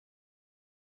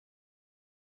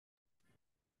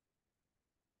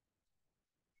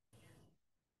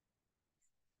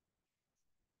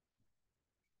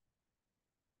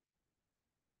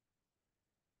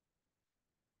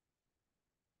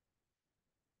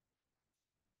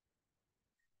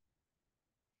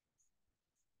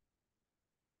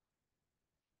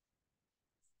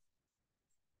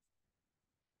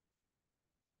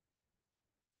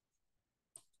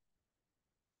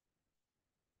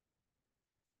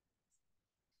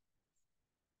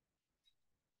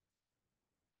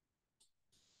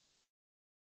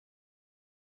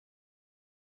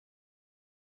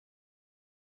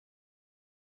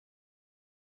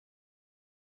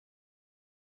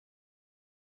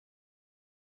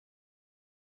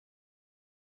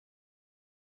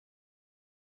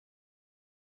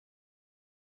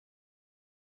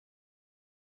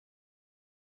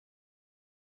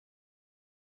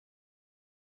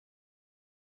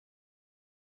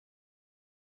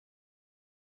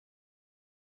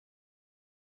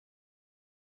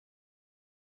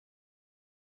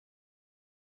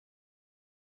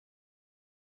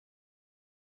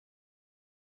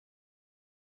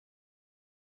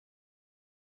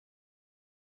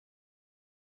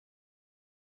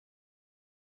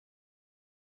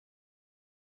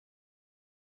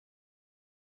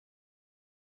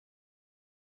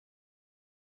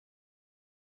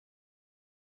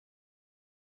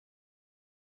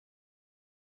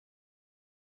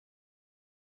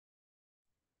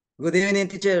Good evening,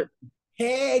 teacher.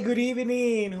 Hey, good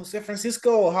evening, Jose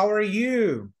Francisco. How are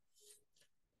you?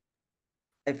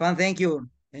 I'm fine, thank you.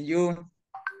 And you?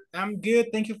 I'm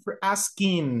good. Thank you for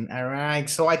asking. All right.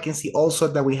 So I can see also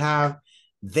that we have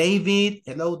David.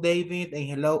 Hello, David, and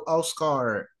hello,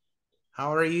 Oscar.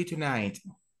 How are you tonight?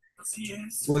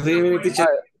 Yes. Good evening, teacher.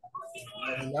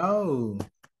 Hello.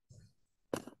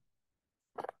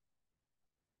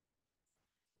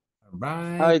 All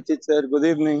right. Hi, teacher. Good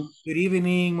evening. Good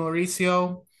evening,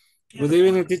 Mauricio. Good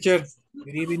evening, teacher.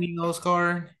 Good evening,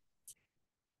 Oscar.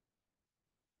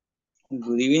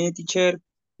 Good evening, teacher.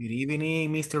 Good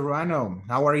evening, Mr. Rano.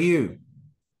 How are you?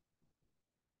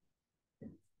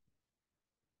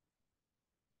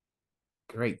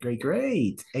 Great, great,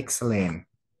 great. Excellent.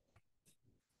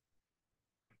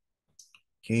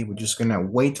 Okay, we're just gonna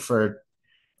wait for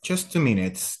just 2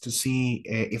 minutes to see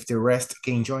if the rest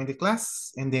can join the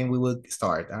class, and then we will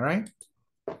start, all right?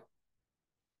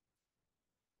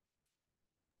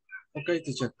 Okay,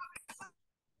 teacher.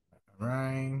 All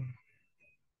right.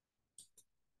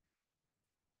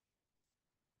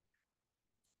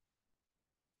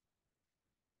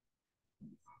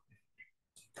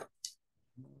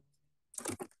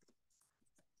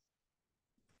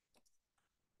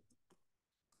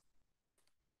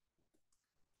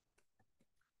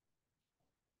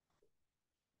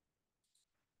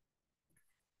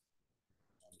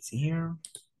 Let's see here.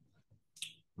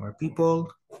 More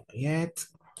people, not yet.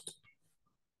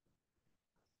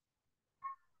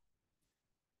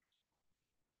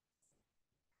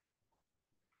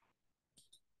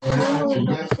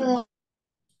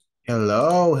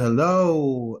 Hello,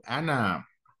 hello, Anna.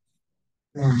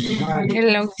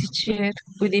 Hello, teacher.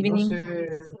 Good evening.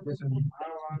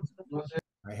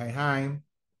 Hi, hi, hi.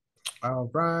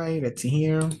 All right, let's see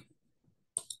here.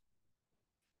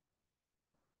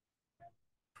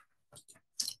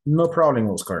 No problem,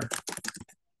 Oscar.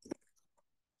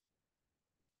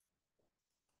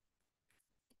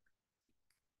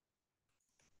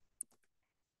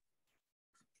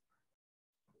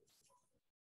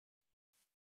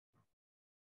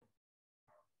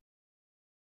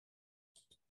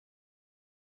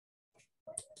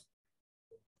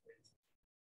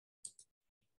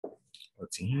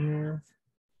 Let's see here.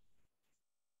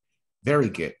 Very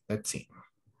good. Let's see.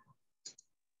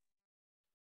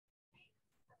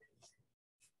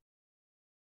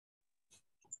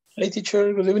 Hey,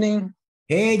 teacher. Good evening.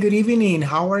 Hey, good evening.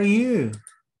 How are you?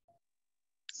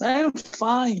 I'm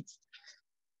fine.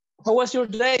 How was your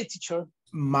day, teacher?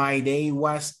 My day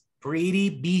was pretty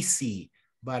busy,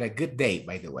 but a good day,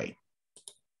 by the way.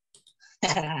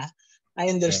 I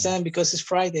understand because it's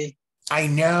Friday. I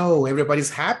know everybody's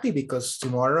happy because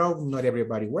tomorrow not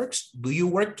everybody works. Do you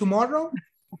work tomorrow?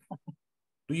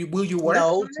 Will you work?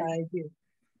 No,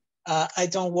 I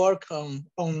don't work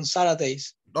on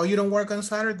Saturdays. Oh, you don't work on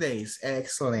Saturdays.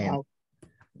 Excellent.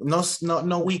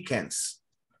 No weekends.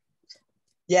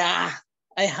 Yeah,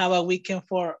 I have a weekend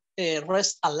for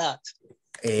rest a lot.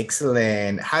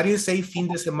 Excellent. How do you say fin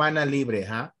de semana libre,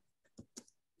 huh?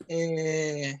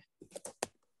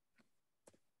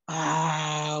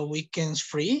 Weekends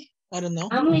free? I don't know.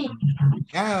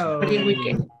 Oh. Free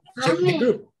weekend. Check the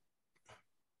group.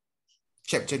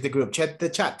 Check the group. Check the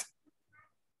chat.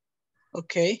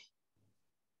 Okay.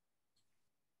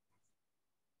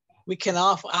 Weekend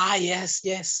off.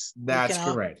 Yes. That's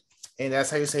weekend correct. Off. And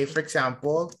that's how you say, for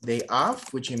example, day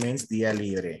off, which means día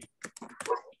libre.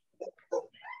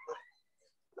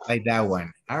 Like that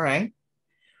one. All right.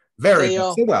 Very day good.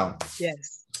 off. So well.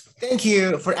 Yes. Thank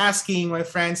you for asking, my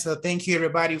friends. So thank you,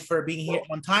 everybody, for being here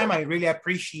on time. I really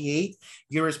appreciate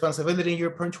your responsibility and your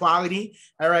punctuality.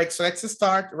 All right, so let's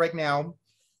start right now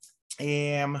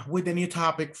with the new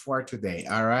topic for today.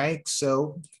 All right,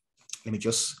 so let me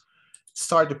just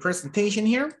start the presentation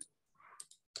here,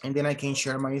 and then I can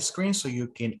share my screen so you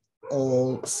can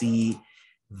all see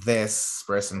this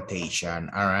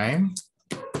presentation. All right.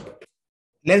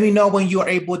 Let me know when you are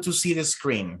able to see the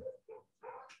screen.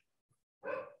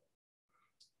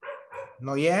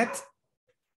 Not yet?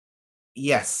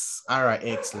 Yes. All right,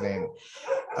 excellent.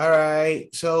 All right,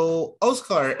 so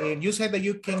Oscar, and you said that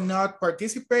you cannot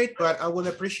participate, but I would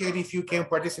appreciate if you can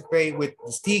participate with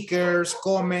stickers,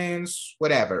 comments,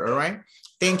 whatever, all right?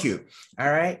 Thank you.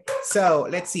 All right, so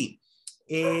let's see.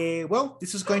 Well,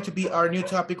 this is going to be our new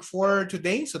topic for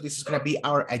today. So this is going to be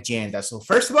our agenda. So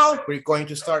first of all, we're going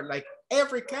to start like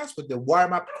every class with the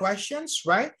warm-up questions,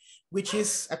 right? Which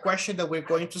is a question that we're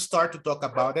going to start to talk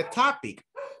about the topic.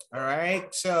 All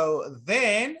right, so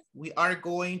then we are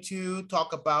going to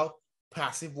talk about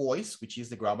passive voice, which is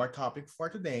the grammar topic for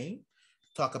today.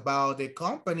 Talk about the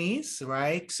companies,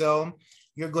 right? So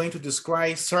you're going to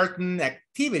describe certain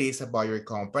activities about your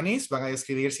companies. Van a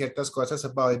describir ciertas cosas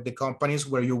about the companies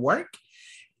where you work.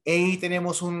 Y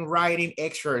tenemos un writing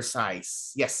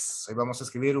exercise. Yes, hoy vamos a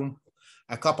escribir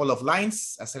a couple of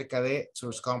lines acerca de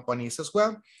sus companies as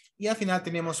well. Y al final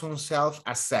tenemos un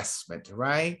self-assessment,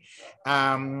 right?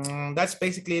 That's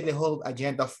basically the whole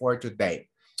agenda for today.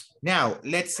 Now,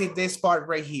 let's see this part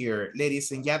right here,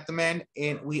 ladies and gentlemen,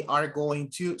 and we are going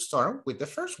to start with the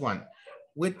first one,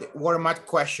 with the warm-up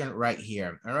question right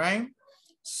here, all right?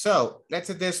 So, let's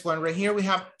see this one right here. We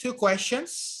have two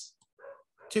questions,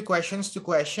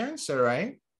 all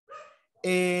right?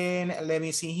 And let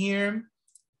me see here.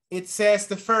 It says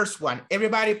the first one.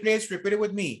 Everybody, please repeat it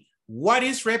with me. What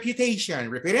is reputation?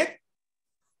 Repeat it.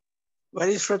 What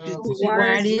is reputation?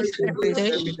 What is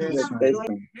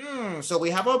reputation? So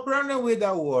we have a problem with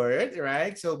that word,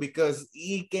 right? So because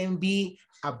it can be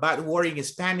a bad word in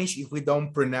Spanish if we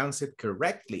don't pronounce it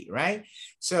correctly, right?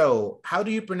 So how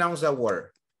do you pronounce that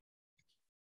word?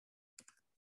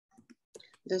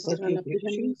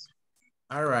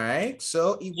 All right,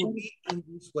 so it would be in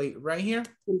this way right here.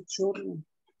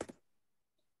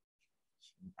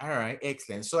 All right,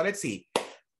 excellent. So let's see.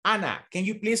 Anna, can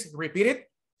you please repeat it?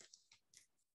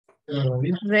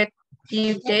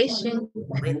 Reputation.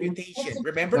 Reputation.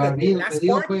 Remember that the last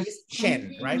part is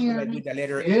chen, right? With the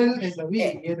letter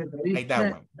E, like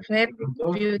that one.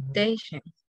 Reputation.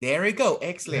 There we go.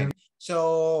 Excellent.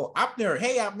 So Abner,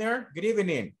 hey Abner, good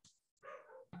evening.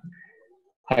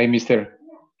 Hi, mister.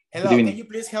 Hello, can you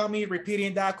please help me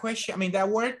repeating that question? I mean, that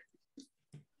word?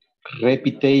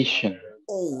 Reputation.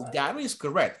 Oh, that is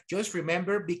correct. Just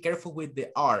remember, be careful with the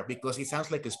R because it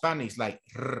sounds like a Spanish, like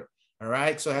R, all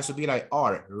right? So it has to be like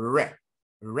R,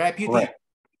 reputation.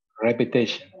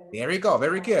 Reputation. There we go,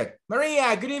 very good.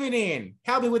 Maria, good evening.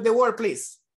 Help me with the word,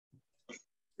 please.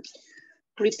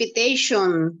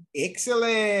 Reputation.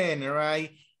 Excellent, all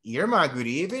right. Irma, good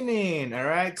evening, all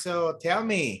right? So tell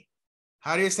me,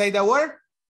 how do you say the word?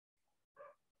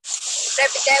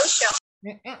 Reputation.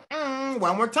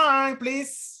 One more time,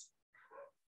 please.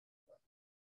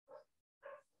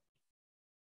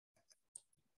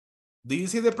 Do you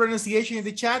see the pronunciation in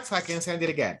the chat so I can send it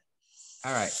again?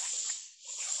 All right.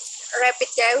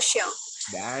 Reputation.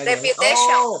 Reputation.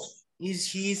 Oh,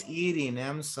 she's eating.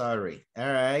 I'm sorry.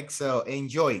 All right. So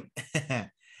enjoy.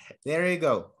 There you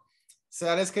go.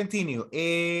 So let's continue.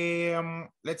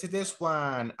 Let's see this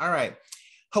one. All right.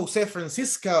 Jose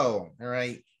Francisco. All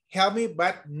right. Help me,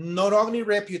 but not only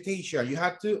reputation. You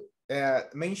have to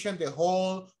mention the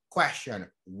whole question.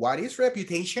 What is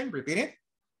reputation? Repeat it.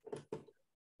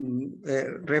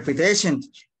 Reputation.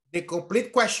 The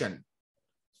complete question.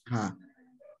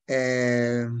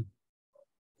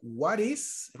 What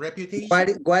is reputation?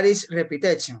 What is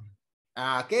reputation?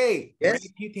 Okay. Yes.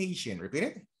 Reputation. Repeat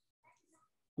it.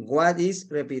 What is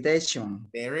reputation?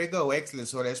 There you go. Excellent.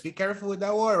 So let's be careful with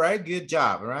that word, right? Good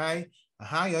job, right?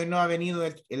 Ajá, y hoy no ha venido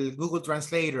el Google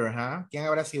Translator, ¿ah? ¿Quién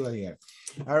habrá sido ayer?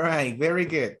 All right, very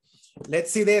good.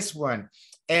 Let's see this one.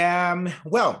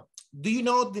 Well, do you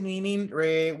know the meaning,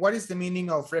 what is the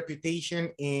meaning of reputation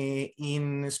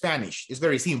in Spanish? It's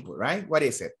very simple, right? What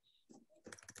is it?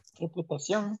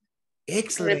 Reputación.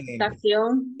 Excellent.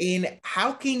 Reputación. And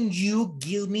how can you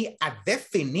give me a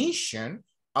definition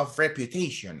of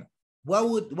reputation?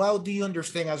 What do you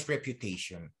understand as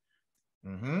reputation?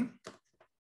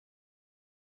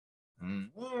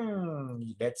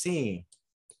 Let's see.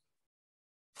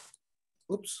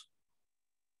 Oops.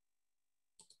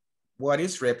 What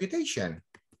is reputation?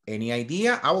 Any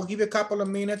idea? I will give you a couple of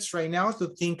minutes right now to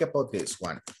think about this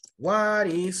one. What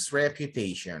is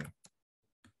reputation?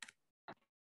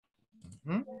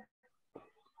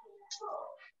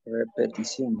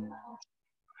 Repetición.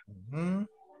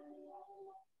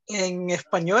 En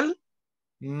español.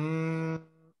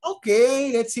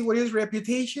 Okay, let's see what is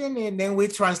reputation and then we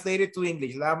translate it to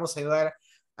English. La vamos a ayudar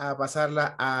a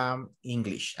pasarla a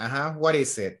English. What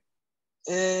is it?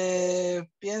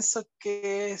 Pienso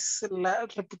que la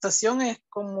reputación es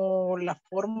como la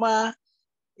forma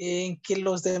en que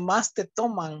los demás te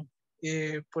toman.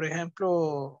 Por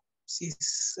ejemplo, si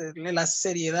la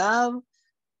seriedad,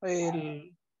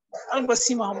 algo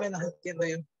así más o menos entiendo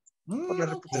yo. Por la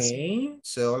reputación. Okay,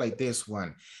 so like this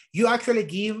one. You actually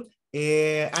give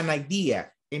an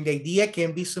idea, and the idea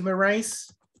can be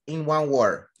summarized in one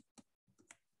word.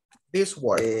 This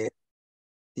word.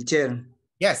 Teacher.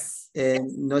 Yes.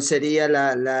 ¿No sería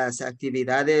las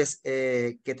actividades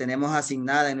que tenemos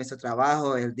asignadas en nuestro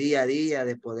trabajo, el día a día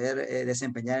de poder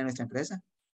desempeñar en nuestra empresa?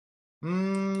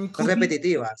 Son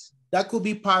repetitivas. That could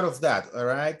be part of that, all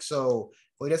right? So,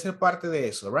 podría ser parte de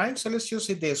eso, right? So let's just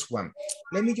see this one.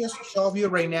 Let me just show you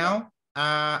right now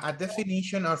a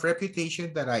definition of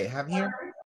reputation that I have here.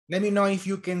 Let me know if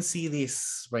you can see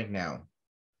this right now.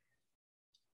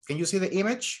 Can you see the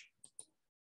image?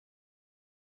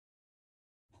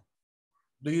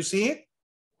 Do you see it?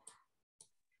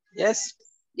 Yes.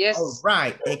 Yes. All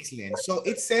right, excellent. So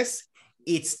it says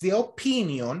it's the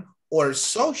opinion or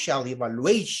social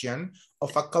evaluation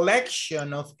of a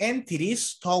collection of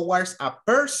entities towards a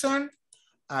person,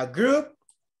 a group,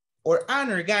 or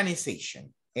an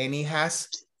organization. And it has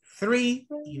three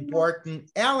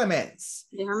important elements.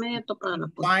 Déjame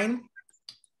tocarlo.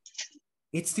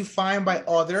 It's defined by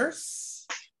others.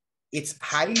 It's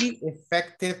highly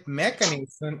effective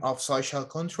mechanism of social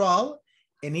control,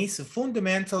 and it's a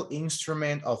fundamental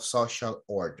instrument of social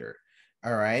order.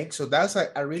 All right, so that's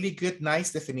a really good,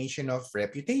 nice definition of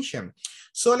reputation.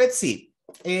 So let's see,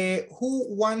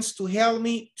 who wants to help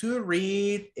me to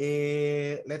read,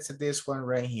 let's say this one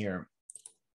right here.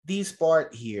 This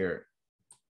part here.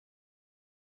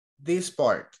 This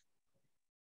part.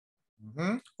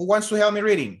 Who wants to help me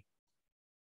reading?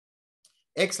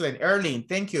 Excellent, Erling,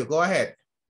 thank you, go ahead.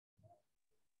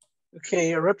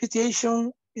 Okay,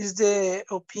 reputation is the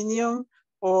opinion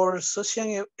or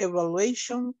social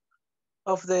evaluation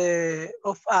of a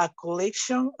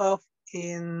collection of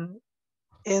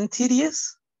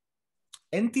entities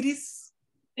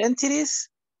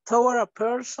toward a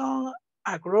person,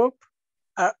 a group,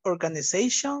 an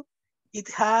organization. It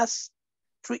has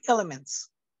three elements.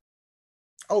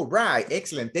 All right,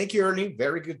 excellent. Thank you, Erling.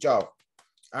 Very good job.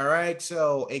 All right,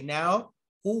 so now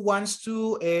who wants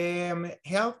to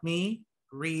help me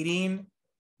reading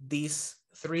these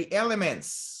three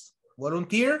elements?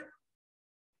 Volunteer?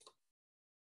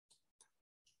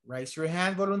 Raise your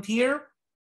hand, volunteer.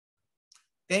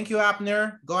 Thank you,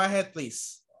 Abner. Go ahead,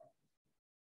 please.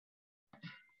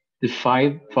 The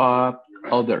five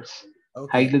others. Okay.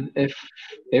 Highly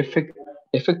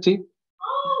effective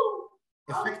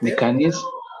mechanism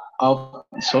of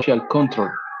social control.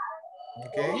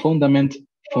 Okay. Fundament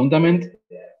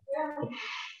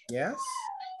Yes.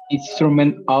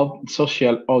 instrument of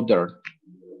social order.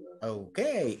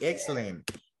 Okay, excellent.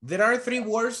 There are three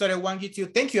words that I want you to,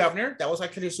 thank you, Abner. That was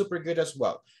actually super good as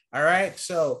well. All right,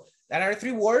 so there are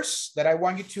three words that I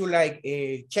want you to like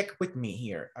check with me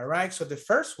here. All right, so the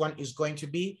first one is going to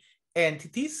be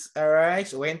entities. All right,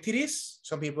 so entities,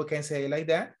 some people can say it like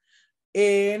that.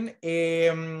 And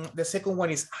the second one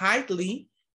is highly,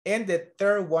 and the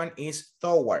third one is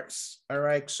towards. All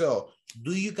right, so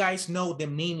do you guys know the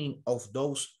meaning of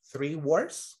those three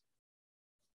words?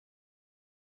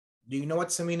 Do you know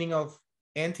what's the meaning of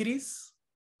entities?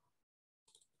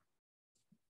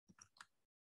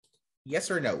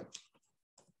 Yes or no?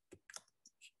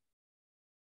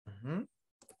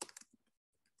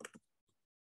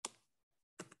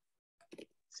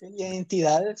 Serían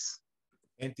entidades.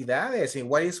 Entidades. ¿Y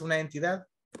what is una entidad?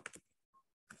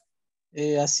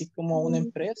 Así como una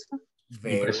empresa.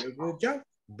 Very good job.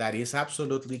 That is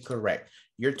absolutely correct.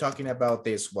 You're talking about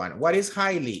this one. What is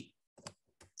highly?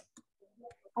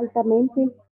 Altamente.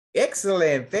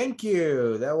 Excellent. Thank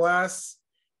you. That was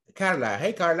Carla.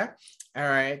 Hey, Carla. All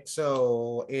right.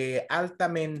 So,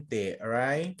 altamente. All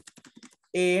right.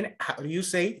 And how do you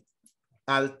say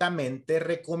altamente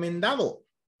recomendado?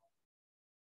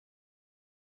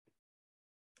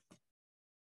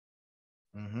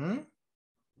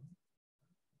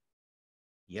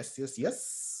 Yes, yes,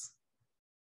 yes.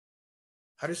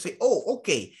 How do you say? Oh,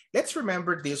 okay. Let's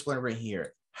remember this one right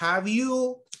here. Have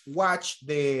you watched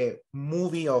the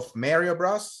movie of Mario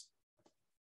Bros?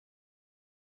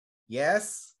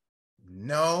 Yes?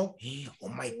 No? Oh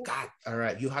my God. All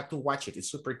right. You have to watch it.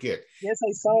 It's super good. Yes,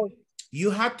 I saw it.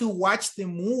 You have to watch the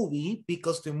movie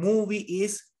because the movie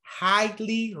is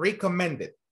highly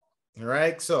recommended. All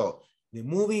right. So the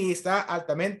movie está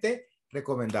altamente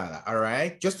recomendada. All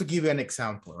right. Just to give you an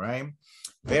example, right?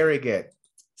 Very good.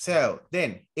 So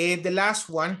then in the last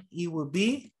one, it will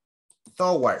be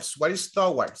towards. What is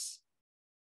towards?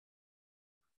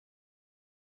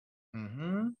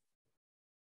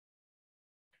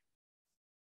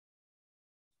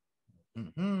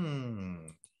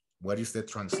 What is the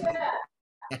translation?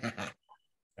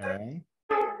 All right.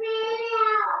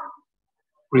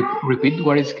 Repeat,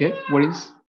 what is good? What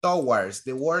is? Towards,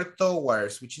 the word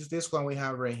towards, which is this one we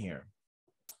have right here.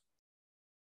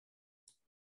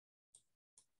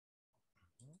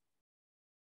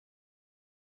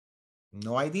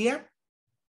 No idea?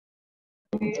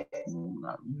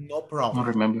 No problem. I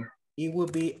don't remember. It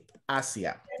would be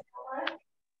Asia.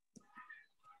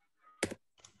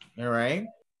 All right.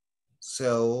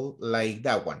 So like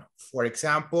that one. For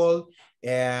example,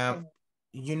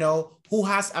 you know, who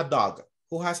has a dog?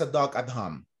 Who has a dog at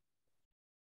home?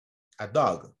 A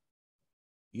dog.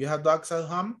 You have dogs at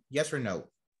home? Yes or no?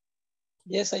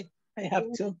 Yes, I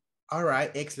have to. All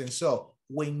right, excellent. So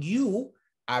when you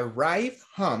arrive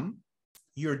home,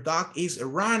 your dog is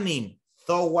running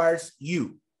towards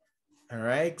you. All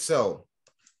right, so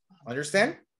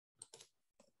understand?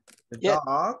 The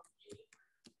dog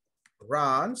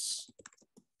runs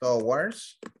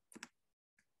towards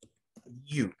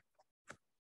you.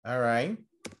 All right.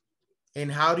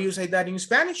 And how do you say that in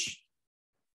Spanish?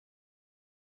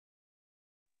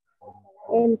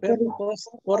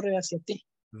 Corre hacia ti.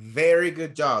 Very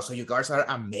good job. So you guys are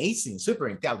amazing, super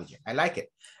intelligent. I like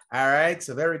it. All right,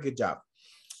 so very good job.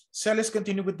 So let's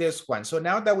continue with this one. So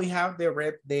now that we have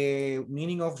the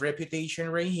meaning of reputation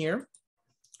right here,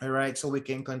 all right, so we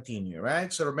can continue,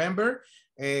 right? So remember,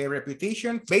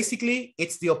 reputation, basically,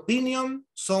 it's the opinion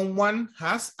someone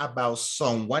has about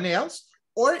someone else,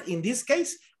 or in this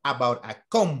case, about a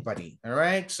company, all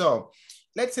right? So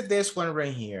let's say this one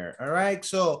right here, all right?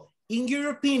 So in your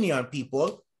opinion,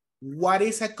 people, what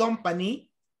is a company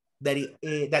that,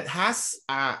 that has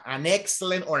an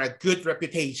excellent or a good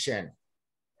reputation?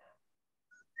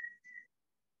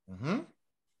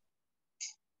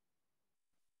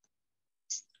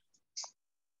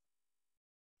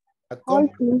 A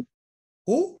company.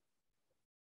 Who?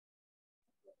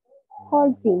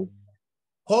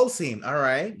 Wholesome, all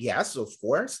right. Yes, of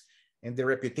course. And the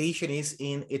reputation is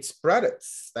in its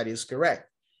products. That is correct.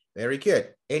 Very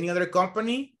good. Any other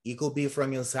company? It could be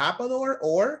from El Salvador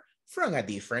or from a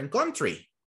different country.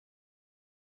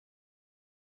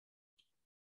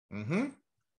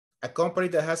 A company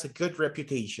that has a good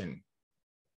reputation.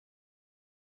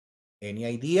 Any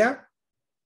idea?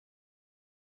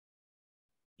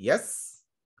 Yes?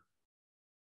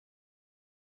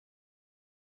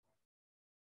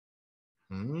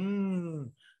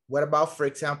 What about, for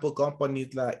example,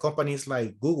 companies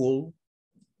like Google,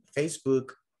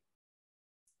 Facebook?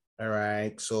 All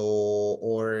right, so,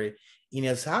 or in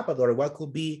El Salvador, what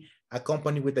could be a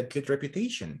company with a good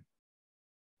reputation?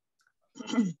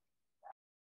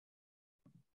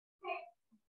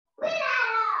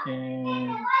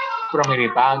 Primary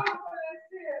bank.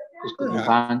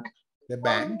 Bank. The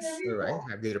banks, all right,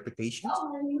 have good reputations.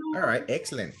 All right,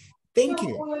 excellent. Thank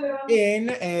you. And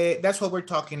that's what we're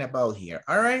talking about here.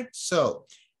 All right, so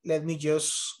let me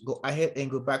just go ahead and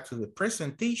go back to the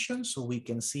presentation so we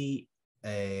can see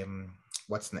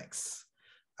what's next.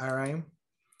 All right.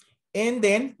 And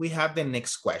then we have the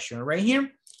next question right here.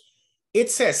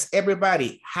 It says,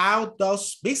 everybody, how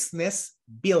does business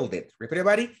build it? Repeat,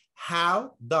 everybody.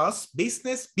 How does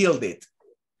business build it?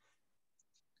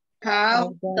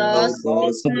 How does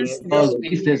business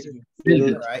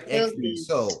build All right, excellent.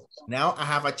 So now I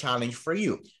have a challenge for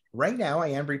you. Right now, I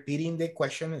am repeating the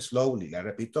question slowly. La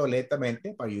repito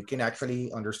lentamente, but you can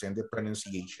actually understand the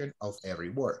pronunciation of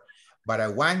every word. But I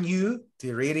want you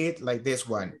to read it like this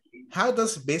one. How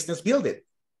does business build it?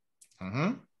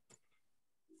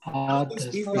 How does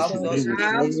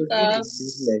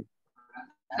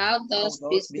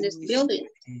business build it?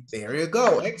 There you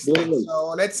go. Excellent. So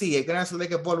let's see. I'm gonna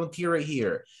select a volunteer right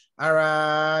here. All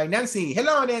right, Nancy.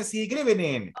 Hello, Nancy. Good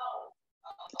evening.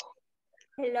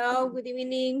 Hello, good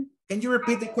evening. Can you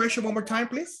repeat the question one more time,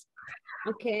 please?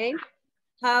 Okay.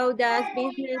 How does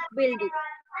business build it?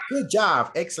 Good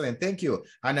job. Excellent. Thank you.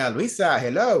 Ana Luisa,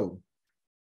 hello.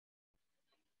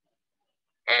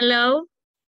 Hello.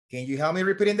 Can you help me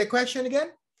repeating the question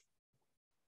again?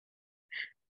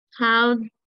 How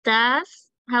does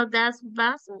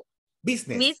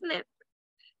business build it?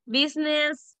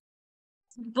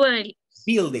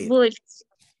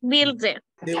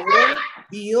 The word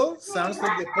build sounds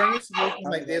like the pronunciation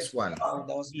like this one.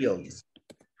 Build.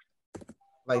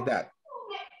 Like that.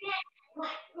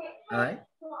 All right.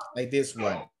 Like this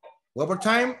one. One more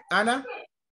time, Anna.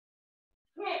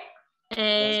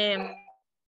 The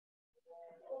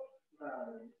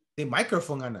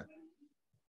microphone, Anna.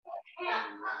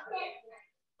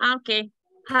 Okay.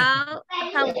 How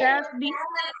does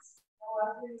business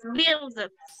build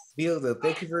it? Build it.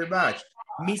 Thank you very much.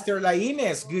 Mr.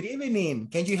 Lainez, good evening.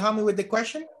 Can you help me with the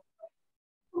question?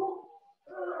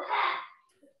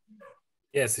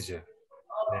 Yes, teacher.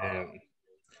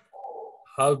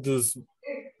 How does business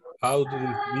build it?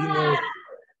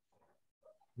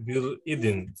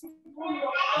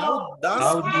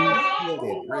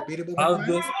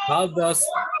 How does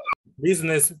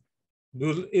business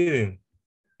build it?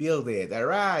 Build it. All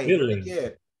right. Very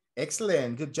good.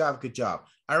 Excellent. Good job. Good job.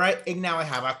 All right. And now I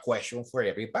have a question for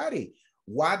everybody.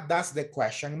 What does the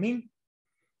question mean?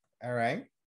 All right.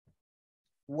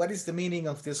 What is the meaning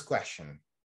of this question?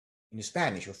 In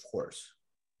Spanish, of course.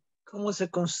 ¿Cómo se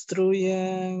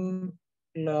construyen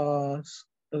los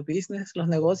business, los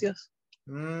negocios.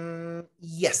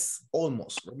 Yes,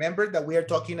 almost. Remember that we are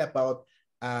talking about,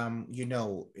 you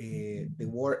know, the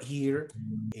word here,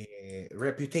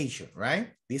 reputation,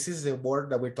 right? This is the word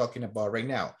that we're talking about right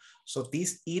now. So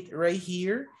this it right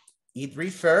here, it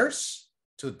refers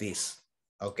to this,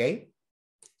 okay?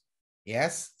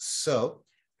 Yes, so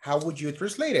how would you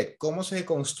translate it? ¿Cómo se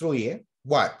construye?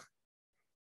 What?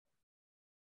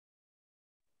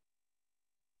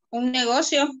 Un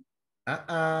negocio.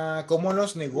 ¿Cómo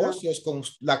los negocios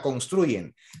la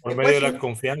construyen? Por medio de la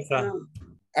confianza.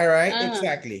 All right,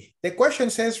 exactly. The question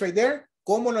says right there,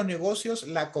 ¿cómo los negocios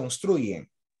la construyen?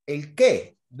 ¿El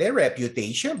qué? The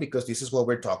reputation, because this is what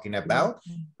we're talking about.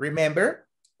 Remember,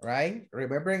 right?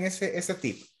 Remembering ese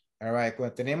tip. All right,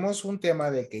 cuando tenemos un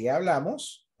tema del que ya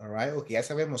hablamos, all right, o que ya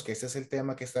sabemos que este es el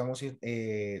tema que estamos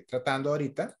tratando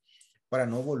ahorita, para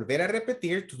no volver a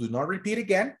repetir, to do not repeat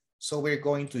again, so we're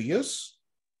going to use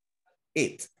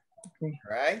it, Okay.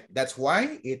 right? That's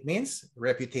why it means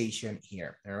reputation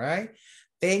here, all right?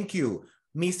 Thank you.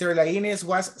 Mr. Lainez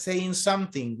was saying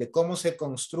something de cómo se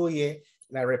construye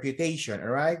la reputation, all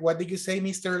right? What did you say,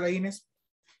 Mr. Lainez?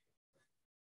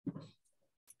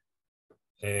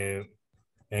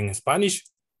 En Spanish.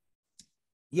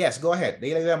 Yes, go ahead. De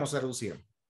ahí le vamos a traducir.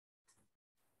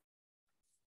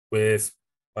 Pues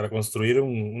para construir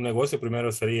un negocio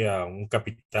primero sería un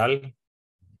capital.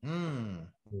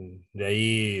 De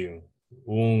ahí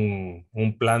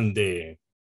un plan de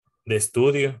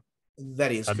estudio.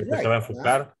 That is correct. Se va a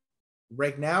enfocar.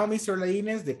 Right now, Mr.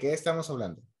 Lainez, ¿de qué estamos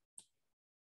hablando?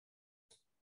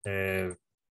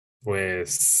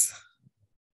 Pues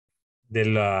de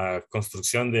la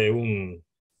construcción de un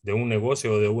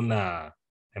negocio o de una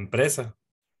empresa.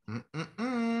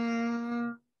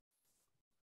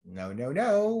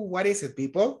 No. What is it,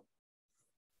 people?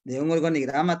 De un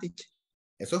organigrama, teacher.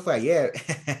 Eso fue ayer.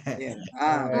 De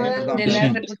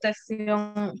la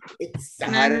reputación.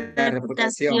 Exactly. La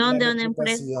reputación de una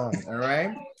empresa. All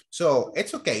right. So,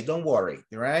 it's okay, don't worry,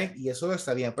 right? Y eso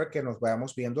está bien porque nos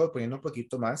vamos poniendo un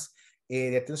poquito más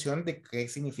de atención de qué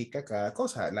significa cada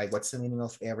cosa. Like, what's the meaning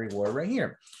of every word right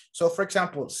here? So, for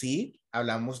example, si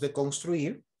hablamos de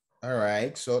construir, all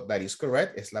right, so that is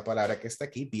correct. Es la palabra que está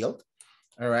aquí, build,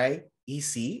 all right. Y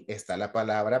sí, está la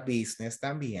palabra business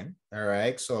también, all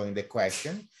right, so in the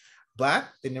question, but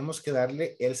tenemos que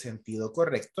darle el sentido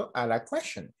correcto a la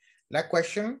question. La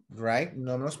question, right,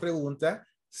 no nos pregunta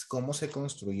cómo se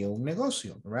construye un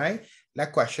negocio, right?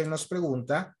 La question nos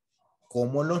pregunta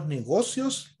cómo los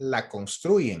negocios la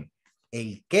construyen.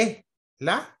 ¿El qué?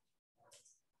 La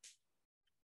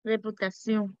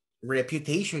reputación.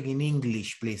 Reputation in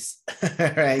English, please.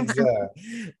 All right, so,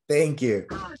 thank you.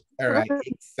 All right,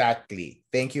 exactly.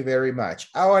 Thank you very much.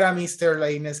 Ahora, Mr.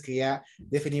 Lainez, que ya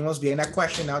definimos bien a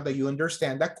question, now that you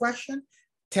understand that question,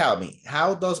 tell me,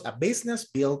 how does a business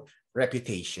build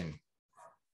reputation?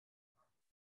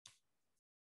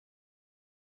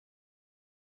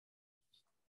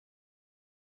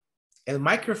 El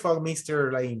microphone,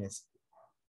 Mr. Lainez.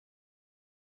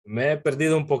 Me he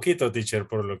perdido un poquito, teacher,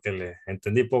 por lo que le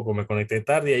entendí poco. Me conecté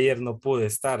tarde y ayer no pude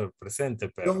estar presente.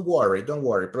 Pero... Don't worry.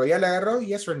 ¿Pero ya le agarró?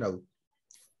 Yes or no?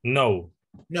 No.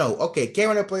 No, ok. ¿Qué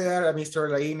me le puede dar a Mr.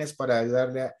 Lainez para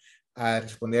ayudarle a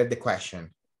responder the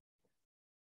question?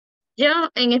 Yo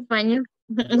en español.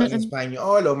 En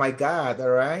español, oh my God,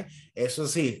 all right. Eso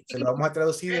sí, se lo vamos a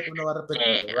traducir y después lo va a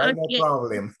repetir, right? Okay. No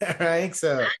problem, all right,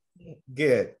 so,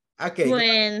 good. Okay.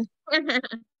 Bueno.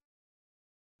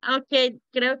 Ok,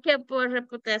 creo que por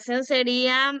reputación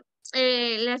sería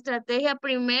la estrategia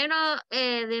primero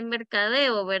de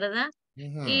mercadeo, ¿verdad?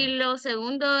 Y lo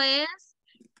segundo es,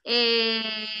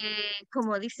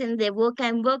 como dicen, de boca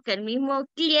en boca. El mismo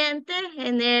cliente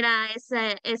genera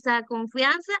esa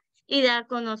confianza y da a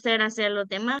conocer hacia los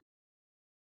demás.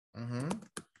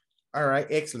 All right,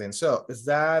 excellent. So, is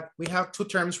that, we have two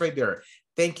terms right there.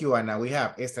 Thank you, Ana. We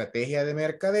have estrategia de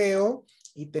mercadeo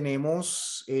y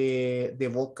tenemos de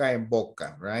boca en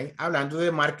boca, right? Hablando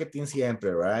de marketing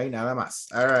siempre, right? Nada más.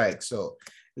 All right, so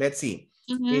let's see.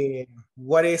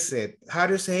 What is it? How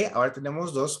do you say? Ahora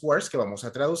tenemos dos words que vamos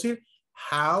a traducir.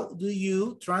 How do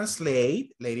you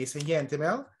translate, ladies and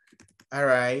gentlemen? All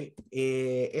right,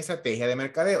 estrategia de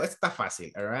mercadeo. Esto está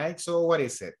fácil, all right? So what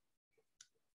is it?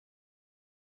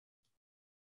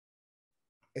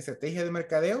 Estrategia de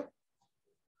mercadeo.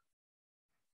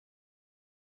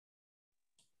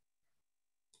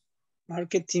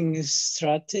 Marketing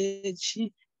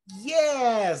strategy.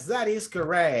 Yes, that is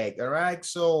correct. All right.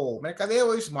 So,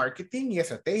 mercadeo is marketing y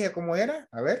estrategia, ¿cómo era?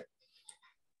 A ver.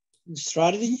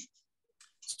 Strategy.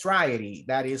 Strategy,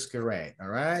 that is correct. All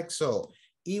right. So,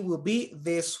 it will be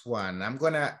this one. I'm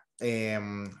gonna add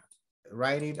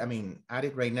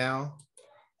it right now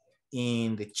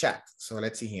in the chat. So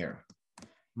let's see here.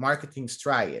 Marketing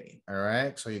strategy, all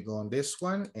right? So you go on this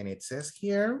one and it says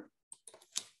here,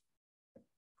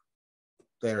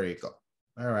 there you go.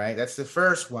 All right, that's the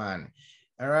first one.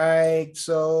 All right,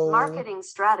 so. Marketing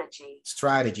strategy.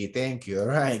 Strategy, thank you. All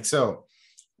right, so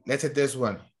let's hit this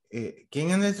one.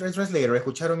 ¿Quién en el translator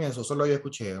escucharon eso? Solo yo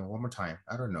escuché. One more time.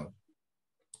 I don't know.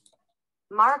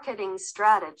 Marketing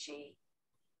strategy.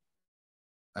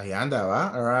 Ahí anda,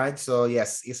 ¿va? All right, so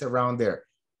yes, it's around there.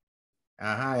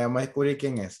 Ajá, ya me descubrí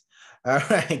quién es. All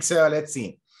right, so let's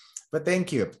see. But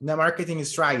thank you. The marketing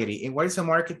strategy. And what is a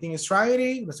marketing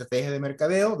strategy? Una estrategia de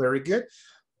mercadeo. Very good.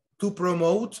 To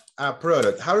promote a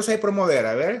product. How do I say promover?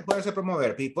 A ver, what does it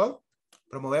promover, people?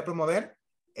 Promover.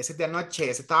 Ese de anoche,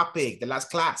 ese topic, the last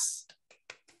class.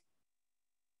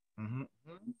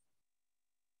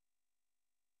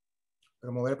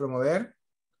 Promover.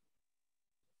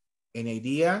 Any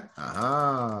idea?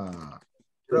 Ajá.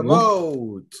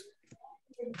 Promote.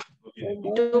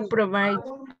 To provide.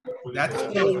 That's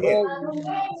it.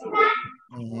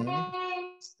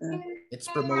 It's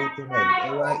promote.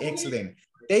 All right, excellent.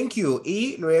 Thank you.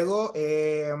 Y luego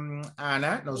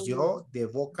Ana nos dio de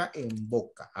boca en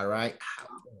boca. All right.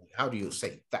 How do you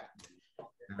say that?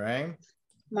 All right.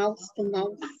 Mouth to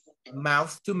mouth.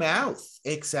 Mouth to mouth.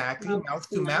 Exactly. Mouth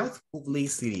to mouth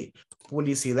publicity.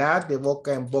 Publicidad de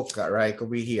boca en boca. Right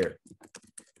over here.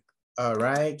 All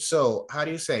right. So how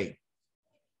do you say?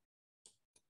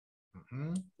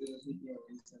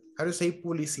 How do you say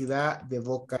publicidad de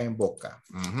boca en boca?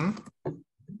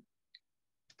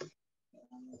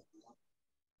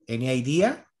 Any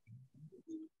idea?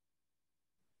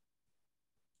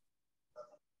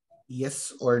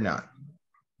 Yes or not?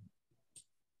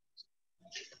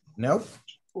 No?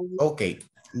 Okay.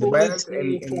 La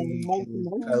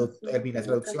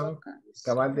traducción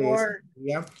cabal de eso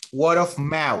sería word of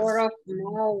mouth. Word of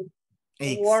mouth.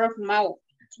 Exactly. Word of mouth.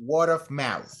 Word of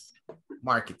mouth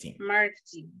marketing.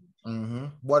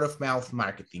 Word of mouth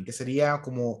marketing, que sería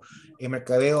como el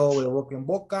mercadeo de boca en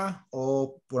boca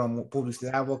o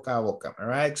publicidad boca a boca. All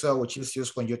right, so which is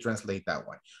just when you translate that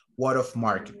one. Word of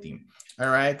marketing. All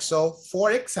right, so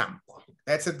for example,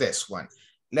 let's say this one.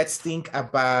 Let's think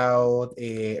about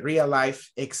real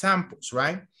life examples,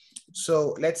 right?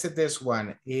 So let's say this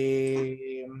one.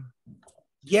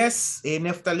 Yes,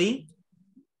 Neftali.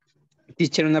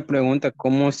 Teacher, una pregunta,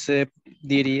 ¿cómo se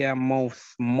diría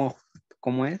mouth?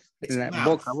 ¿Cómo es? Mouth.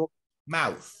 Boca.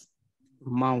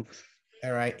 Mouth.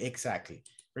 All right, exactly.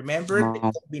 Remember, the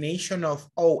combination of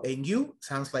O and U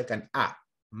sounds like an A.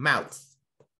 Mouth.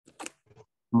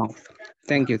 Mouth.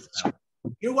 Thank you.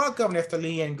 You're welcome,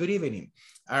 Neftali, and good evening.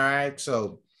 All right,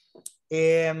 so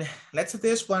let's do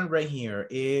this one right here.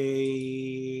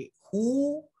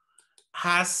 Who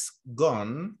has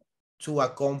gone to a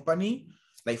company,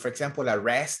 like for example, a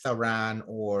restaurant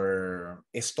or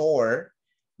a store,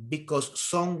 because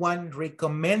someone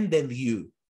recommended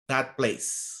you that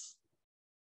place?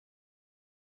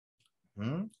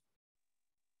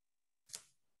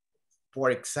 For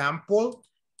example,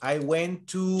 I went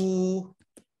to,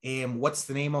 what's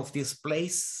the name of this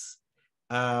place?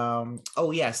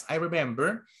 Oh yes, I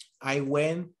remember. I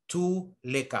went to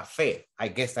Le Café. I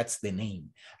guess that's the name.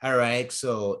 All right,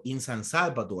 so in San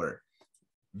Salvador,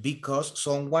 because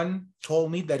someone told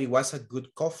me that it was a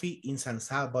good coffee in San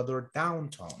Salvador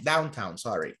downtown,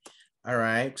 sorry. All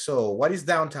right, so what is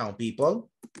downtown, people?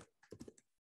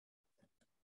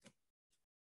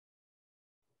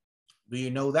 Do you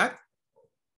know that?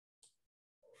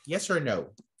 Yes or no?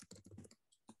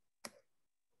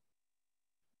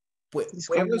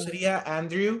 Pueblo sería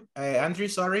Andrew,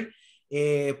 sorry,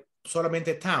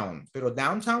 solamente town, pero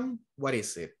downtown, what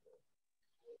is it?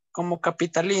 Como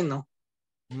capitalino.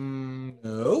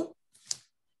 No.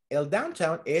 El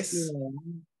downtown es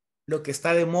lo que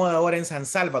está de moda ahora en San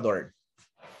Salvador.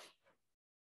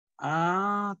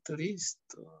 Ah,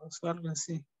 turistas, algo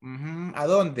así. ¿A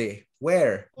dónde?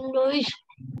 Where?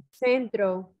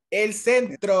 Centro. El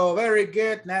centro. Very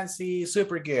good, Nancy.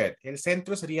 Super good. El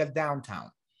centro sería el downtown.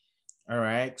 All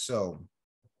right, so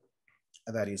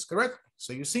that is correct.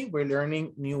 So you see, we're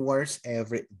learning new words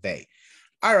every day.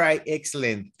 All right,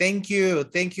 excellent. Thank you.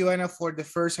 Thank you, Anna, for the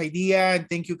first idea. And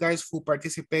thank you guys who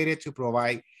participated to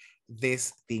provide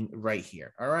this thing right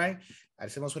here. All right.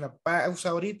 Hacemos una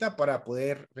pausa ahorita para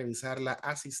poder revisar la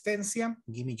asistencia.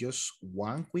 Give me just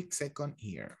one quick second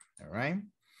here. All right.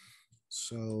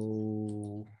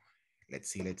 So let's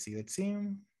see.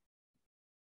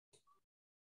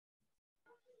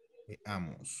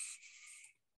 Veamos.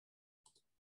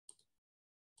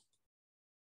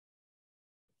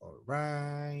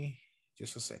 right,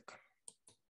 just a second.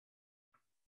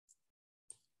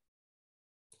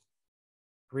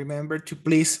 Remember to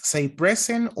please say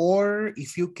present, or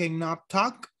if you cannot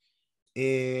talk,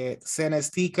 send a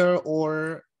sticker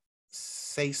or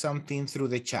say something through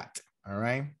the chat, all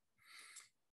right?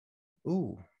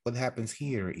 Ooh, what happens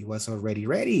here? It was already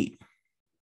ready.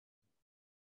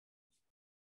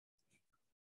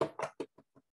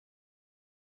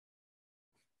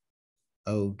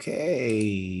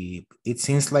 Okay, it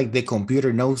seems like the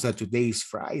computer knows that today is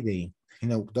Friday, you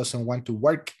know, doesn't want to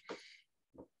work.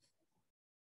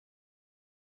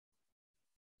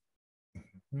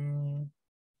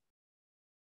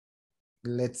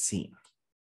 Let's see.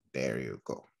 There you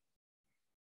go.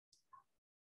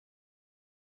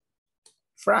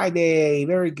 Friday,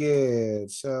 very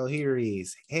good. So here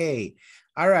is, hey,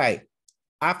 all right.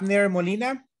 Abner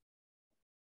Molina.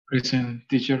 Present,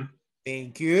 teacher.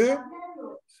 Thank you.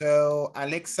 So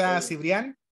Alexa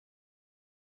Cibrian.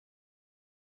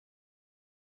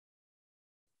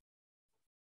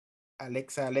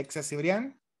 Alexa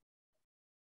Cibrian.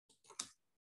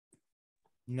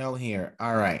 No here.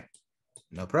 All right.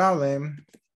 No problem.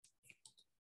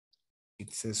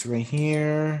 It says right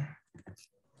here.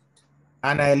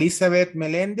 Ana Elizabeth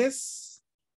Melendez.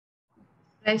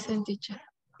 Present, teacher.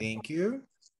 Thank you.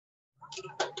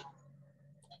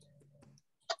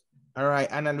 All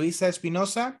right. Ana Luisa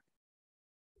Espinosa.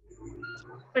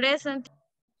 Present.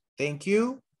 Thank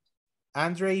you.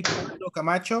 Andre Paulo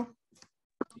Camacho.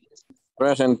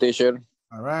 Present, teacher.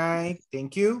 All right.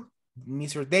 Thank you.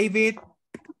 Mr. David.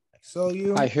 I saw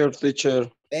you. I hear, teacher.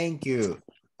 Thank you.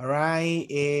 All right.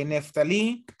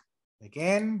 Neftali.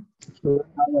 Again.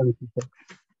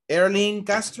 Erling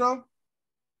Castro.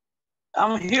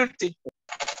 I'm here, teacher.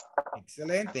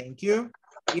 Excellent. Thank you.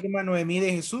 Irma Noemí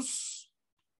de Jesús.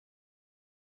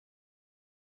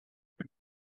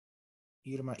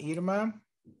 Irma.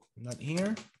 Not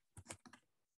here.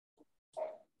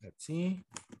 Let's see.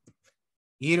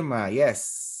 Irma,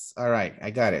 yes. All right,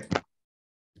 I got it.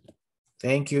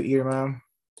 Thank you, Irma.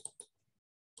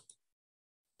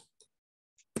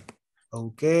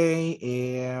 Okay.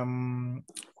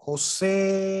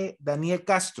 José Daniel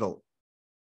Castro.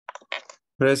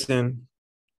 Present.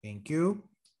 Thank you.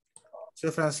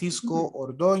 José Francisco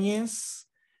Ordóñez.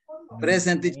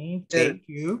 Present. Thank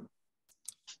you.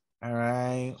 All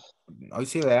right. Hoy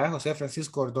sí, ¿verdad? José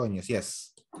Francisco Ordóñez,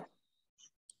 yes.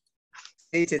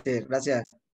 Sí,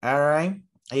 gracias. All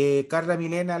right. Carla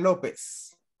Milena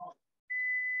López.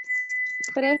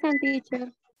 Present,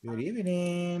 teacher. Good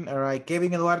evening. All right.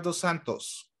 Kevin Eduardo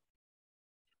Santos.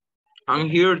 I'm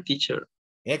here, teacher.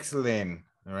 Excellent.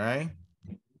 All right.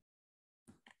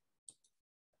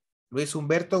 Luis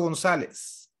Humberto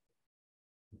González.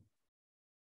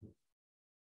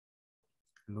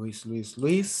 Luis.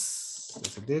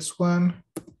 Is it this one?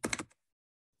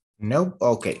 Nope.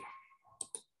 Okay.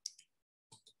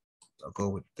 I'll go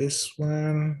with this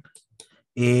one.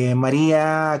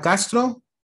 María Castro.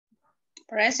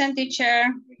 Present, teacher.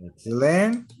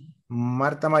 Excellent.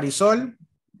 Marta Marisol.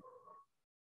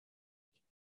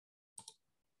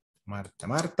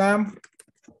 Marta.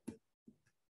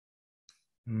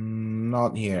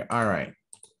 Not here. All right.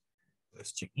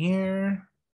 Let's check here.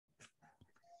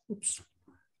 Oops.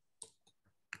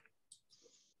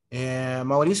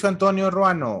 Mauricio Antonio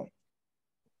Ruano.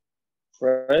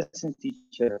 Present,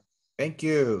 teacher. Thank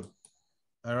you.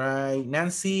 All right.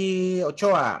 Nancy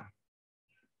Ochoa.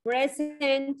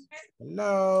 Present.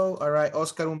 Hello. All right.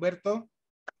 Oscar Humberto.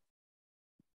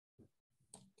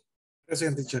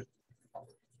 Present, teacher.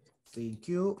 Thank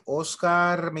you.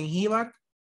 Oscar Mengíbar.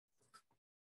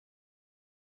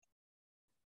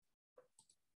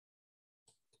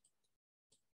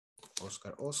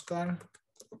 Oscar.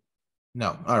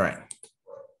 No. All right.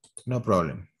 No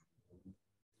problem.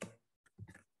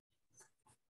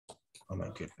 Oh my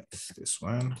goodness. This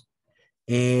one.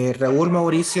 Raúl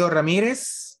Mauricio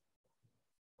Ramírez.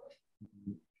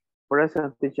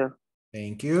 Present, teacher.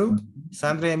 Thank you.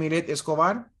 Sandra Emilet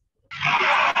Escobar.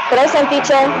 Present,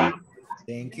 teacher.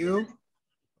 Thank you.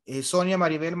 Sonia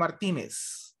Maribel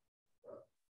Martínez.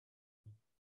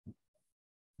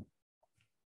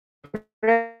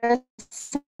 Present,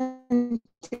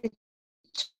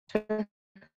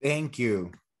 Thank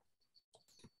you.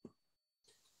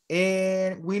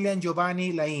 And William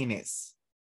Giovanni Laínez.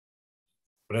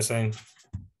 Present.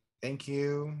 Thank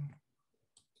you.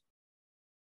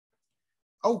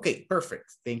 Okay,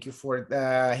 perfect. Thank you for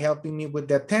helping me with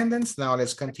the attendance. Now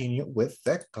let's continue with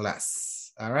the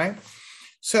class. All right.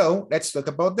 So let's talk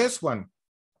about this one.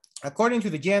 According to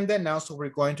the agenda, now so we're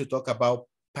going to talk about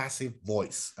passive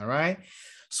voice. All right.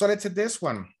 So let's say this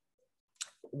one.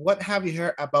 what have you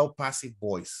heard about passive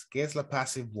voice? ¿Qué es la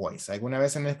passive voice? ¿Alguna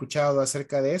vez han escuchado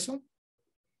acerca de eso?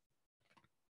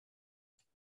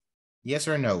 Yes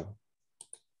or no?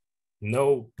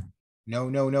 No. No,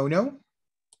 no, no, no.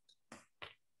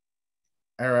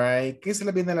 All right. ¿Qué se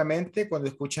les viene a la mente cuando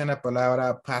escuchan la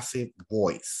palabra passive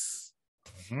voice?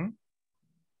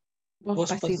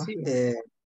 Voz pasiva.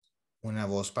 Una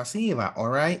voz pasiva. All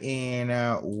right.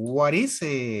 And what is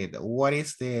it? What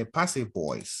is the passive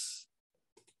voice?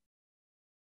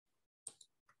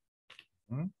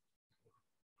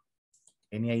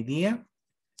 Any idea?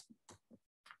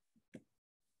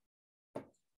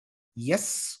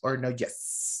 Yes or no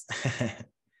yes?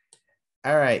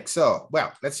 All right, so,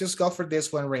 well, let's just go for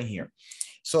this one right here.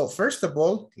 So first of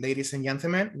all, ladies and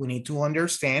gentlemen, we need to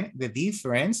understand the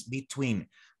difference between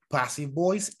passive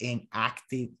voice and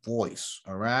active voice,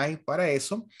 all right? Para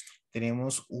eso,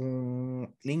 tenemos un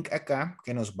link acá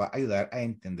que nos va a ayudar a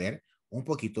entender un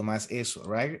poquito más eso,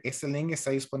 right? Este link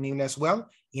está disponible as well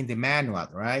in the manual,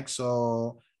 right?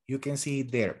 So you can see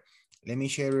it there. Let me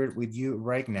share it with you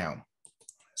right now.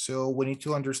 So we need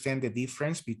to understand the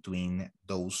difference between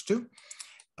those two.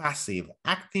 Passive,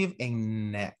 active,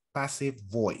 and passive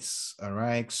voice. All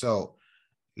right. So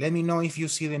let me know if you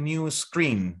see the new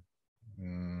screen.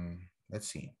 Let's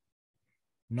see.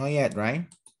 Not yet, right?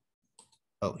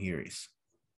 Oh, here it is.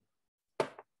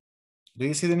 Do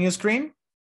you see the new screen?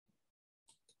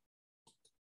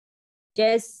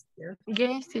 Yes.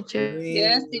 Yes, teacher. Great.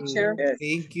 Yes, teacher.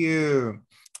 Thank you.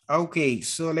 Okay,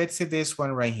 so let's see this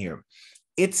one right here.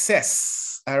 It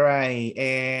says, all right,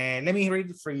 and let me read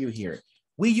it for you here.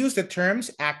 We use the terms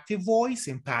active voice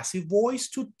and passive voice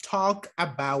to talk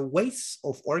about ways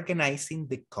of organizing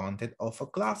the content of a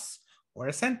clause or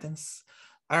a sentence.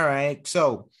 All right,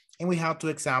 so, and we have two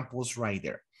examples right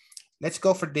there. Let's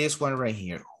go for this one right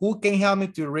here. Who can help me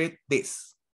to read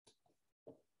this?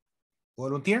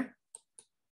 Volunteer?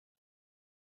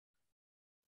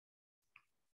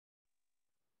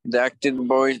 The active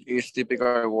voice is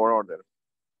typical word order.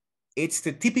 It's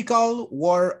the typical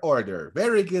word order.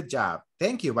 Very good job.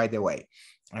 Thank you, by the way.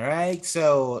 All right,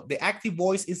 so the active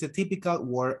voice is the typical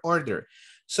word order.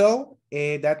 So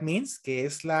that means que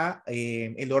es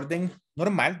el orden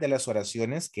normal de las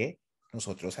oraciones que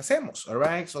nosotros hacemos. All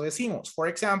right, so decimos, for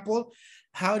example,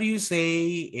 how do you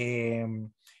say,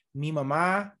 mi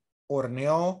mamá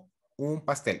horneó un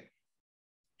pastel?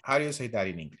 How do you say that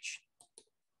in English?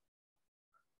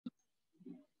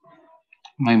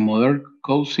 My mother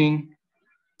causing.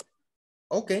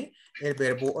 Ok, el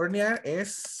verbo hornear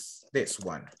es this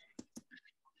one.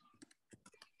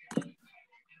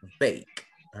 Bake,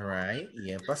 all right.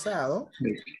 Y en pasado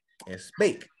es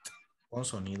baked, con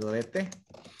sonido de T.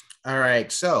 All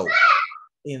right, so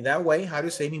in that way, how do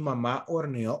you say mi mamá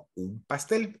horneó un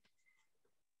pastel?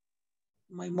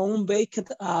 My mom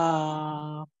baked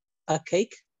a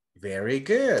cake. Very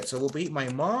good. So it will be my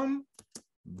mom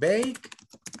baked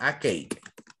a cake.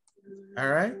 All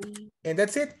right. And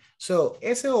that's it. So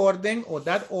ese orden or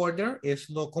that order is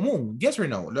lo común. Yes or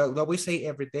no? Lo we say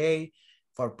every day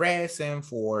for present,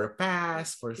 for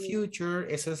past, for future.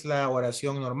 Esa es la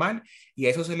oración normal y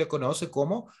eso se le conoce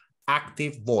como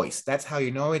active voice. That's how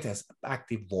you know it as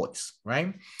active voice,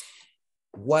 right?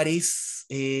 What is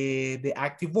the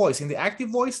active voice? En the active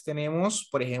voice tenemos,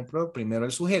 por ejemplo, primero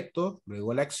el sujeto,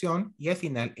 luego la acción y al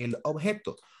final el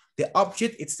objeto. The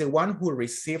object is the one who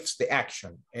receives the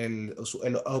action. El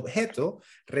objeto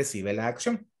recibe la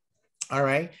acción. All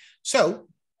right. So,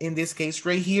 in this case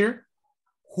right here,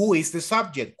 who is the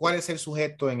subject? ¿Cuál es el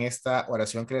sujeto en esta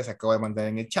oración que les acabo de mandar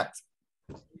en el chat?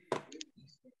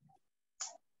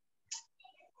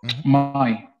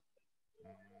 My.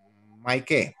 ¿My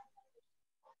qué?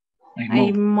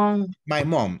 My mom. My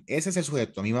mom. Ese es el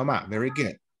sujeto, mi mamá. Very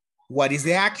good. What is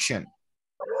the action?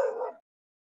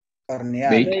 Hornear.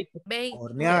 Bake.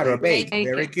 Hornear or bake.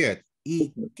 Very good.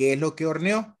 ¿Y qué es lo que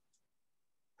horneó?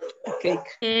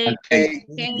 Cake. Cake.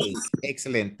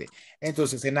 Excelente.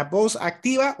 Entonces, en la voz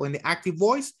activa o en the active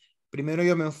voice, primero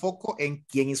yo me enfoco en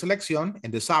quién hizo la acción,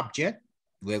 en the subject,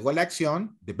 luego la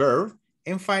acción, the verb,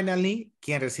 and finally,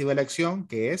 quién recibe la acción,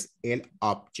 que es el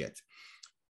object.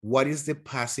 What is the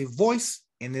passive voice?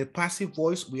 In the passive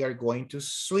voice, we are going to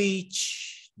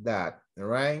switch that, all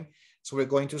right? So we're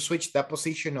going to switch the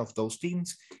position of those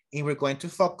things and we're going to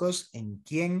focus en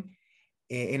quién,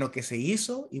 en lo que se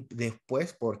hizo y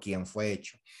después por quién fue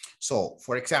hecho. So,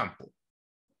 for example,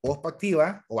 voz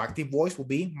activa or active voice will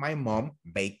be my mom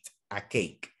baked a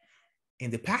cake. In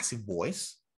the passive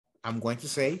voice, I'm going to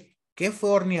say, ¿qué fue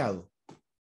horneado?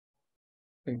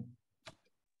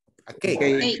 A cake.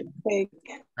 Cake.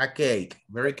 A cake.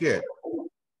 Very good.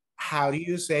 how do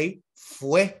you say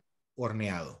fue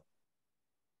horneado?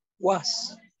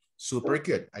 Was. Super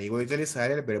good. Ahí voy a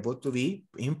utilizar el verbo to be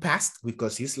in past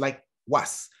because it's like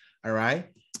was. All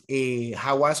right.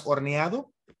 How was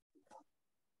horneado?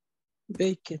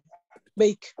 Baked.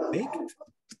 Baked. Baked.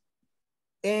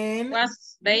 And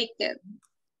Was baked.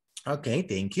 okay,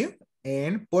 thank you.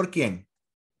 And ¿por quién?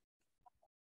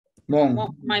 Mom.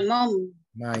 My mom.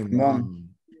 My mom.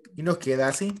 Mom. Y nos queda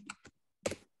así.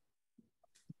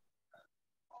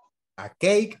 A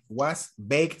cake was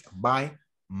baked by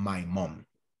my mom.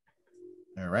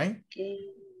 All right. Okay.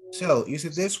 So, you see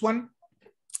this one.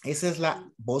 Esa es la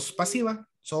voz pasiva.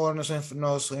 So, nos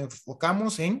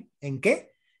enfocamos en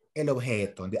 ¿qué? El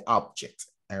objeto, the object.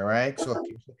 All right. So,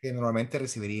 que normalmente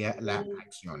recibiría la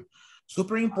acción.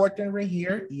 Super important right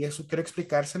here. Y eso quiero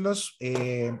explicárselos.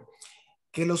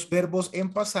 Que los verbos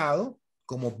en pasado,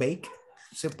 como bake,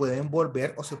 se pueden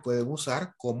volver o se pueden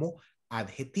usar como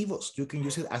adjetivos. You can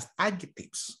use it as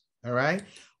adjectives. All right.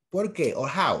 ¿Por qué? Or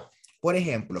how? Por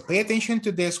ejemplo, pay attention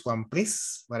to this one,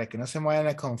 please, para que no se me vayan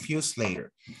a confuse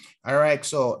later. All right,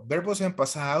 so, verbos en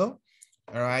pasado,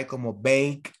 all right, como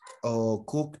bake o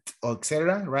cooked, o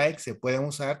etcétera, right, se pueden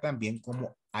usar también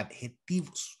como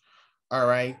adjetivos. All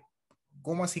right,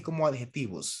 ¿cómo así como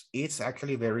adjetivos? It's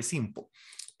actually very simple.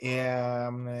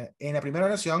 En la primera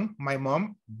oración, my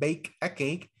mom baked a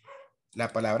cake,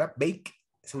 la palabra bake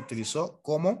se utilizó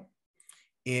como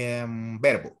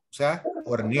verbo, o sea,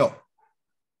 horneó.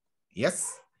 Yes.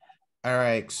 All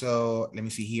right. So let me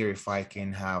see here if I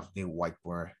can have the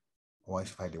whiteboard or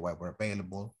if I have the whiteboard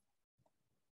available.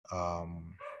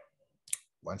 1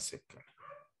 second.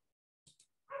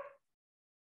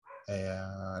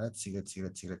 Let's see.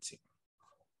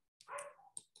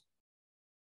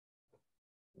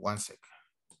 1 second.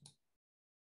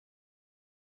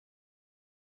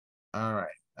 All right.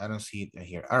 I don't see it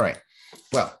here. All right.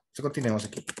 Well, so continuemos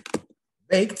aquí.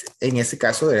 Baked, en este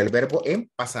caso, era el verbo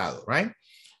en pasado, right?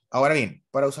 Ahora bien,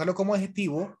 para usarlo como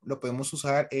adjetivo, lo podemos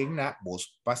usar en la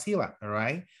voz pasiva,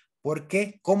 right? ¿Por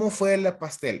qué? ¿Cómo fue el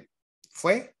pastel?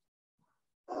 ¿Fue?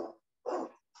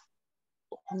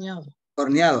 Horneado.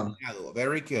 Horneado.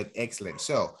 Very good, excellent.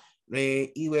 So,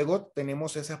 y luego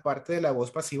tenemos esa parte de la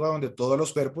voz pasiva donde todos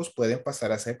los verbos pueden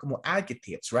pasar a ser como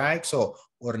adjectives, right? So,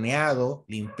 horneado,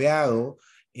 limpiado,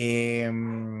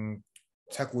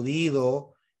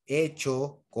 sacudido,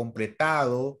 hecho,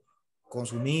 completado,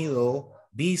 consumido,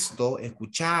 visto,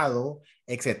 escuchado,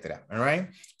 etc. All right.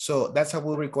 So that's how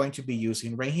we're going to be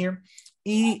using right here.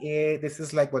 Y this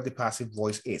is like what the passive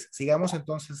voice is. Sigamos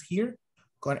entonces here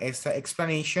con esta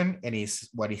explanation and is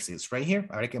what is this right here.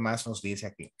 A ver qué más nos dice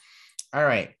aquí. All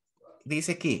right. Dice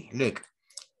aquí, look.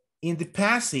 In the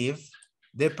passive,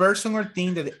 the person or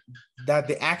thing that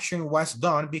the action was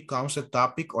done becomes a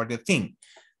topic or the thing.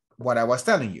 What I was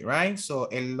telling you, right? So,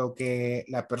 en lo que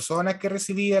la persona que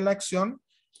recibía la acción,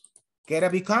 que era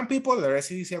become people, the rest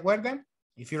 ¿se acuerdan?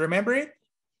 If you remember it.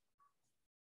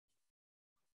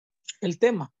 El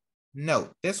tema.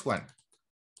 No, this one.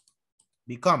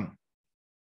 Become.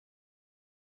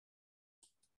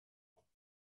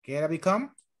 ¿Qué era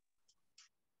become?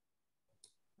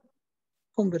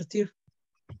 Convertir.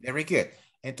 Very good.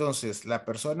 Entonces, la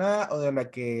persona o de la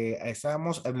que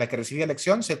estábamos, la que recibía la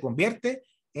acción se convierte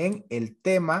en el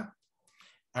tema,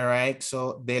 all right,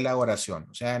 so, de la oración,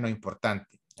 o sea, lo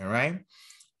importante, all right.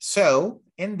 So,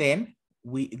 and then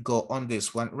we go on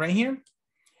this one right here.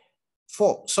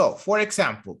 For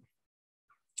example,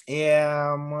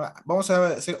 vamos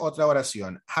a hacer otra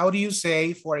oración. How do you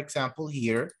say, for example,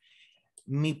 here,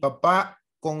 mi papá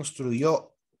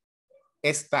construyó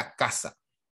esta casa?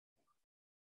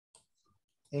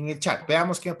 En el chat,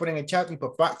 veamos quién pone en el chat. Mi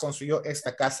papá construyó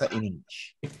esta casa en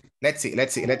English. Let's see.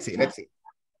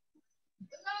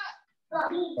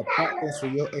 Papá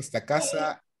construyó esta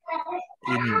casa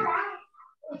en English.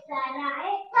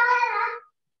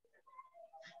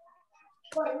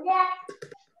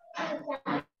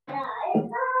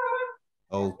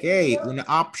 Okay, una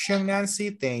option,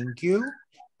 Nancy. Thank you.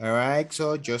 All right,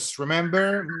 so just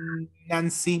remember,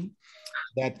 Nancy,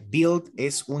 that build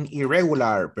es un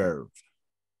irregular verb.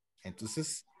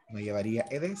 Entonces, no llevaría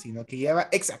ed, sino que lleva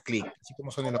exactly, así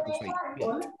como son en lo puso ahí.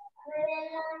 Built.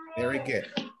 Very good.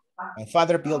 My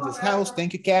father built this house.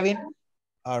 Thank you, Kevin.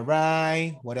 All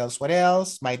right. What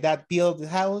else? My dad built the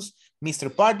house.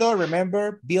 Mr. Pardo,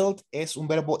 remember, build es un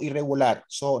verbo irregular.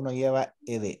 So, no lleva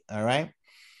ed. All right.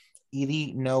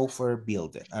 Ed, no for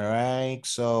build. All right.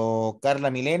 So, Carla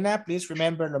Milena, please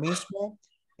remember lo mismo.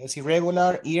 Es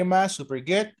irregular. Irma, super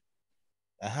good.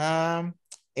 Ajá.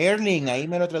 Erling, ahí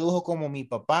me lo tradujo como mi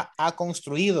papá ha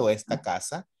construido esta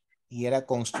casa y era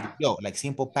construyó, like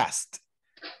simple past.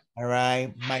 All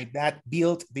right. My dad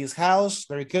built this house.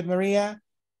 Very good, Maria.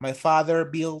 My father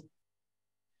built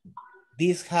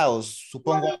this house.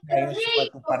 Supongo que ahí nos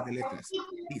falta un par de letras.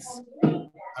 This.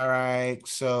 All right.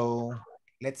 So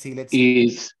let's see.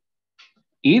 Is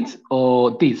it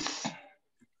or this?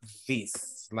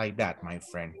 This, like that, my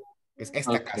friend. Es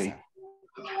esta casa.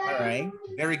 All right.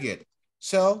 Very good.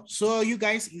 So you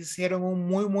guys hicieron un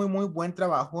muy buen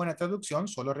trabajo en la traducción.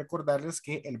 Solo recordarles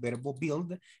que el verbo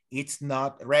build, it's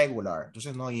not regular.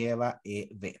 Entonces no lleva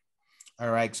ED.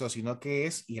 All right, so sino que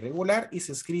es irregular y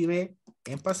se escribe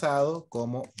en pasado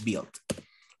como built.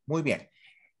 Muy bien.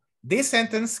 This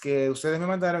sentence que ustedes me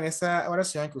mandaron, esta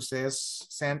oración que ustedes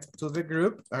sent to the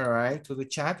group, all right, to the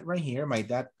chat right here, my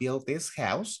dad built this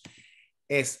house,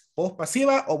 ¿es voz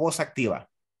pasiva o voz activa?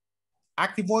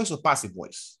 Active voice o passive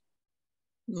voice?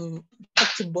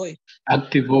 Active voice.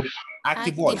 Active voice.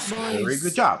 Active voice. Very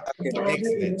good job.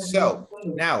 Excellent. So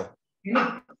now,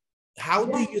 how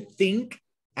do you think,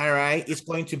 all right, it's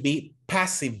going to be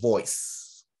passive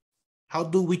voice? How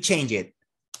do we change it?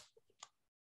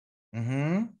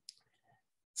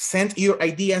 Send your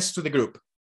ideas to the group.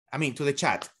 I mean, to the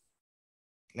chat.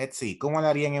 Let's see. ¿Cómo lo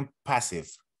harían en passive?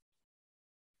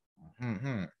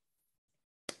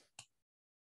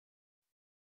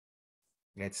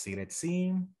 Let's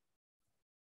see.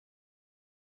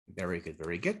 Very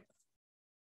good.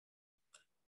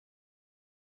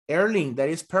 Erling, that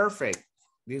is perfect.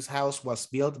 This house was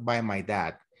built by my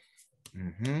dad.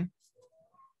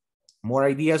 More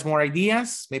ideas.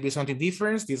 Maybe something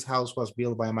different. This house was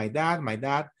built by my dad,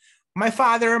 my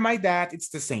father, my dad. It's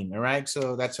the same, all right?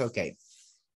 So that's okay.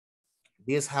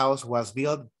 This house was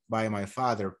built by my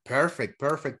father. Perfect.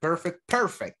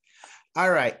 All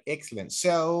right, excellent.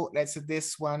 So let's do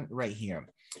this one right here.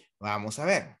 Vamos a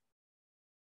ver.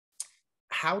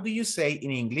 How do you say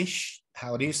in English?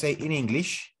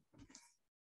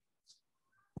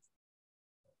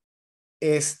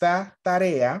 Esta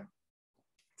tarea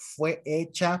fue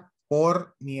hecha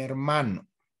por mi hermano.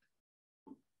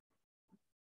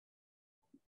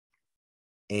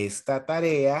 Esta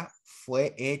tarea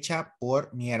fue hecha por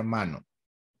mi hermano.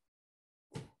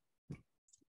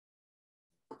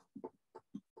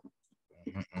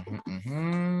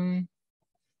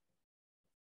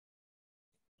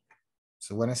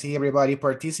 So I want to see everybody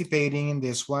participating in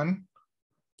this one.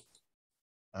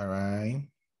 All right.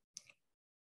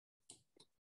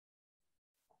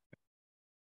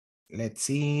 Let's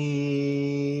see.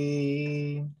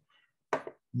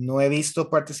 No he visto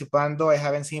participando. I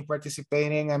haven't seen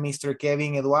participating a Mr.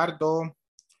 Kevin Eduardo.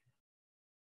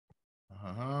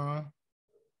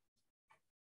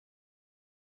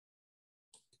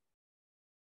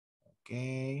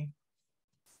 Okay.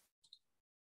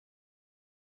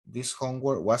 This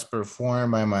homework was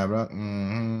performed by my brother.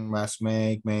 Must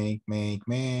make.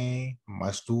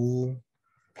 Must do.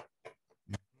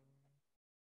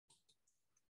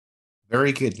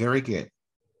 Very good.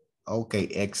 Okay,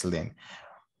 excellent.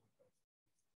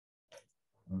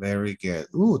 Very good.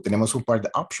 Tenemos un par de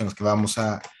options que vamos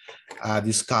a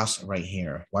discuss right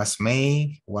here. Was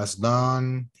made, was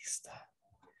done.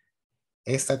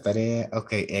 Esta tarea.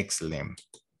 Okay, excellent.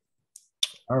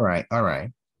 All right.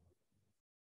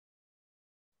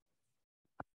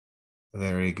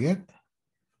 Very good.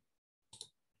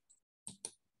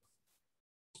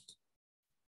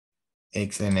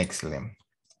 Excellent.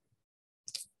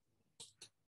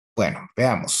 Bueno,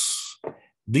 veamos.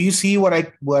 Do you see what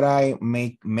I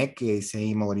make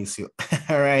say Mauricio?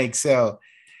 All right, so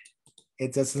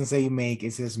it doesn't say make,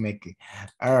 it says make.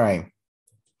 All right.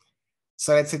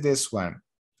 So let's say this one.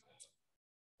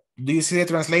 Do you see the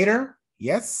translator?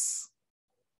 Yes.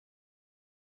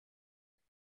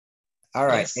 All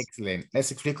right, yes. Excellent.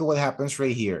 Let's explain what happens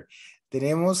right here.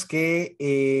 Tenemos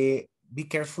que be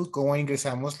careful cómo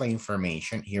ingresamos la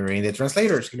information here in the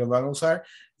translators. Que lo van a usar,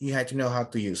 you have to know how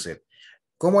to use it.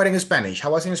 ¿Cómo era en Spanish?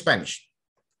 How was it in Spanish?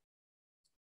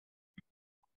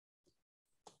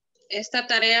 Esta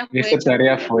tarea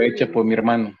fue hecha por mi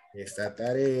hermano. Esta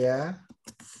tarea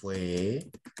fue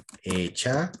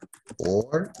hecha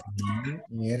por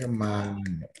mi hermano.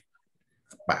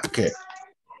 Okay.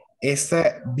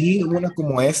 Vi una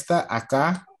como esta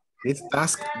acá. This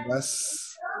task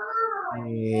was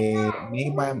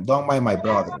done by my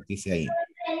brother, dice ahí.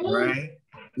 Right?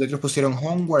 Los otros pusieron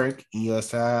homework y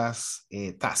esas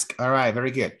task. All right,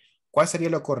 very good. ¿Cuál sería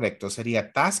lo correcto?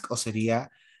 ¿Sería task o sería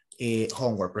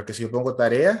homework? Porque si yo pongo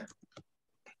tarea,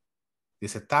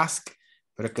 dice task,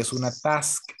 pero que es una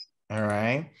task. All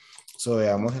right. So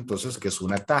veamos entonces que es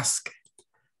una task.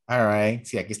 All right.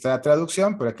 Sí, aquí está la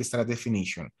traducción, pero aquí está la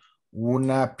definition.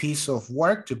 Una piece of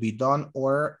work to be done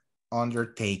or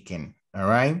undertaken. All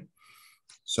right.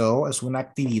 So, es una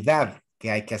actividad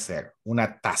que hay que hacer,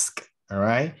 una task. All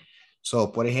right.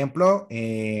 So, por ejemplo,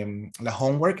 la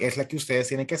homework es la que ustedes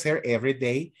tienen que hacer every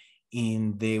day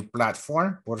in the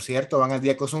platform. Por cierto, van al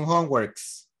día con sus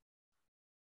homeworks.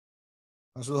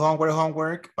 Con su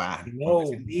homework. No.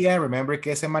 El día, remember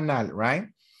que es semanal,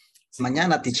 right? Sí.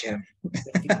 Mañana, teacher.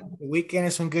 The weekend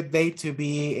is a good day to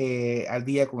be al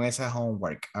día con esa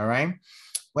homework, all right?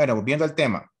 Bueno, volviendo al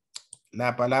tema.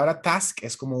 La palabra task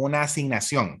es como una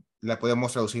asignación. La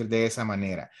podemos traducir de esa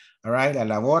manera. All right? La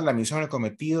labor, la misión, el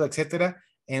cometido, etcétera.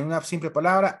 En una simple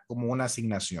palabra, como una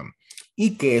asignación.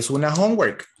 ¿Y qué es una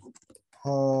homework?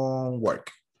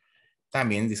 Homework.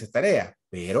 También dice tarea,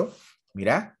 pero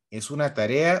mira, es una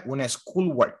tarea, una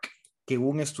schoolwork que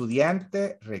un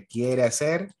estudiante requiere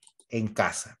hacer en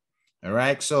casa. All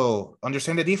right? So,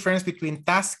 understand the difference between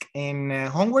task and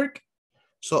homework?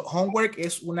 So, homework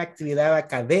es una actividad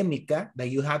académica that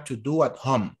you have to do at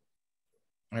home.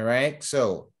 All right?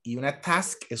 So, y una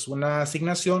task es una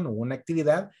asignación o una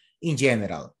actividad in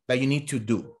general that you need to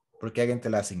do, porque alguien te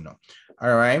la asignó.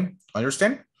 All right?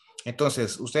 Understand?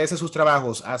 Entonces, ustedes en sus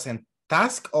trabajos hacen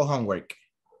task o homework?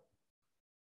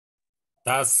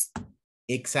 Task.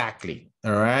 Exactly.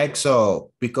 All right.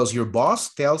 So, because your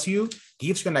boss tells you,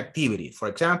 gives you an activity. For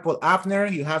example, Abner,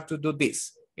 you have to do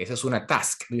this. Esa es una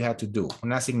task you have to do.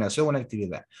 Una asignación, una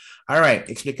actividad. All right.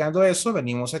 Explicando eso,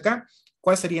 venimos acá.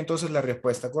 ¿Cuál sería entonces la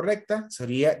respuesta correcta?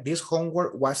 Sería, this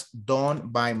homework was done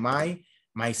by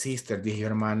my sister. Dije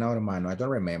hermana o hermano. I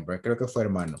don't remember. Creo que fue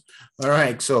hermano. All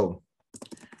right. So,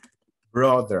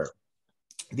 brother.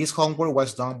 This homework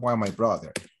was done by my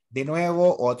brother. De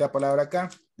nuevo, otra palabra acá.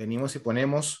 Venimos y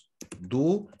ponemos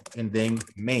do and then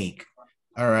make.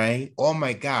 All right. Oh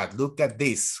my God, look at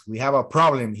this. We have a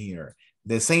problem here.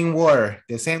 The same word,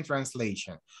 the same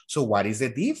translation. So what is the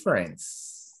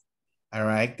difference? All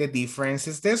right. The difference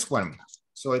is this one.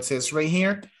 So it says right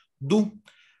here, do,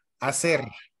 hacer.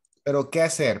 Pero ¿qué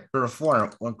hacer?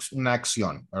 Perform, una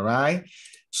acción. All right.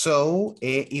 So,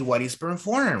 ¿y what is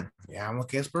perform? Veamos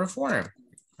qué es perform.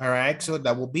 All right, so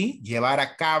that will be llevar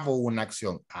a cabo una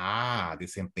acción.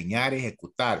 Desempeñar,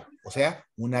 ejecutar. O sea,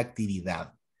 una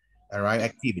actividad. All right,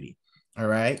 activity. All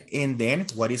right, and then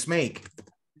what is make?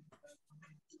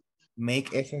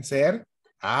 Make es hacer.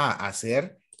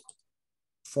 Hacer.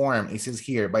 Form, it says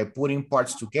here, by putting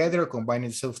parts together,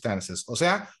 combining substances. O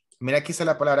sea, mira aquí está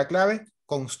la palabra clave,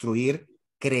 construir,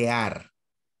 crear.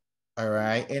 All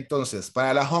right, entonces,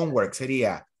 para la homework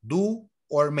sería do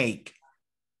or make.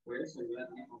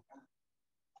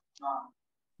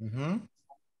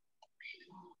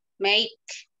 Make.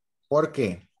 ¿Por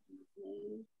qué?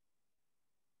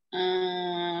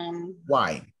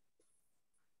 Why?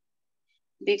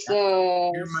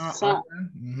 Because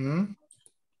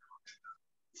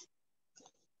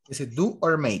Is it do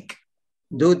or make?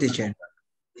 Do, teacher.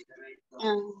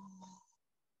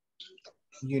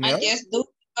 You know? I just do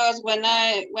because when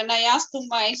I asked to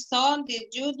my son,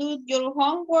 did you do your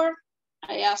homework?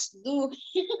 I asked do.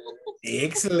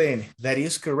 Excellent. That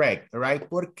is correct. Right?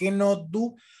 ¿Por qué no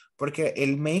do? Porque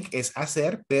el make es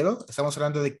hacer, pero estamos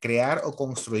hablando de crear o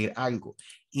construir algo.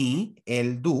 Y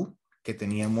el do que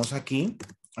teníamos aquí,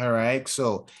 all right,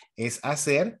 so es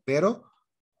hacer, pero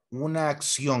una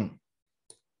acción.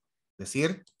 Es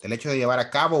decir, el hecho de llevar a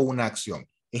cabo una acción,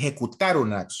 ejecutar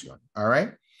una acción. All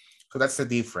right? So that's the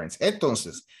difference.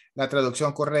 Entonces, la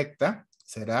traducción correcta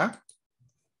será,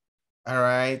 all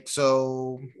right,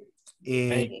 so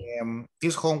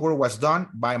this homework was done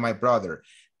by my brother.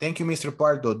 Thank you, Mr.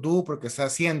 Pardo. Do porque está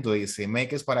haciendo, dice.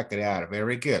 Make es para crear.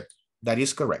 Very good. That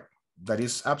is correct. That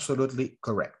is absolutely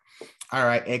correct. All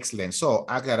right, excellent. So,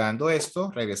 aclarando esto,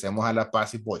 regresemos a la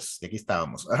passive voice. Y aquí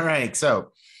estábamos. All right,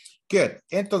 so, good.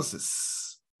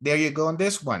 Entonces, there you go on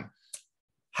this one.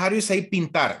 How do you say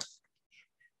pintar?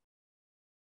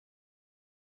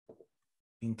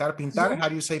 Pintar, pintar. How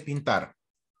do you say pintar?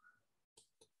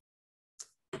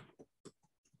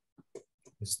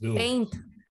 Paint.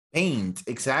 Paint,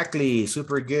 exactly.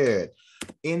 Super good.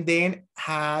 And then,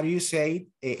 how do you say,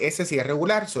 ese sí es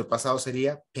regular, so el pasado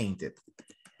sería painted.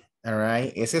 All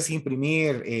right. Ese es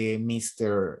imprimir,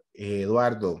 Mr.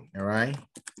 Eduardo. All right.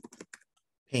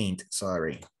 Paint,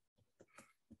 sorry.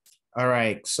 All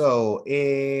right. So,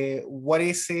 what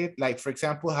is it? Like, for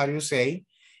example, how do you say,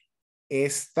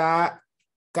 esta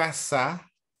casa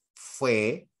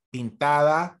fue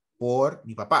pintada por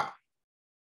mi papá?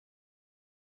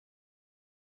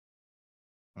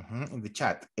 In the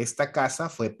chat. Esta casa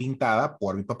fue pintada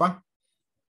por mi papá.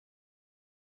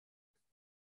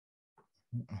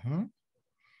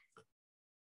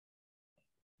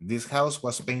 This house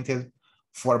was painted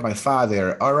for my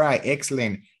father. All right,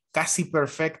 excellent. casi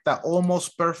perfecta,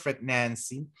 almost perfect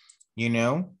Nancy, you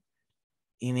know.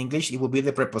 In English, it will be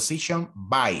the preposition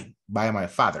by my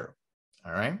father,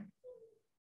 all right?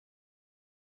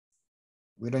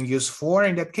 We don't use for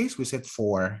in that case, we said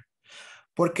for.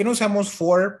 ¿Por qué no usamos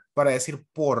for para decir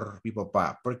por mi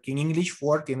papá? Porque en English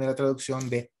for tiene la traducción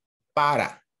de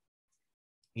para,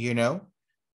 you know.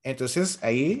 Entonces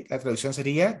ahí la traducción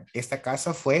sería, esta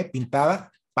casa fue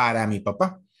pintada para mi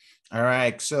papá. All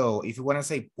right, so if you want to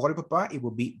say por papá, it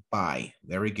will be by.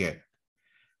 Very good.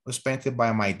 It was painted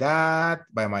by my dad,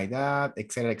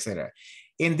 etc., etc.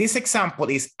 In this example,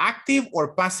 is active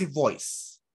or passive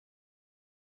voice?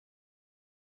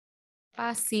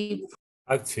 Passive.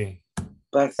 Active.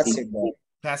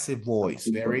 Passive voice.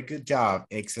 Very good job.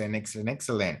 Excellent, excellent,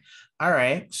 excellent. All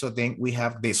right, so then we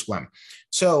have this one.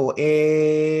 So,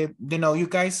 you know, you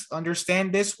guys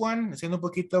understand this one? Haciendo un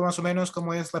poquito más o menos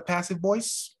como es la passive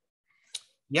voice?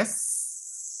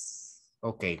 Yes?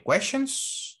 Okay,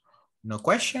 questions? No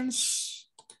questions?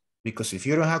 Because if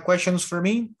you don't have questions for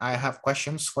me, I have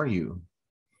questions for you.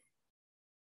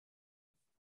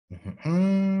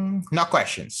 No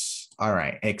questions. All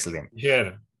right, excellent.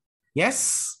 Yeah.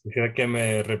 Yes. Quisiera que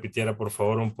me repitiera, por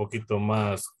favor, un poquito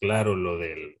más claro lo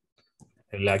del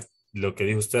lo que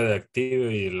dijo usted de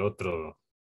activo y el otro,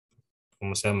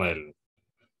 ¿cómo se llama?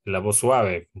 La voz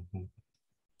suave.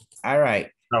 All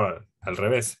right. No, al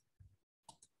revés.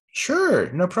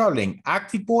 Sure, no problem.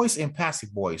 Active voice and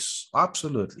passive voice.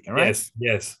 Absolutely. All right. Yes,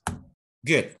 yes.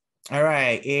 Good. All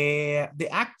right. The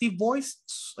active voice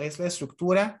es la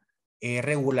estructura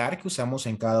regular que usamos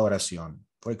en cada oración.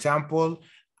 For example,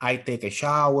 I take a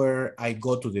shower, I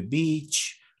go to the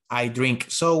beach, I drink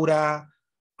soda,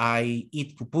 I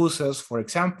eat pupusas, for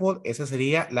example. Esa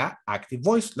sería la active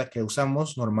voice, la que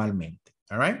usamos normalmente.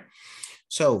 All right.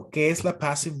 So, ¿qué es la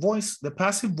passive voice? The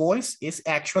passive voice is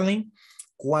actually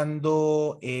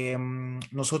cuando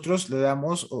nosotros le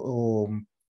damos o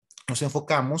nos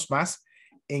enfocamos más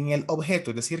en el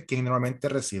objeto, es decir, quien normalmente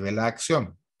recibe la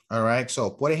acción. All right.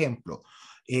 So, por ejemplo,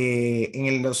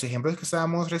 en los ejemplos que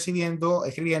estábamos escribiendo,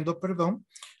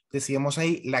 decíamos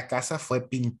ahí, la casa fue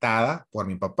pintada por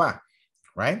mi papá.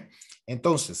 Right?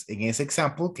 Entonces, en ese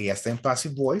ejemplo que ya está en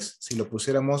passive voice, si lo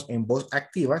pusiéramos en voz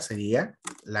activa, sería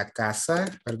la casa,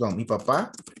 perdón, mi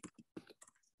papá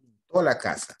pintó la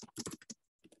casa.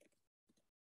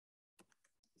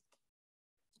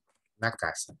 La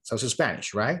casa. So it's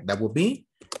Spanish, right? That would be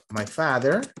my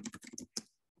father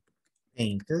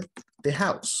painted the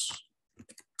house.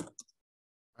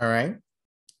 All right.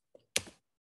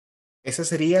 Esa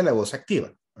sería la voz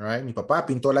activa. All right. Mi papá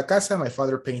pintó la casa. My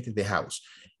father painted the house.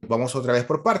 Vamos otra vez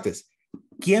por partes.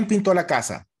 ¿Quién pintó la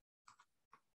casa?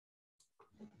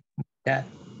 Dad.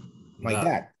 My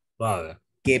dad. Father.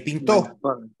 ¿Qué pintó?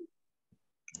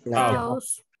 The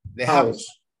house. The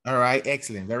house. All right.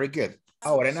 Excellent. Very good.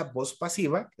 Ahora en la voz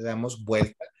pasiva le damos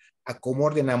vuelta a cómo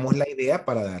ordenamos la idea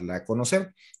para darla a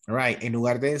conocer. All right. En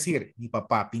lugar de decir mi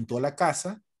papá pintó la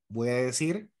casa, voy a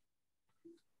decir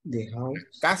la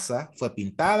casa fue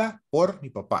pintada por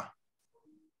mi papá.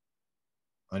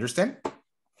 Understand?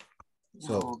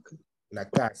 So, la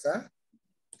casa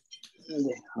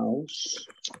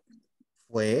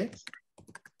fue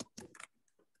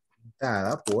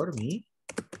pintada por mi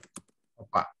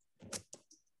papá.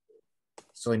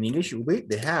 So in English, it will be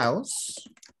the house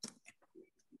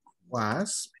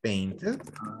was painted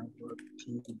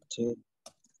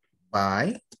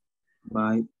by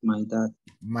my dad.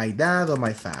 My dad or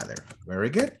my father.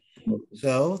 Very good.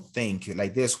 So, thank you.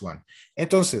 Like this one.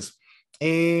 Entonces,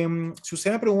 si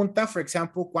usted me pregunta, for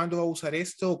example, ¿cuándo va a usar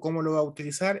esto o cómo lo va a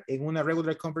utilizar en una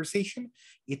regular conversation?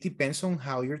 It depends on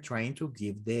how you're trying to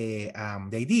give the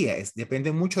idea.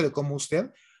 Depende mucho de cómo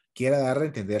usted quiera dar a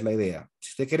entender la idea.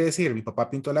 Si usted quiere decir, mi papá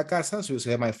pintó la casa, si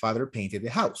usted my father painted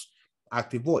the house.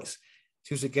 Active voice.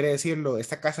 Si usted quiere decirlo,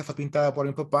 esta casa fue pintada por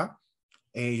mi papá,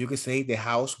 you can say the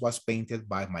house was painted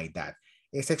by my dad.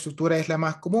 Esta estructura es la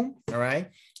más común, all right,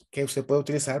 que usted puede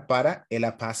utilizar para el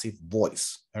passive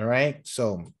voice, all right.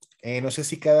 So, no sé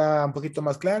si queda un poquito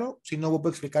más claro, si no, voy a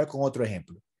explicar con otro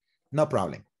ejemplo. No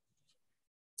problem.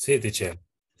 Sí, teacher.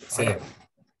 Sí. Right.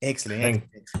 Excellent.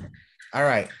 All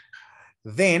right.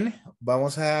 Then,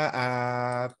 vamos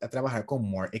a trabajar con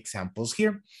more examples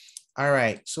here. All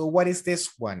right. So, what is this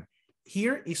one?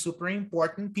 Here is super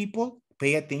important, people.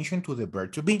 Pay attention to the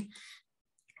verb to be.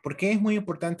 ¿Por qué es muy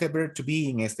importante el verb to be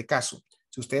en este caso?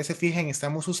 Si ustedes se fijan,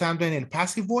 estamos usando en el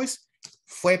passive voice,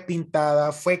 fue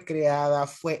pintada, fue creada,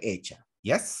 fue hecha.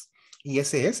 Yes? Y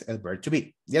ese es el verb to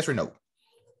be. Yes or no?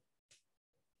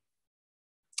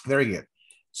 Very good.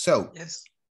 So, yes.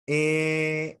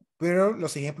 pero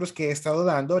los ejemplos que he estado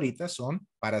dando ahorita son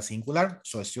para singular,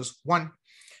 so it's just one.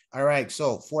 All right,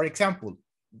 so for example,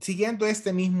 siguiendo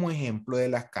este mismo ejemplo de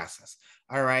las casas.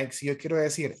 All right, si yo quiero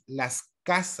decir, las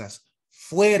casas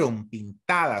fueron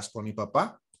pintadas por mi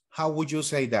papá, how would you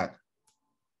say that?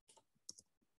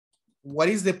 What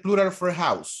is the plural for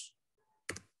house?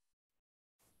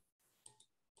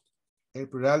 El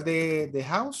plural de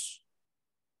house.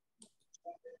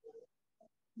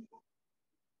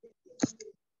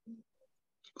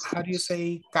 How do you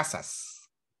say casas?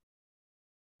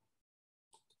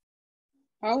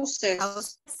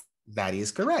 Houses. That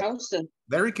is correct. Houses.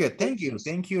 Very good. Thank you.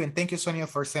 Thank you. And thank you, Sonia,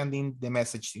 for sending the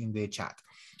message in the chat.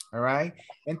 All right.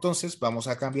 Entonces, vamos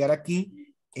a cambiar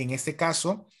aquí. En este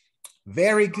caso,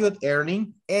 very good,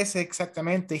 Erling. Ese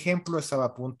exactamente ejemplo estaba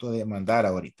a punto de mandar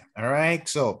ahorita. All right.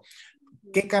 So,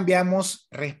 ¿qué cambiamos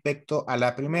respecto a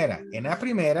la primera? En la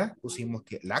primera pusimos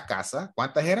que la casa,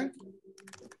 ¿cuántas eran?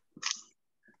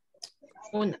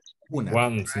 Una.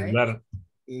 One, singular.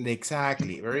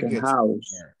 Exactly. Very The good.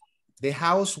 house. The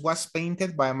house was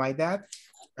painted by my dad.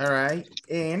 All right.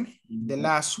 And the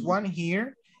last one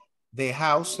here, the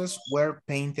houses were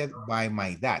painted by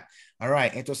my dad. All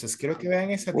right. Entonces, quiero que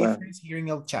vean esa difference here in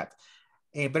el chat.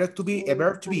 A verb to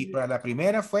be, para la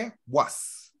primera fue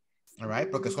was. All right.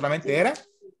 Porque solamente era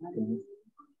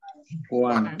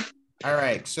one. All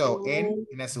right. So, en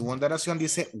la segunda oración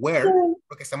dice where,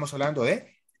 porque estamos hablando de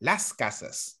las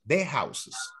casas, the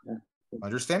houses.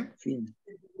 Understand?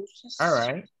 All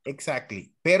right,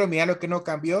 exactly. Pero mira lo que no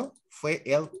cambió fue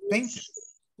el painted.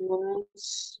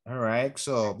 All right,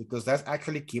 so because that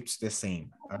actually keeps the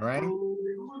same. All right.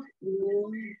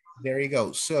 There you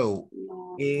go. So,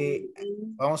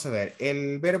 vamos a ver,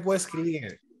 el verbo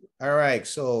escribir. All right,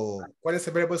 so, ¿cuál es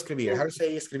el verbo escribir? How to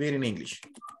say escribir in English?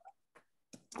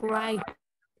 Right.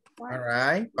 All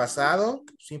right, pasado,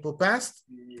 simple past.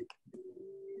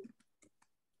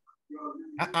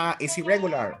 It's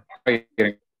irregular.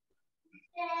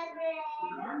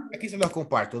 Aquí se los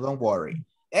comparto, don't worry.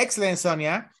 Excellent,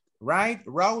 Sonia. Write,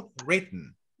 wrote,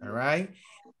 written. All right.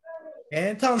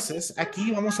 Entonces,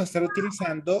 aquí vamos a estar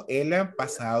utilizando el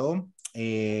pasado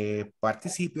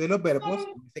participio de los verbos.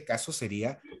 En este caso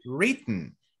sería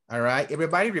written. All right.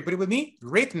 Everybody, repeat with me.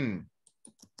 Written.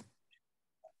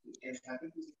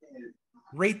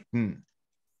 Written.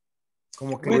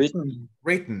 Como que written.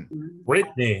 Written.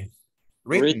 Whitney.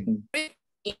 Written.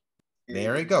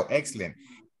 There we go. Excellent.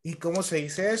 ¿Y cómo se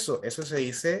dice eso? Eso se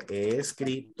dice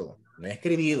escrito. No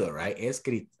escribido, right?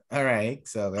 Escrito. All right.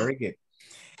 So, very good.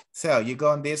 So, you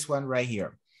go on this one right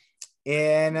here.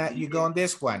 And you go on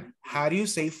this one. How do you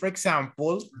say, for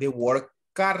example, the word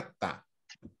carta?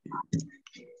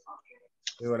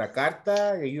 Pero la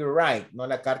carta, you're right. No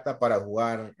la carta para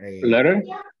jugar. Letter.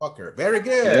 Poker. Very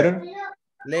good. Letter.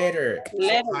 Letter.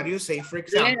 So, how do you say, for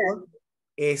example,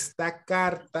 esta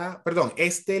carta, perdón,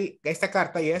 esta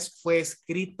carta fue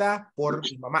escrita por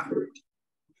mi mamá.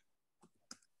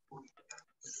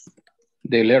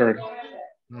 The letter.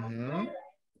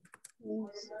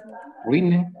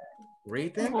 Written.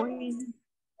 Written.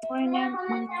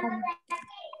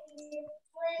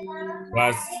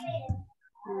 Was.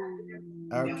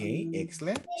 Okay,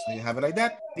 excellent. So you have it like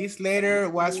that. This letter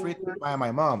was written by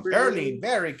my mom. Erling,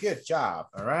 very good job.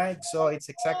 All right, so it's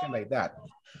exactly like that.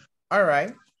 All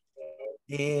right.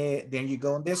 Then you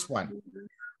go on this one.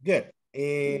 Good.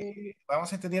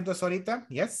 ¿Vamos entendiendo eso ahorita?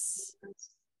 Yes.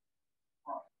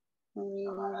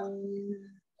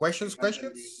 Questions?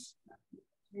 Question.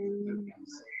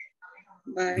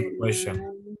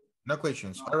 No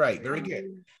questions. All right, very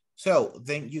good. So,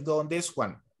 then you go on this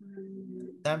one.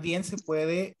 También se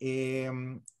puede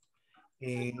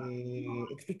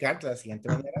explicar de la siguiente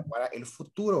manera para el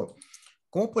futuro.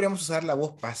 ¿Cómo podríamos usar la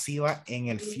voz pasiva en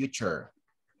el future?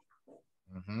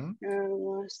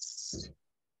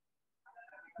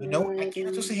 You know, aquí en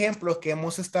estos ejemplos que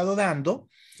hemos estado dando,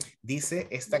 dice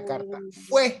esta carta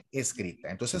fue escrita.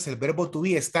 Entonces el verbo to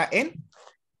be está ¿en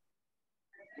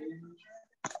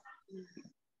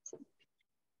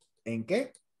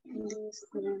qué?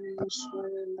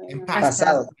 En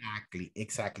pasado.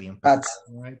 Exactly. En pasado.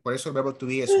 Por eso el verbo to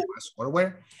be es un past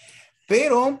forward.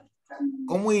 Pero,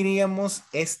 ¿cómo diríamos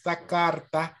esta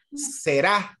carta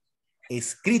será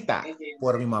escrita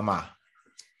por mi mamá?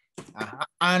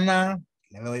 Ana,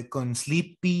 le doy con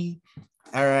Sleepy.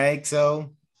 All right,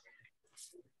 so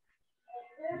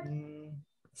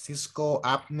Cisco,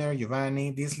 Abner,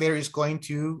 Giovanni, this letter is going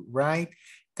to write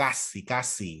casi.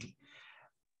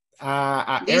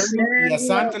 A Ernie y a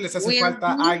Santa les hace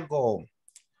falta algo.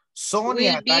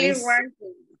 Sonia, that is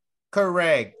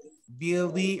correct.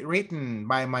 Will be written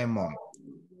by my mom.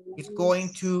 It's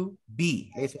going to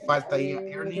be. Le hizo falta ahí a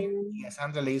Ernie y a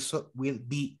Sandra le hizo will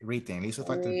be written. Le hizo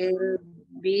falta. Will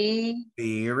be.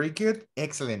 Very good.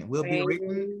 Excellent. Will be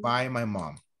written by my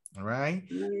mom. All right.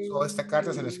 So esta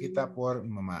carta se la escrita por mi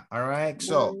mamá. All right.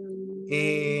 So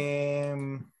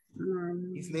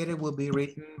this letter will be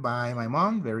written by my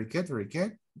mom. Very good. Very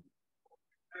good.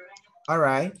 All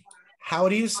right. How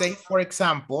do you say, for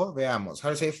example, veamos. How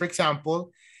do you say, for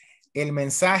example, el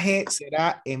mensaje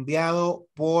será enviado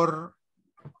por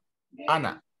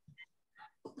Ana.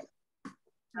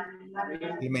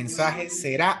 El mensaje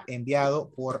será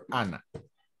enviado por Ana.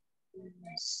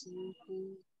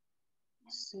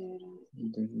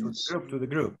 To the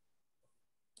group.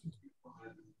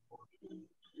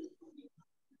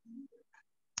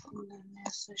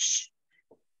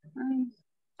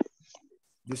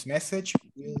 This message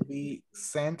will be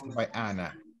sent by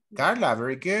Anna. Carla,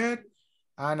 very good.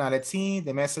 Anna, let's see.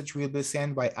 The message will be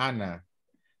sent by Anna.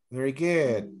 Very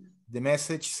good. The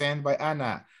message sent by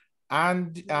Anna.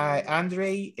 And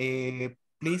Andre,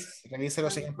 please revise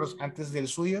los ejemplos antes del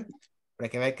suyo para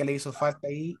que vea que le hizo falta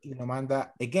ahí y lo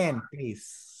manda again, please.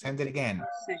 Send it again.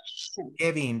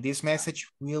 Kevin, this message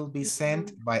will be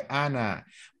sent by Anna.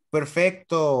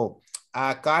 Perfecto.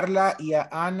 A Carla y a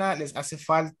Ana les hace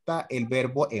falta el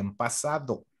verbo en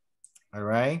pasado. All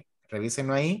right.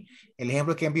 Revísenlo ahí. El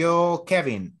ejemplo que envió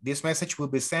Kevin. This message will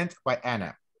be sent by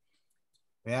Anna.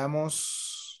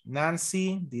 Veamos.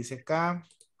 Nancy dice acá.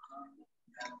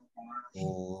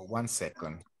 Oh, 1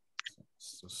 second.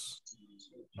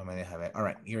 No me deja ver. All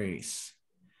right, here it is.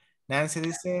 Nancy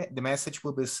dice, the message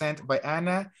will be sent by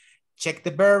Anna. Check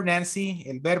the verb, Nancy.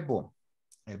 El verbo.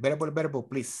 El verbo,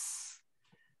 please.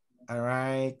 All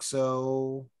right,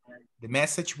 so the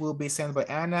message will be sent by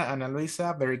Anna. Ana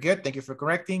Luisa, very good. Thank you for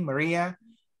correcting. Maria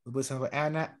will be sent by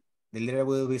Anna. The letter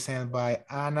will be sent by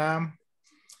Anna.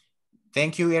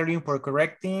 Thank you, Erin, for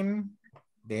correcting.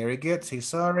 Very good. Say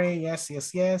sorry. Yes,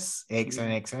 yes, yes.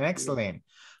 Excellent, excellent, excellent.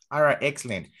 All right,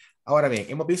 excellent. Ahora bien,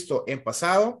 hemos visto en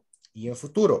pasado y en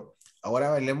futuro.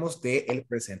 Ahora hablemos de el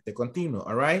presente continuo.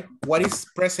 All right. What is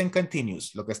present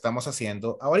continuous? Lo que estamos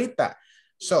haciendo ahorita.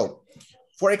 So,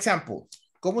 for example,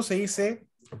 ¿cómo se dice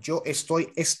yo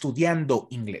estoy estudiando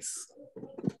inglés?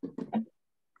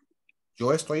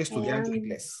 Yo estoy estudiando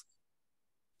inglés.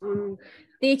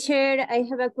 Teacher, I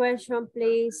have a question,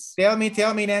 please. Tell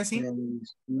me, Nancy.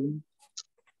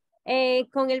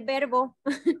 Con el verbo.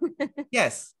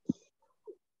 Yes.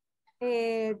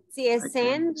 Si es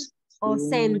send o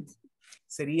sent.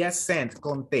 Sería sent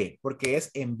con T, porque es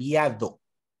enviado.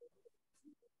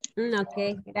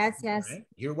 Ok, gracias. Right.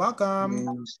 You're welcome.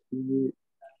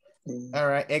 All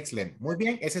right, excellent. Muy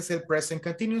bien, ese es el present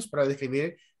continuous para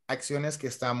describir acciones que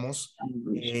estamos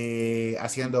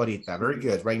haciendo ahorita. Very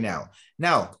good, right now.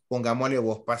 Now, pongámosle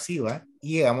voz pasiva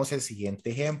y hagamos el siguiente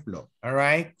ejemplo. All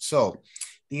right, so,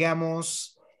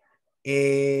 digamos,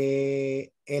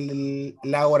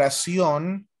 la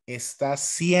oración está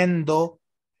siendo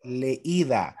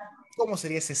leída. ¿Cómo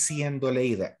sería ese siendo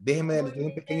leída? Déjenme darles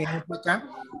un pequeño ejemplo acá.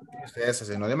 Ustedes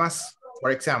hacen lo demás.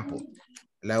 Por ejemplo,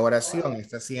 la oración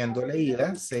está siendo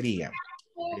leída sería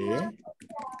the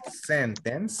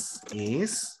sentence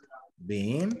is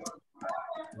being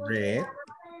read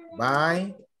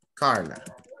by Carla.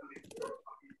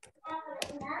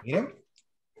 Miren,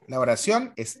 la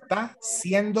oración está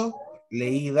siendo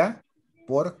leída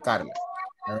por Carla.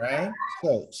 All right.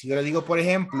 So, si yo le digo, por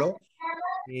ejemplo,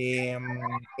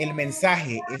 el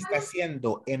mensaje está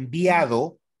siendo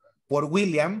enviado por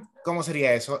William, ¿cómo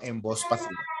sería eso en voz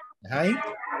pasiva? Ahí.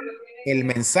 El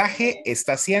mensaje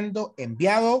está siendo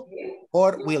enviado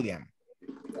por William.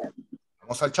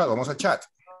 Vamos al chat, vamos al chat.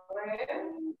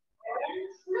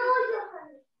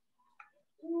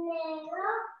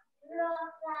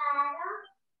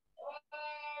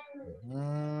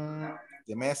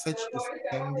 The message is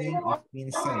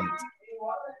being sent.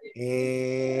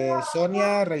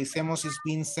 Sonia, revisemos is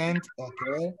being sent.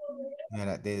 Okay.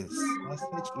 Mira, this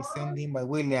message is sending by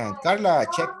William. Carla,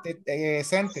 check the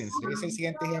sentence. Revisa el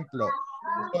siguiente ejemplo.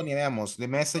 Sonia, veamos. The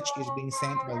message is being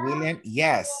sent by William.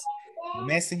 Yes. The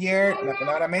messenger, la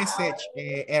palabra message,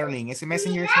 Erling. Ese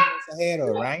messenger es un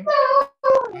mensajero, right?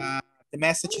 The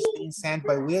message is being sent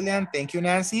by William. Thank you,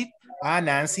 Nancy.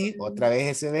 Nancy, otra vez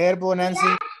ese verbo, Nancy.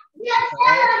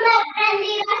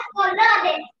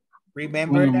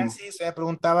 Remember, Nancy, se me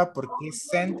preguntaba por qué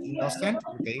sent y no sent,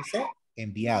 porque dice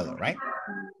enviado, right?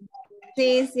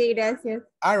 Sí, sí, gracias.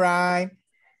 All right.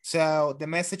 So, the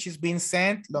message is being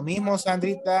sent. Lo mismo,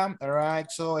 Sandrita. All right.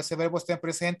 So, ese verbo está en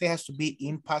presente, has to be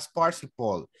in past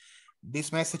participle.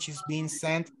 This message is being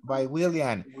sent by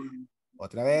William.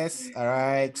 Otra vez. All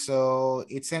right. So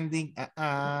it's ending.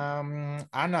 Anna.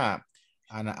 Anna.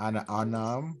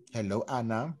 Hello,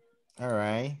 Anna. All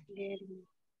right.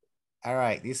 All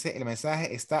right. Dice el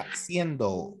mensaje está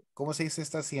siendo. ¿Cómo se dice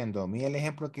está siendo? Mira el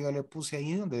ejemplo que yo le puse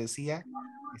ahí donde decía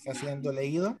está siendo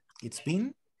leído. It's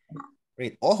been.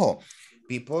 Read. Ojo,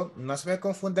 people, no se me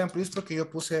confundan, please, porque yo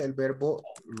puse el verbo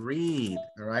read.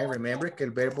 All right. Remember que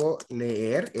el verbo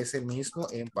leer es el mismo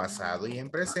en pasado y en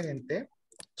presente.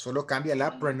 Solo cambia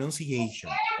la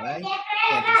pronunciation. Right?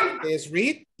 En presente es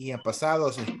read y en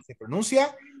pasado se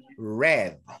pronuncia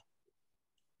read.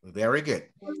 Very good.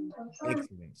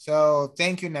 Excellent. So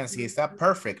thank you, Nancy. It's that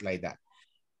perfect like that.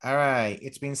 All right.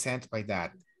 It's been sent by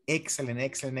that. Excellent,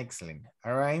 excellent, excellent.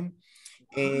 All right.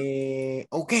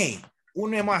 Okay.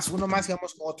 Uno más y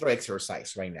vamos con otro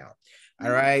exercise right now.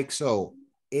 All right. So,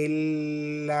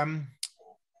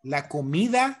 la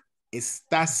comida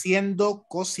está siendo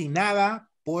cocinada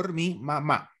por mi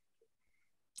mamá.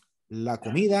 La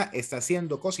comida está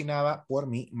siendo cocinada por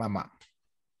mi mamá.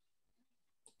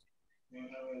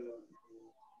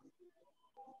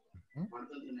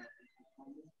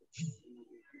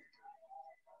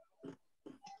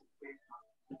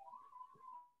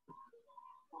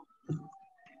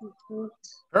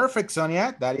 Perfect,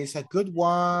 Sonia. That is a good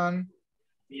one.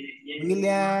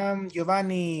 William,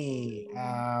 Giovanni.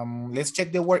 Let's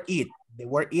check the word eat. The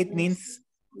word eat means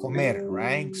comer,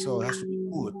 right? So it has to be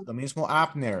food. Lo mismo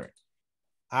Abner.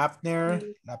 Abner,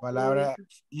 la palabra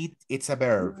eat, it's a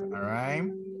verb, all right?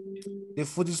 The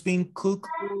food is being cooked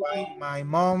by my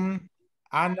mom.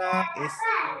 Ana es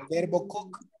el verbo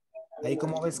cook. Ahí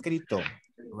como va escrito,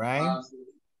 right?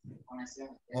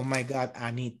 Oh my God,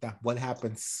 Anita, what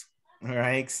happens? All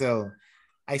right, so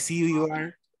I see you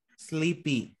are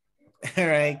sleepy. All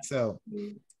right, so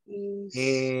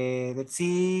let's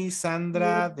see,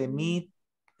 Sandra, the meat.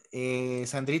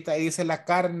 Sandrita ahí dice la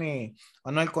carne,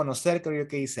 o no, el conocer, creo yo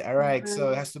que dice. All right,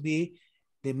 so it has to be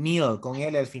the meal, con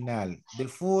L al final. The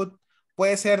food,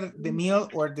 puede ser the meal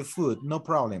or the food, no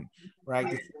problem. Right,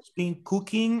 the food's been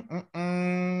cooking.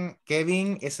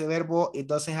 Kevin, ese verbo, it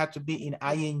doesn't have to be in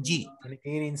ing, tiene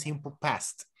que ir in simple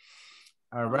past.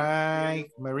 All right,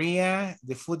 Maria,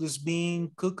 the food is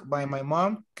being cooked by my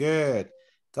mom. Good.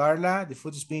 Carla, the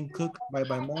food is being cooked by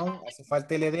my mom. Hace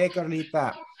falta LD,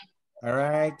 Carlita. All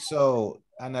right, so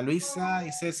Ana Luisa,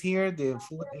 it says here, the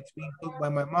food is being cooked by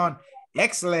my mom.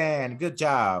 Excellent, good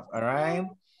job, all right.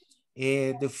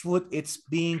 The food, it's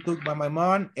being cooked by my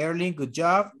mom. Erling, good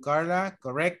job. Carla,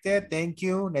 corrected, thank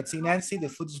you. Let's see, Nancy, the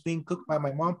food is being cooked by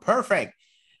my mom. Perfect,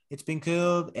 it's been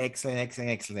cooked. Excellent,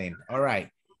 excellent, excellent. All right,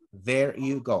 there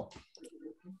you go.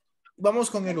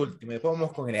 Vamos con el último,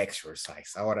 vamos con el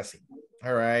exercise, ahora sí.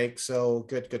 All right, so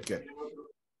good, good, good.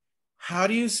 How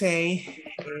do you say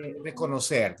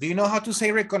reconocer? Do you know how to say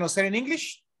reconocer in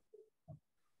English?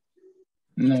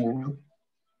 No.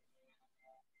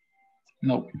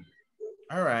 No.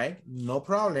 All right, no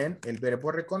problem. El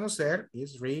verbo reconocer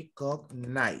is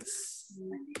recognize.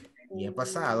 Y en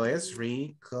pasado es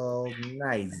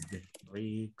recognized.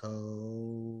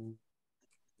 Recognized.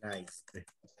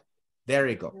 There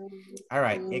we go. All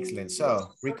right, excellent.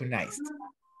 So, recognized.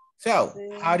 So,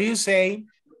 how do you say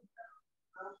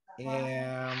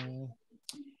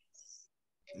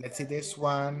let's see this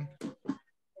one.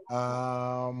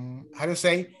 How do you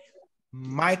say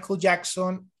Michael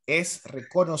Jackson es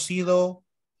reconocido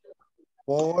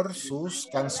por sus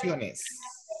canciones?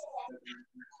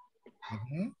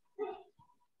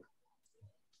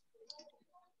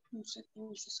 No sé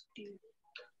cómo se escribe.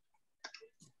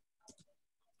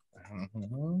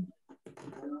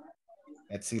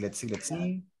 Let's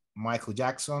see. Michael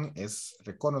Jackson es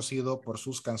reconocido por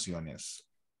sus canciones.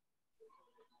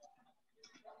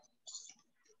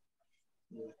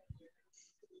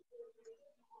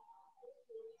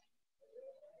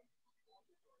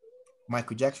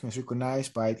 Michael Jackson is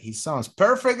recognized by his songs.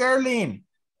 Perfect, Erling.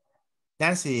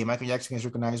 Nancy, Michael Jackson is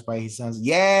recognized by his sons.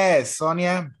 Yes,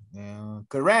 Sonia,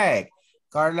 correct.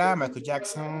 Carla, Michael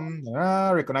Jackson,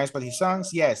 recognized by his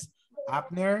songs. Yes.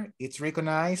 Abner, it's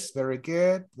recognized. Very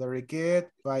good,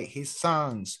 by his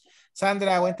songs.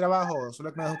 Sandra, buen trabajo.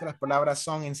 Solo que me gusta las palabras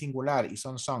son en singular y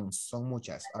son songs, son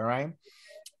muchas. All right.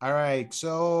 All right.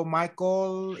 So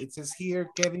Michael, it says here,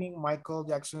 Kevin, Michael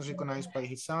Jackson is recognized by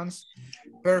his sons.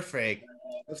 Perfect.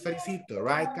 Los felicito,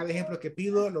 right? Cada ejemplo que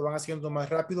pido lo van haciendo más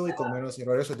rápido y con menos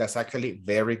errores. So that's actually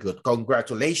very good.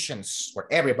 Congratulations for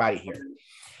everybody here.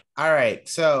 All right.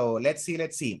 So let's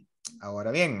see.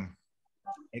 Ahora bien.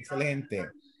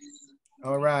 Excelente.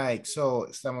 All right, so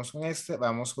estamos con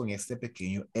vamos con este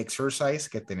pequeño exercise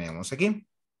que tenemos aquí.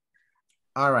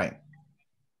 All right.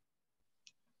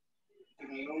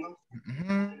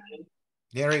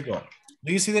 There you go.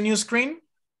 Do you see the new screen?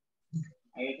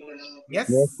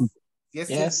 Yes?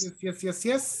 Yes.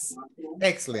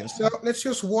 Excellent. So let's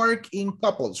just work in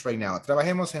couples right now.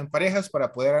 Trabajemos en parejas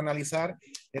para poder analizar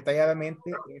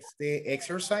detalladamente este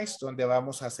exercise donde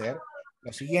vamos a hacer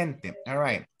lo siguiente. All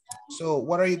right. So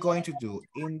what are you going to do?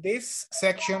 In this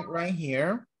section right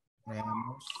here,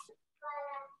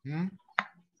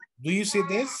 do you see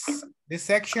this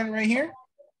section right here?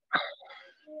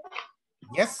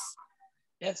 Yes.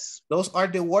 Yes. Those are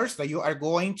the words that you are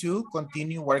going to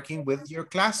continue working with your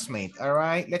classmate. All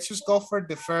right. Let's just go for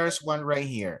the first one right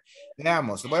here.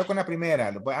 Veamos. Voy con la primera.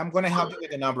 I'm going to help you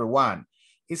with the number 1.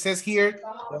 It says here,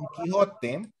 Don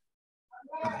Quijote.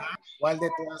 ¿Cuál de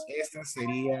todas estas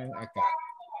serían acá?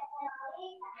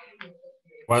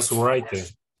 Was written.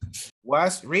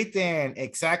 Was written.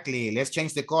 Exactly. Let's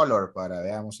change the color para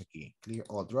veamos aquí. Clear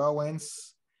all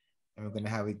drawings. And we're going to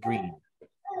have it green.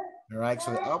 All right,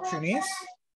 so the option is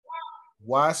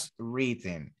was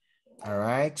written. All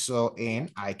right, so and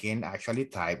I can actually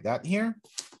type that here.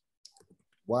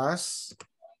 Was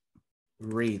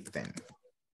written.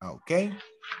 Okay,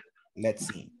 let's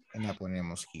see. And la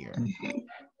ponemos here.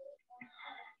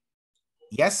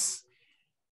 Yes.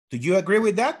 Do you agree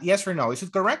with that? Yes or no? Is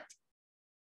it correct?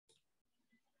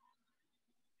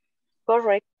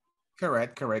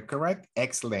 Correct. Correct.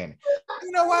 Excellent.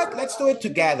 You know what? Let's do it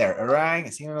together, all right?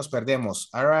 Así no nos perdemos.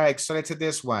 All right, so let's do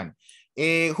this one.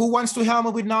 Who wants to help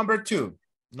me with number 2?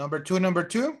 Number two?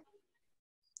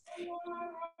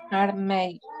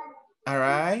 Armay. All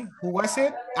right, who was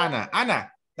it?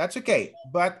 Anna, that's okay.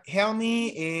 But help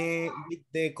me with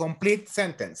the complete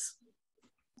sentence.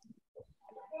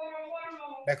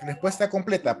 La respuesta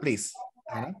completa, please.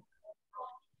 Anna?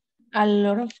 A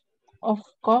lot of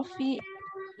coffee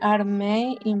are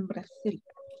made in Brazil.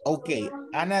 Ok,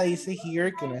 Ana dice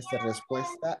here que nuestra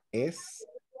respuesta es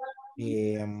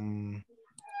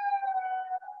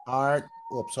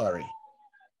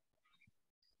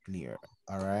clear.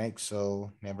 All right,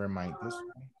 so never mind this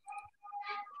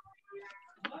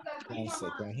one. 1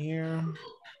 second here.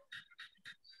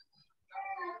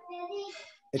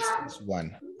 It's this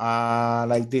one,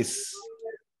 like this,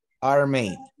 are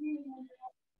made.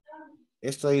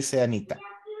 Esto dice Anita.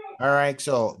 All right,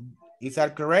 so is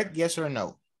that correct? Yes or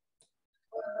no?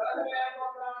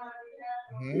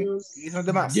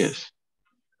 Yes.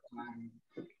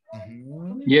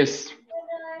 Yes.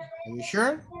 Are you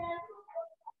sure?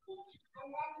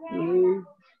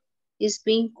 It's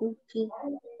being cooked.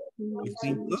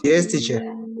 Yes, teacher.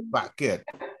 Good.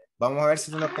 Vamos a ver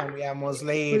si lo cambiamos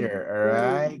later. All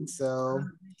right, so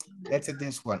let's do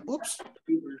this one. Oops.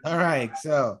 All right,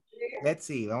 so let's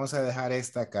see. Vamos a dejar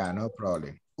esta acá, no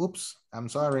problem. Oops, I'm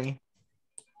sorry.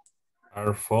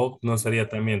 Our fault no sería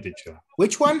también, teacher.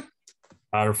 Which one?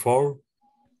 Our fault.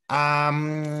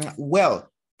 Well,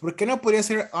 ¿por qué no podría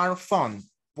ser our phone?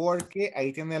 Porque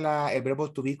ahí tiene el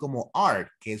verbo to be como are,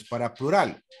 que es para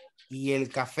plural. Y el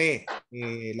café,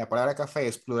 la palabra café,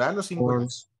 ¿es plural o singular?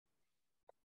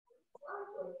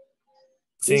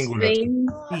 Singular.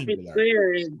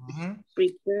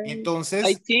 Entonces,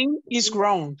 I think it's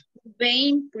ground.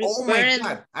 Oh my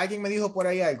God, alguien me dijo por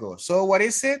ahí algo. So what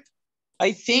is it?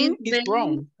 I think it's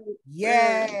ground.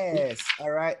 Yes.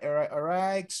 All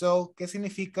right. So, ¿qué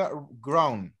significa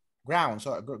ground?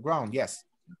 Ground, yes.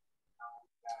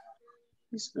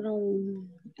 It's ground.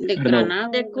 De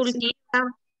granado. De cultivar.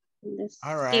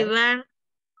 All right.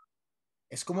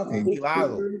 Es como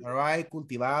cultivado. All right,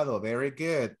 cultivado. Very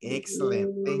good.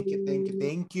 Excellent.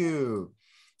 Thank you.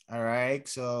 All right,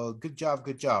 so good job.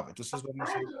 Entonces vamos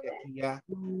a ir aquí ya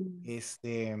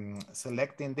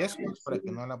selecting this one para que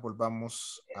no la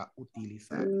volvamos a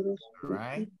utilizar. All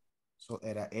right, so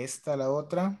era esta la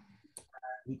otra.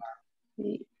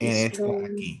 En esta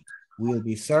aquí. Will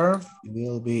be served,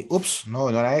 will be, oops, no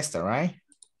era esta, right?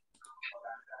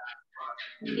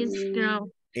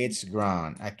 It's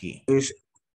ground, aquí.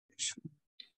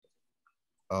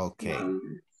 Okay,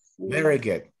 very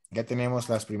good. Ya tenemos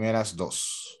las primeras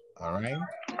dos. All right.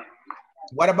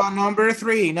 What about number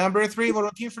 3? Number 3,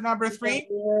 volunteer for number 3?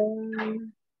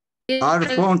 Are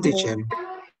found, teacher.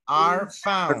 Are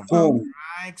found. All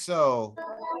right, so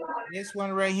this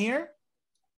one right here?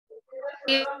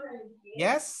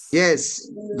 Yes? Yes.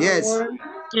 A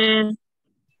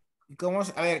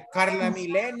ver, Carla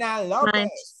Milena López.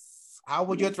 How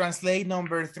would you translate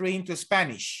number 3 into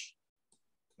Spanish?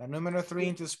 La número 3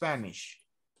 into Spanish.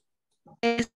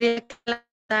 Es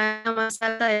la más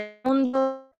alta del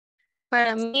mundo.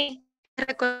 Para mí,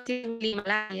 el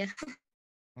Himalaya.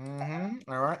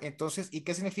 All right. Entonces, ¿y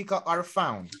qué significa are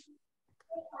found?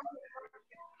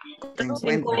 Se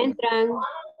encuentran.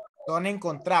 Son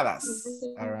encontradas.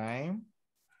 All right.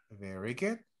 Very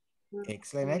good.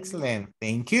 Excellent, excellent.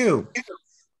 Thank you.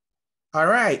 All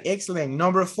right, excellent.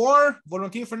 Number 4,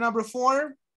 volunteer for number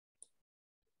 4.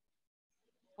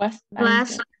 Was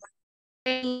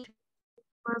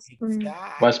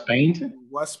painted.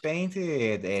 Was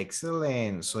painted.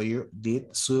 Excellent. So you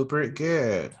did super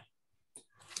good.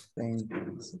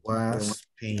 Was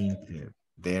painted.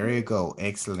 There you go.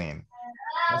 Excellent.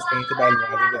 Was painted by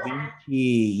Leonardo da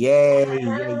Vinci. Yay.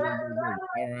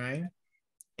 All right.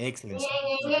 Excellent.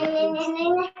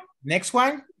 Next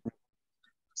one.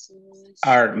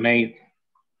 Are made.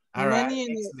 All right.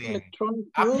 Excellent.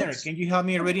 Abner, can you help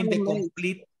me reading the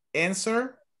complete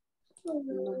answer?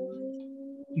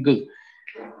 Good.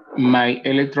 My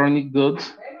electronic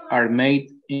goods are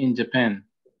made in Japan.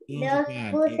 In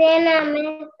Japan.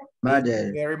 Thank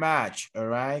you very much. All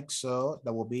right. So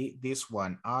that will be this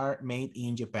one. Are made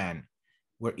in Japan.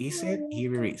 Where is it?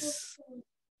 Here it is.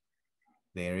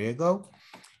 There you go.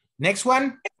 Next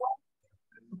one.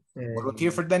 Volunteer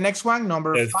for the next one.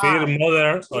 Number 5. First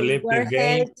modern Olympic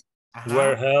Games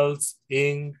were held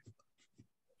in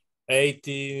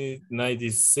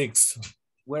 1896.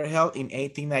 Were held in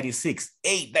 1896.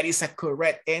 8. That is a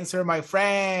correct answer, my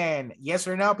friend. Yes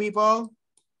or no, people?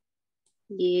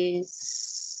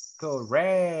 Yes.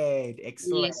 Correct.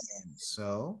 Excellent. Yes.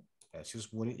 So let's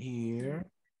just put it here.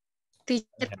 Teacher.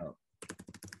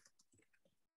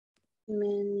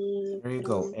 There you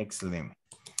go. Excellent.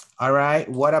 All right.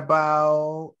 What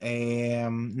about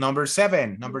number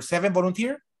 7? Number 7,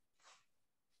 volunteer.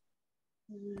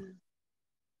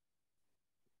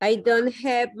 I don't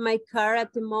have my car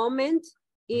at the moment.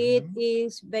 It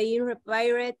is being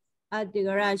repaired at the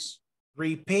garage.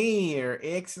 Repair.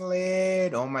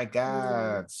 Excellent. Oh my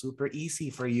God. Super easy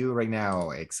for you right now.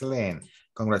 Excellent.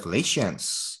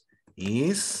 Congratulations.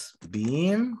 Is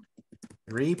being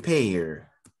repaired.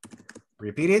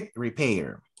 Repeat it.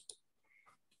 Repair.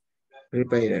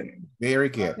 Repair. Very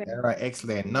good. All right.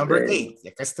 Excellent. Number 8.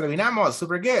 Ya casi terminamos.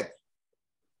 Super good.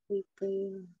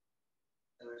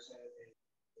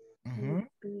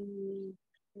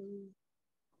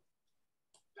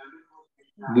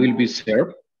 Will be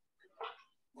served.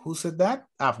 Who said that?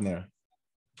 Abner.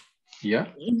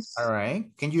 Yeah. All right.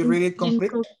 Can you read it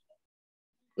complete?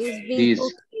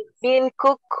 It's been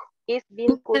cooked. It's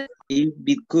been cooked. It's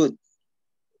been good.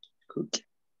 Cook.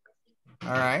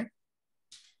 All right.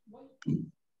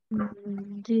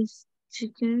 This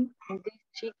chicken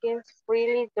Chicken's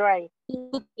really dry.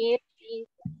 It is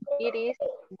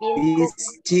being Is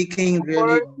cooked chicken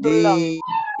really being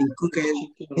cooked?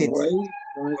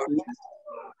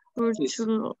 for too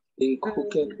long. Is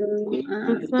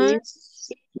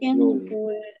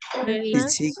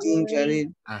chicken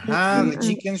really? The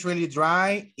chicken's really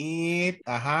dry. It's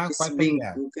being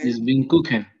cooked. It's been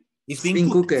cooking. It's being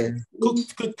cooked.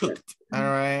 Cooked. All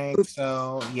right.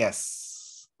 So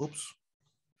yes. Oops.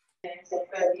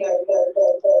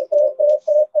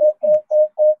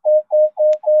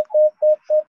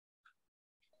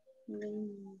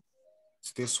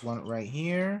 It's this one right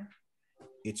here.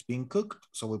 It's being cooked,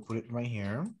 so we put it right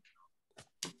here.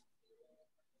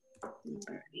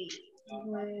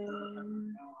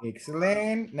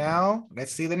 Excellent. Now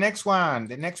let's see the next one.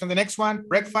 The next one.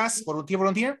 Breakfast.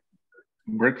 Volunteer.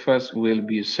 Breakfast will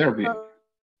be served.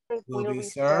 Will be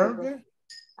served.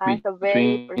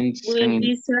 Between 10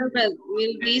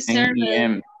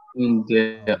 a.m. in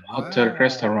the hotel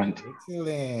restaurant.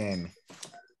 Excellent.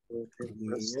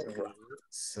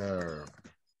 Serve.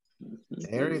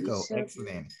 There you go.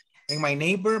 Excellent. And my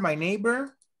neighbor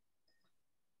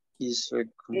is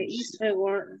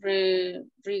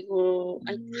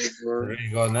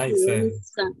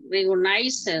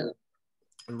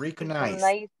recognized.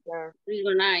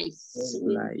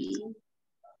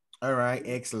 All right,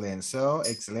 excellent. So,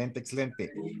 excelente.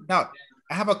 Now,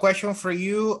 I have a question for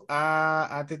you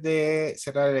antes de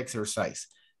cerrar el exercise.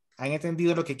 ¿Han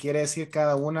entendido lo que quiere decir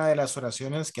cada una de las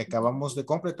oraciones que acabamos de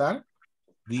completar?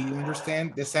 Do you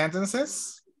understand the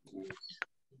sentences?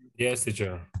 Yes,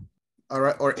 teacher. All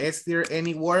right, or is there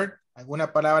any word,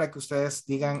 alguna palabra que ustedes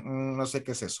digan, no sé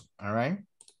qué es eso? All right.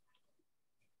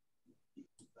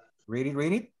 Read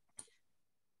it.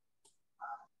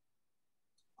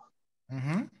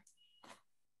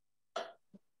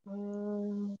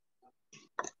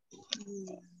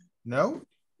 No.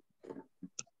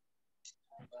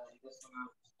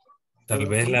 Tal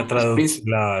vez la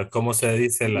traducción, ¿cómo se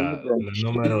dice la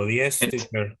número 10,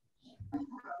 teacher?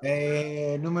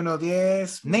 Número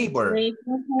 10, neighbor.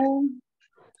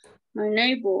 My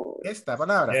neighbor. Esta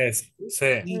palabra. Yes,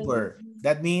 sí. Neighbor.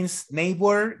 That means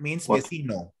neighbor means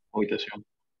vecino.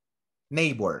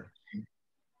 Neighbor.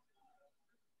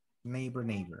 Neighbor,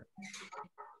 neighbor.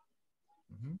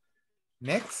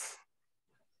 Next.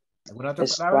 ¿Alguna otra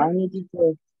palabra? Spanish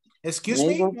teacher. Excuse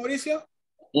Neighbor. me, Mauricio.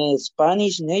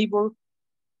 Spanish neighbor.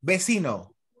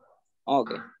 Vecino.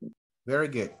 Okay. Very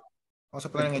good. Vamos a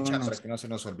poner en el chat para que no se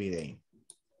nos olvide ahí.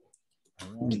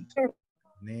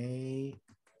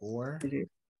 Neighbor.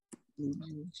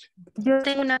 Yo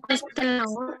tengo una cuestión.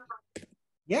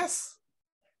 Yes.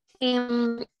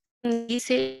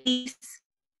 Dice is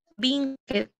being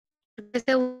que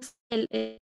se usa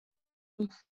el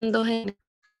 2N.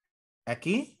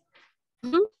 Aquí.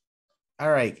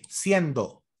 All right.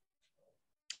 Siendo.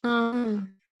 All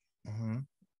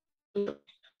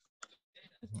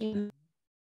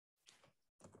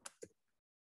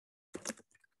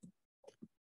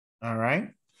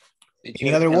right.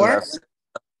 Any other word?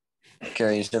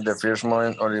 Okay, dice the first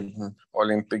modern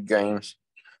Olympic Games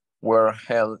were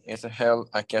held. ¿Ese held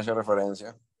a qué hace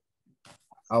referencia?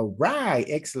 All right,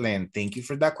 excellent. Thank you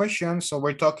for that question. So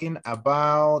we're talking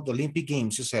about the Olympic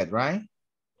Games, you said, right?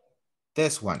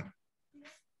 This one.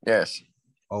 Yes.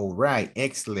 All right,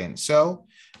 excellent. So,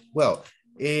 well,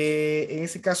 en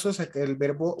ese caso es el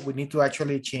verbo, we need to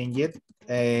actually change it,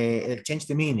 change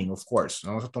the meaning, of course.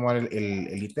 No vamos a tomar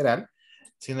el literal,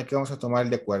 sino que vamos a tomar el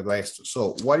de acuerdo a esto.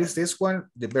 So, what is this one?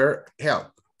 The verb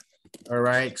help. All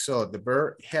right, so the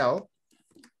verb help,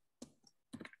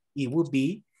 it would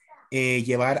be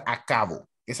llevar a cabo.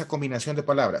 Esa combinación de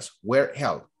palabras, were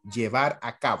held, llevar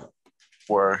a cabo.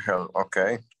 Were held,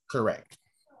 okay. Correct.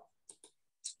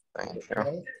 Thank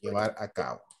you. Llevar a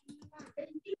cabo.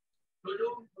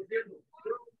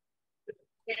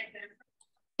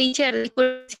 Teacher,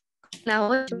 la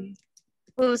 8.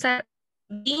 Puedo usar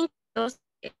vínculos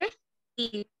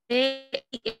y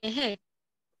G.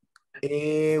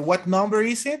 What number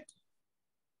is it?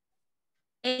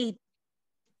 8.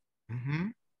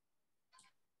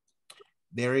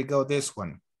 There you go, this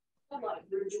one.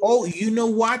 Oh, you know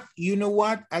what? You know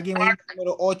what? Alguien me dijo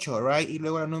número 8, right? Y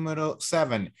luego el número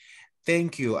 7.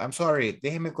 Thank you. I'm sorry.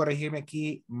 Déjeme corregirme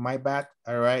aquí. My bad.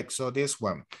 All right. So this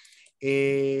one.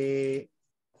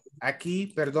 Aquí,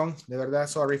 perdón, de verdad,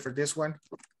 sorry for this one.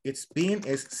 It's been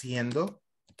es siendo.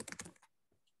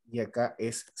 Y acá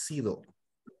es sido.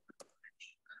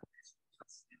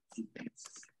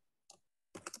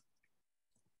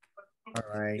 All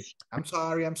right. I'm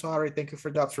sorry. Thank you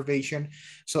for the observation.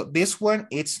 So this one,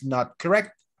 it's not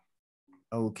correct.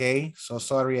 Okay. So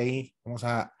sorry ahí. Vamos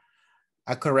a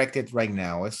correct it right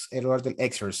now. Es error del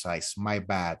exercise. My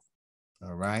bad.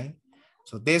 All right.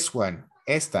 So this one,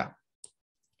 esta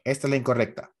es la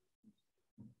incorrecta.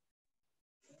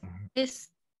 It's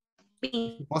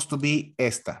supposed to be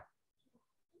esta.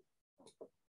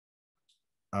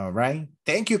 All right.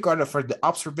 Thank you, Carla, for the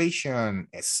observation.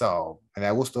 So, me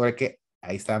da gusto ver que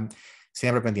ahí están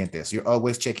siempre pendientes. You're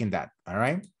always checking that. All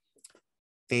right.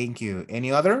 Thank you.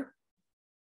 Any other?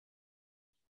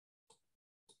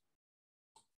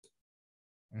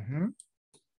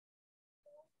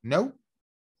 No?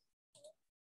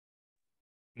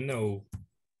 No.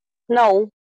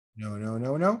 No.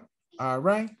 No. All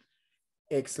right.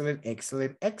 Excellent.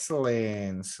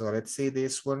 So let's see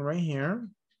this one right here.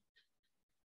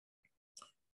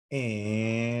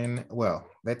 And well,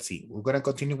 let's see. We're going to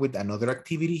continue with another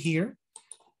activity here.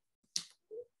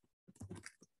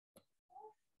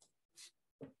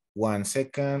 One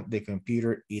second. The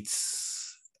computer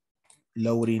is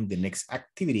loading the next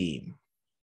activity.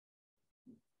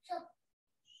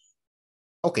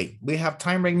 Okay, we have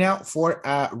time right now for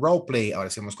a role play. Ahora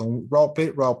hacemos con role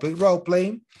play.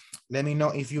 Let me know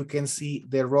if you can see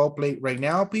the role play right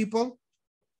now, people.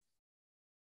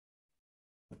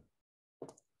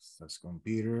 This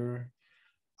computer.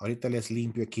 Ahorita les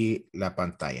limpio aquí la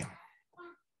pantalla.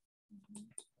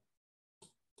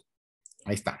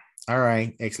 Ahí está. All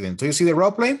right, excellent. Do you see the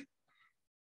role play?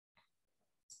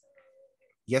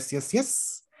 Yes.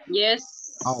 Yes.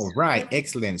 All right,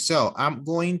 excellent. So I'm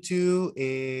going to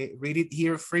read it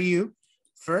here for you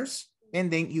first,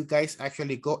 and then you guys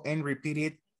actually go and repeat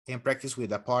it and practice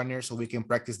with a partner so we can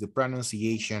practice the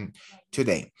pronunciation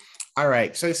today. All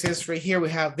right, so it says right here we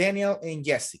have Daniel and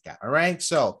Jessica. All right,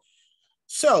 so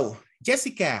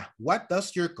Jessica, what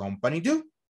does your company do?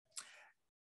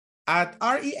 At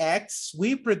REX,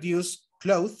 we produce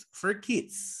clothes for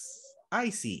kids.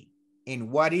 I see. And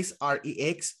what is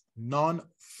REX known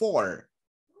for?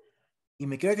 Y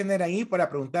me quiero detener ahí para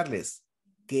preguntarles,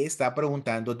 ¿qué está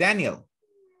preguntando Daniel?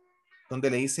 Donde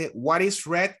le dice, what is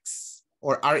REX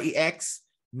or REX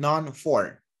known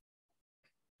for?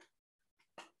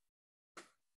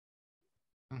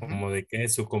 ¿Como de qué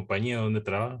es su compañía, dónde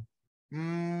trabaja?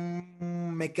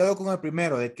 Me quedo con el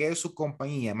primero, de qué es su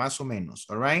compañía, más o menos,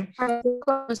 all right?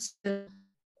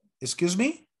 Excuse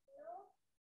me?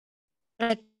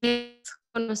 Es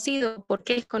conocido, ¿por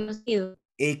qué es conocido?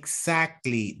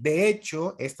 Exactly. De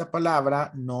hecho, esta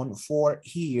palabra known for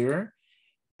here,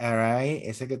 all right,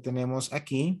 ese que tenemos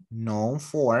aquí, known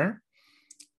for,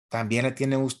 también la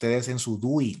tienen ustedes en su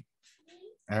DUI.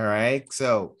 All right,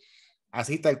 so,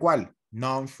 así tal cual,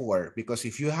 known for, because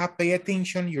if you have pay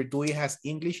attention, your DUI has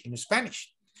English and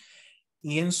Spanish.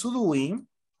 Y en su DUI,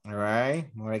 all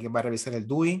right, ahora que va a revisar el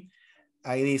DUI,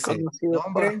 ahí dice, Conocido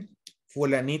nombre,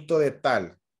 fulanito de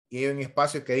tal. Y hay un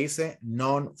espacio que dice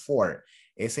known for.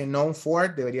 Ese known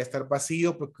for debería estar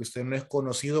vacío porque usted no es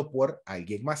conocido por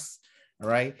alguien más. All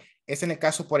right. Es en el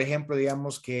caso, por ejemplo,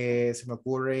 digamos que se me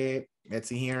ocurre, let's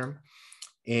see here,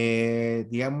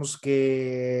 digamos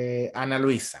que Ana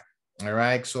Luisa. All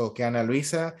right. So que Ana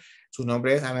Luisa, su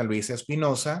nombre es Ana Luisa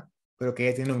Espinosa, pero que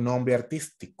ella tiene un nombre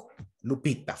artístico.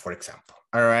 Lupita, for example.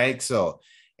 All right. So,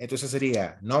 entonces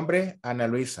sería nombre Ana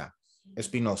Luisa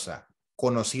Espinosa,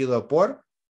 conocido por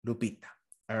Lupita.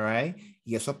 All right.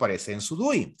 Y eso aparece en su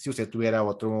DUI. Si usted tuviera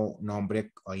otro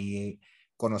nombre ahí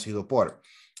conocido por.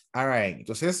 All right.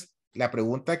 Entonces, la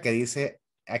pregunta que dice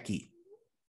aquí.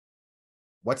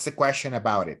 What's the question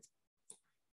about it?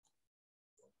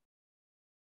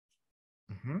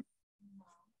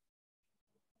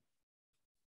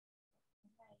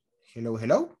 Hello,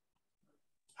 hello.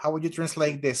 How would you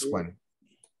translate this one?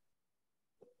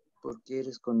 Porque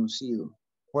eres conocido.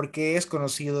 Porque es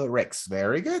conocido Rex.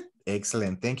 Very good.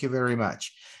 Excellent. Thank you very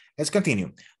much. Let's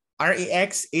continue.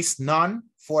 REX is known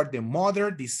for the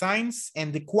modern designs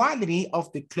and the quality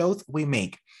of the clothes we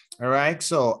make. All right.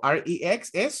 So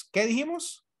REX es, ¿qué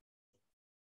dijimos?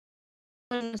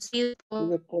 Conocido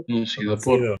por. Conocido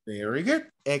por. Very good.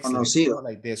 Excellent. Conocido. So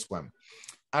like this one.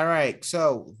 All right.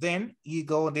 So then you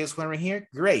go this one right here.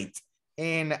 Great.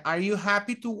 And are you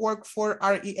happy to work for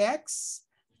REX?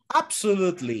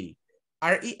 Absolutely.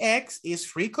 REX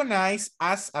is recognized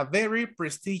as a very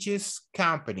prestigious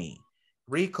company.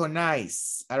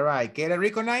 Recognized. All right. ¿Qué era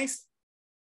recognized?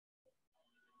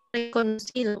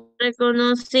 Reconocido.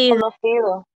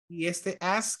 Conocido. Y este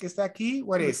as que está aquí,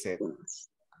 what is it?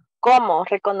 ¿Cómo?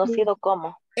 Reconocido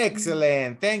como.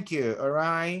 Excellent. Thank you. All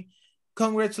right.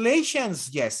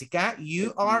 Congratulations, Jessica.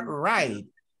 You are right.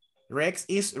 Rex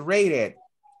is rated.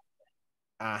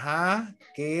 Ajá.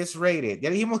 ¿Qué es rated?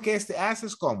 Ya dijimos que este as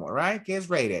es como, right? ¿Qué es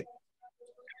rated?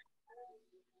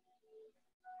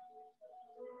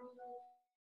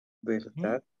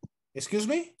 ¿Verdad? Excuse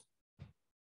me?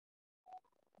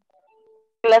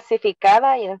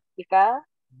 Clasificada, identificada.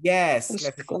 Yes,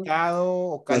 clasificado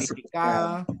o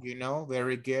calificada, you know,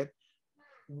 very good.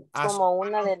 As Como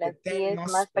una de one of las the 10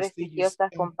 most más prestigious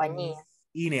prestigiosas companies compañías.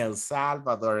 in El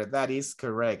Salvador. That is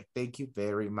correct. Thank you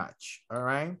very much. All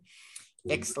right.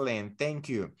 Excellent. Thank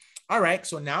you. All right.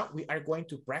 So now we are going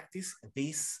to practice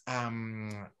this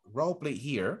role play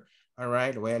here. All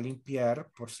right. Lo voy a limpiar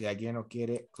por si alguien no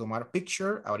quiere tomar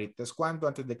picture. Ahorita es cuando,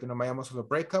 antes de que nos vayamos a los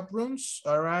breakup rooms.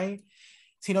 All right.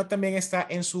 Sino también está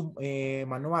en su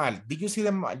manual. Did you see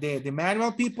the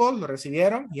manual, people? ¿Lo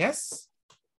recibieron? Yes.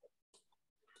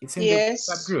 It's in the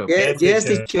WhatsApp group. Yes,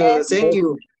 teacher. Thank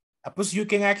you. Pues you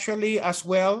can actually as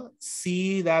well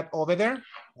see that over there.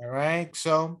 All right.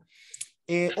 So,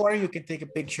 or you can take a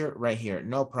picture right here.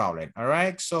 No problem. All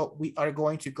right. So we are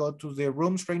going to go to the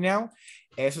rooms right now.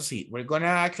 Eso sí, we're going to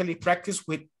actually practice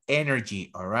with energy.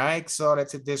 All right. So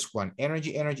let's do this one.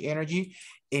 Energy, energy, energy,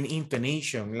 and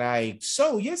intonation. Like,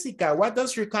 so Jessica, what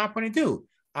does your company do?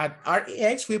 At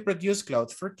REX, we produce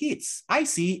clothes for kids. I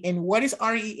see. And what is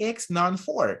REX known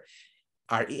for?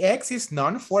 REX is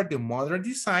known for the modern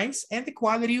designs and the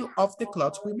quality of the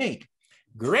clothes we make.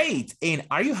 Great. And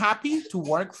are you happy to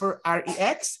work for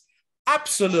REX?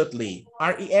 Absolutely.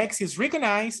 REX is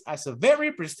recognized as a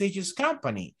very prestigious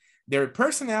company. Their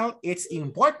personnel is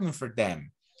important for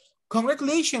them.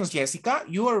 Congratulations, Jessica.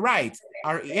 You are right.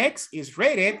 REX is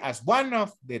rated as one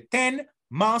of the 10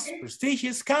 most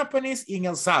prestigious companies in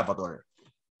El Salvador.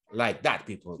 Like that,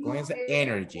 people. Going to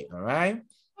energy, all right?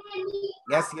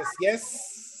 Yes, yes,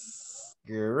 yes.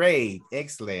 Great,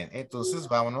 excellent. Entonces,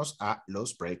 vámonos a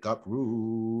los breakup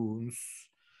rooms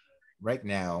right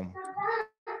now.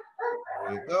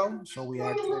 There you go. So we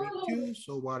are 22.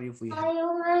 So what if we have...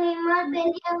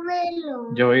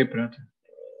 Yo voy, pronto.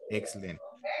 Excellent.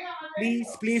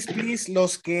 Please, please, please,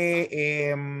 los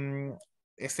que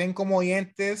estén como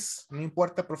oyentes, no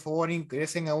importa, por favor,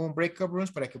 ingresen a un breakup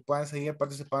rooms para que puedan seguir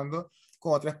participando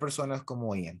con otras personas como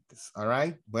oyentes. All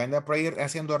right. Voy a andar por ahí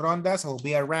haciendo rondas. I will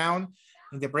be around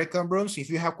in the breakout rooms. If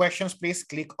you have questions, please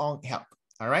click on help.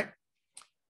 All right.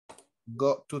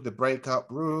 go to the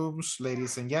breakout rooms,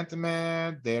 ladies and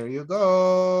gentlemen. There you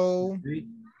go.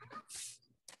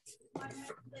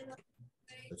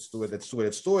 Let's do it, let's do it,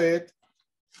 let's do it.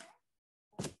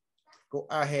 Go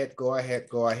ahead, go ahead,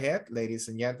 go ahead, ladies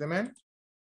and gentlemen.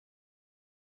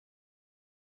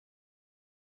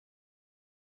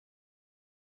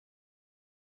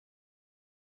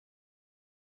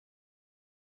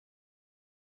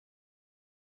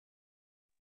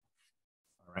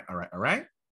 All right, all right, all right.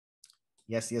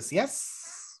 Yes, yes,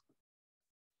 yes.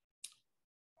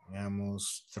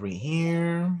 Veamos 3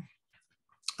 here.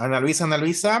 Ana Luisa, Ana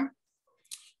Luisa.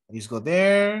 Let's go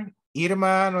there.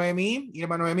 Irma, Noemi,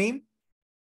 Irma, Noemi.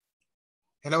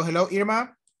 Hello, hello,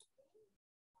 Irma.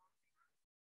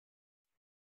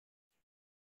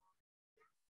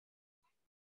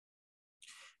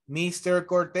 Mr.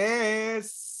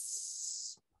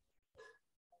 Cortés.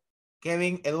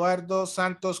 Kevin Eduardo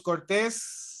Santos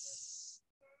Cortés.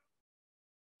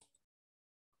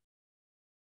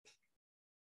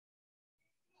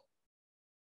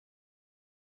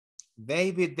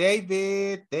 David,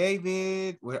 David,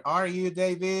 David. Where are you,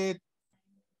 David?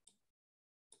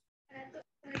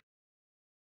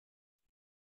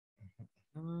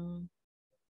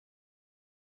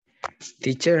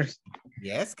 Teacher.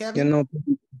 Yes, Yo Kevin.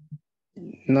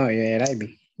 no, yo era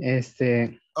Ivy.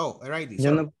 Oh, alrighty.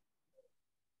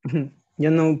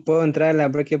 Yo no puedo entrar a la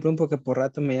break room porque por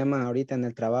rato me llaman ahorita en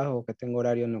el trabajo que tengo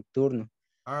horario nocturno.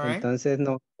 All right. Entonces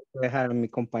no puedo dejar a mi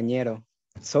compañero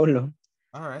solo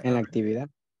en la actividad.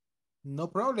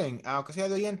 No problem. Aunque sea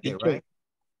de oyente, Teacher. right?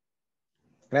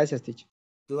 Gracias, teacher.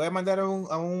 Te voy a mandar a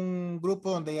un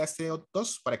grupo donde ya esté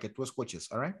dos para que tú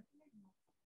escuches, all right?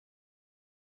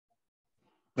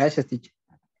 Gracias, teacher.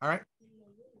 All right.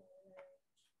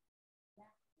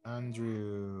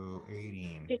 Andrew,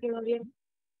 18.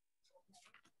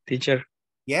 Teacher.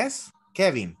 Yes,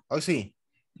 Kevin. Oh, sí.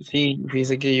 Sí,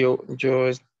 fíjese que yo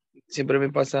siempre me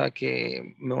pasa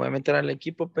que me voy a meter al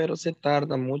equipo, pero se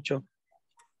tarda mucho.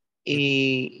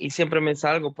 Y siempre me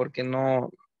salgo porque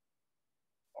no,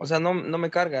 o sea, no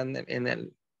me carga en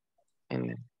el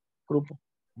grupo.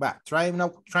 Va, try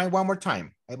one more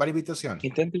time. Hay varias invitaciones.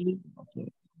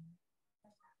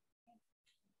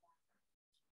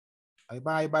 Hay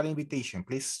varias invitation.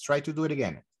 Please try to do it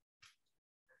again.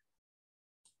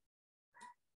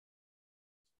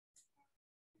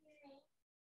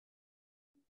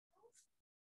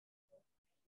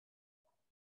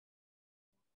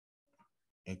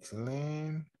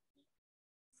 Excellent.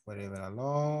 Forever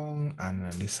alone.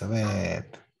 Ana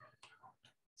Elizabeth.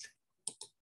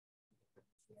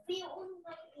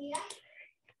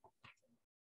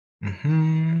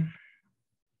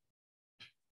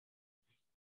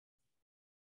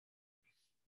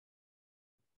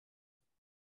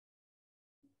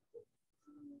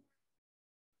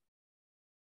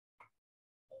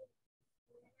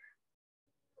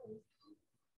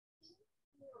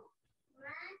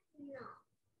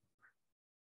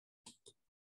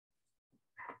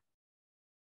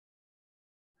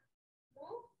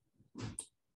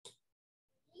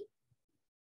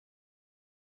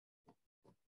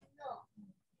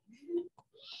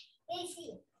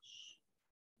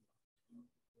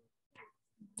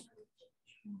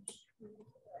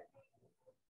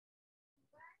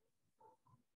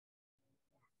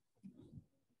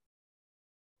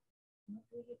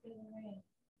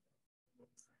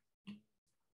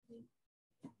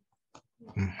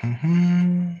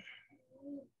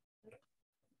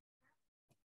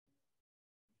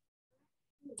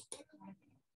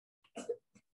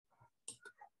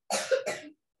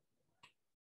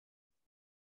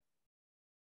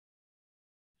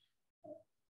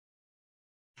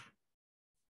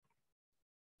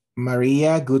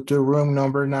 Maria, go to room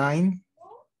number 9.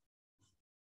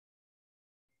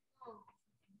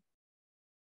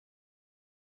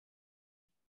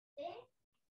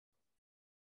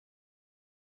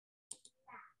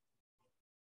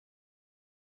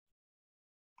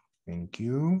 Thank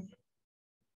you.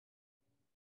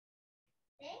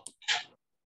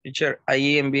 Teacher,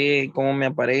 ahí envié cómo me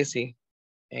aparece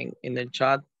en el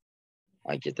chat.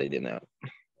 Aquí está de nuevo.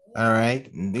 All right.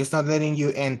 It's not letting you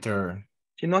enter.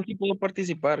 Si no, aquí puedo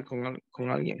participar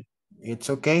con alguien. It's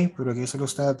okay, pero aquí solo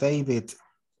está David.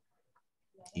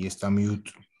 Y está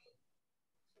mute.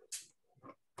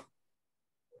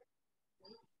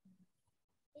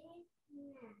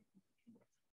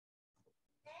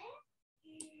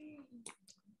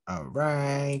 All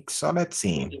right, so let's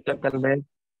see. Tal vez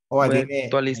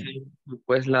actualizar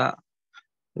pues la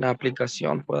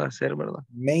aplicación puede ser, ¿verdad?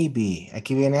 Maybe.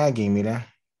 Aquí viene alguien,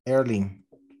 mira. Erling.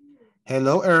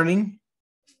 Hello, Erling.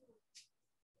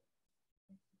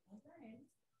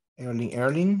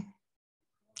 Erling.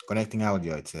 Connecting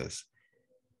audio, it says.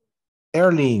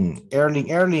 Erling,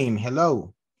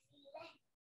 hello.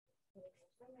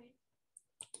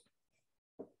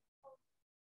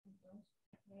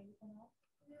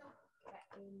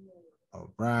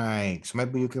 All right, so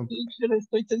maybe you can...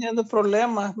 Estoy teniendo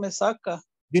problemas, me saca.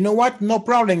 You know what? No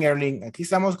problem, Erling. Aquí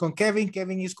estamos con Kevin.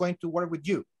 Kevin is going to work with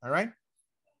you, all right?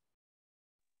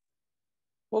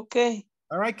 Okay.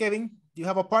 All right, Kevin, you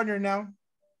have a partner now.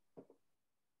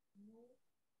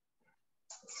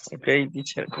 Okay,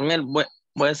 teacher. Con él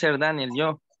voy a ser Daniel,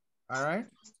 yo. All right.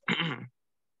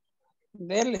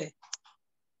 Dele.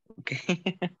 Okay.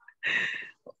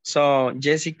 So,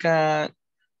 Jessica,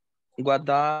 what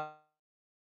does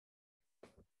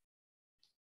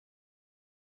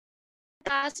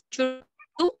you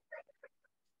do?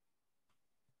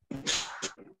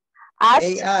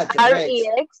 As Rex.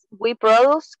 REX, we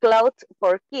produce clothes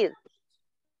for kids.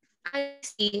 I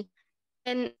see.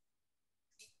 And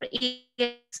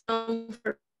it's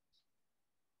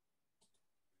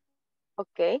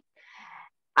Okay.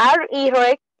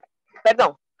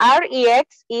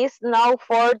 REX is known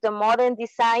for the modern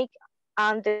design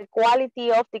and the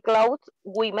quality of the clothes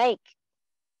we make.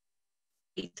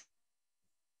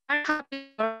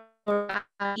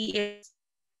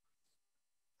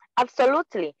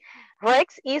 Absolutely.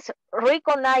 Rex is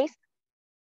recognized.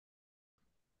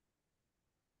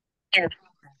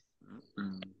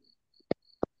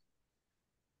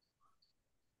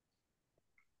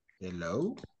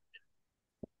 Hello.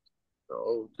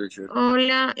 Oh, teacher.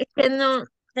 Hola, es que no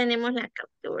tenemos la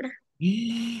captura.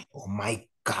 Oh my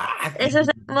God. Eso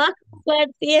estamos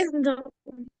compartiendo.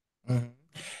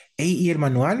 Hey, ¿y el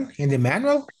manual? ¿En the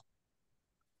manual?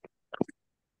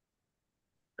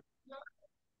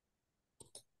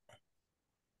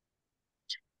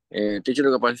 Teacher,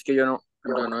 lo que pasa es que yo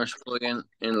no estoy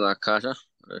en la casa,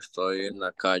 estoy en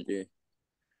la calle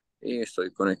y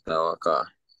estoy conectado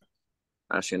acá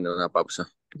haciendo una pausa.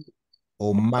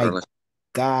 Oh my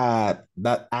God,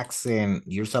 that accent,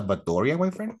 you're Salvadorian, my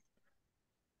friend?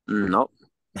 No.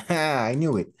 I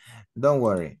knew it. Don't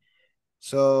worry.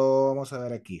 So, vamos a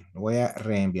ver aquí. Lo voy a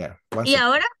reenviar. ¿Y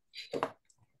ahora?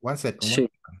 One second. Sí,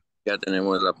 ya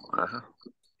tenemos la... Ajá.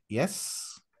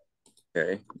 Yes.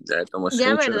 Ok, ya tomo Ya,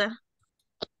 screenshot. ¿verdad?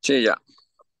 Sí, ya.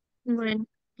 Bueno.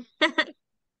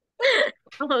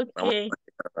 Ok.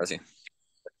 Así.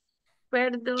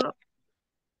 Perdón.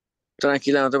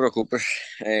 Tranquila, no te preocupes.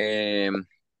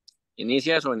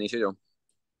 ¿Inicias o inicio yo?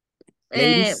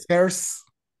 Ladies first.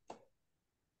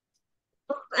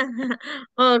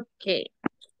 Okay.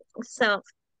 So,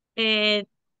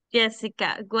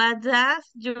 Jessica, what does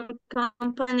your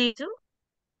company do?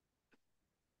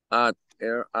 At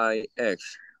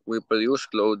RIX, we produce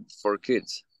clothes for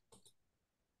kids.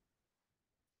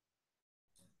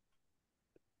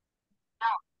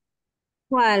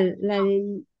 ¿Cuál? La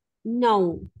de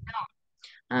no.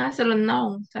 Ah, solo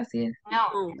no. Así es.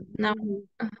 No.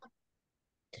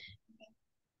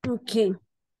 Okay.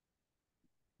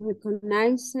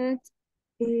 Recognized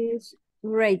is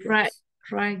rated. Right.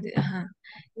 Ajá.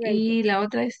 Rated. Y la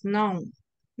otra es no.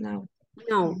 No.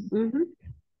 No. No.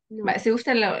 Va, si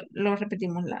gusta lo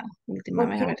repetimos la última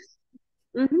vez. A ver.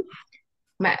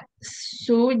 Va.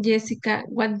 So, Jessica,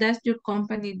 what does your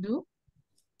company do?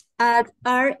 At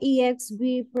REX,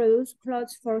 we produce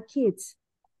clothes for kids.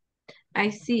 I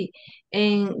see.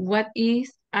 And what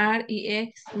is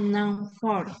REX known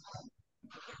for?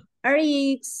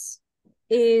 REX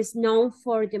is known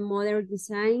for the modern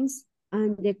designs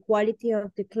and the quality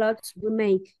of the clothes we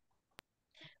make.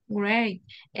 Great.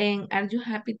 And are you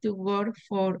happy to work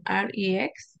for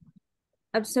REX?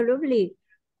 Absolutely.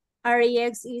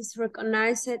 REX is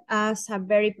recognized as a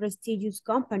very prestigious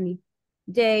company.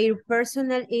 Their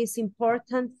personnel is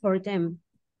important for them.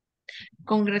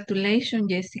 Congratulations,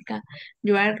 Jessica.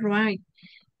 You are right.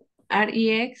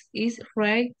 REX is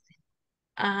rated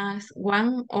as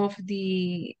one of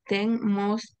the 10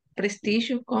 most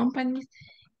prestigious companies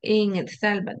in El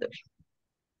Salvador.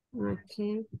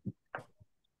 Okay.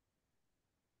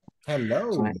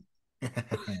 Hello.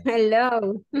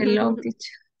 Hello. Hello,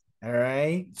 teacher. All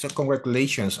right. So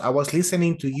congratulations. I was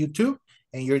listening to you too,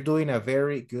 and you're doing a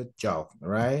very good job. All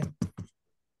right.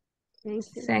 Thank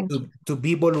you. To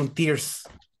be volunteers.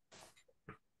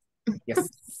 Yes.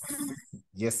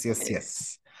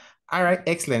 Yes. All right.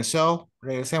 Excellent. So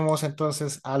regresemos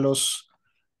entonces a los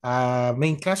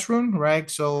main classroom, right?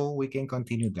 So we can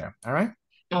continue there. All right.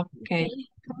 Okay.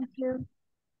 Thank you.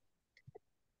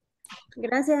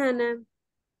 Gracias, Ana.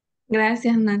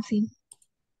 Gracias, Nancy.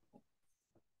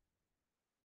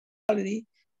 Quality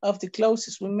of the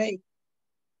clothes we make.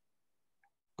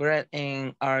 Great.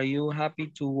 And are you happy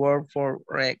to work for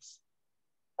Rex?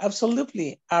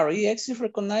 Absolutely. REX is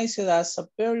recognized as a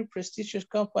very prestigious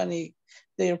company.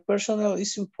 Their personnel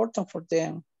is important for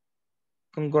them.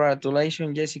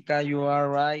 Congratulations, Jessica. You are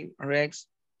right. Rex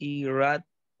is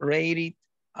rated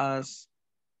as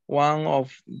one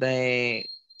of the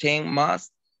 10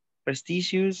 most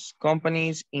prestigious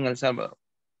companies in El Salvador.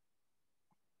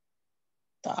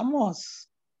 Estamos.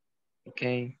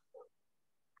 Okay.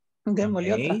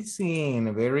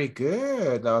 Amazing. Very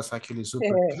good. That was actually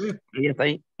super good.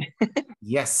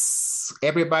 Yes.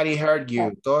 Everybody heard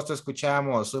you. Todos te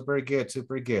escuchamos. Super good.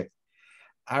 Super good.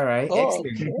 All right.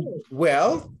 Excellent. Okay.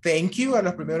 Well, thank you a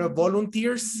los primeros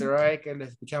volunteers. All right. Que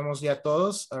les escuchamos ya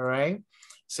todos. All right.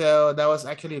 So that was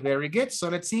actually very good. So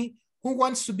let's see. Who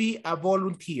wants to be a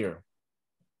volunteer?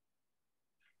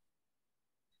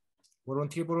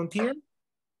 Volunteer.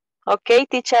 Okay,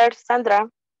 teacher Sandra.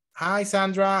 Hi,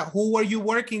 Sandra. Who were you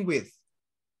working with?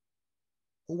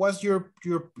 Who was your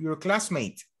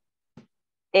classmate?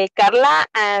 Carla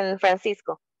and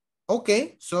Francisco.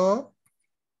 Okay, so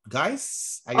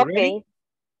guys, are you ready?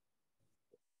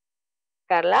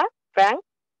 Carla, Frank.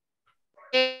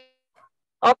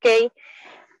 Okay.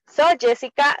 So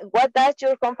Jessica, what does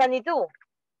your company do?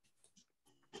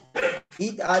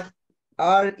 It at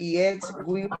REX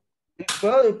we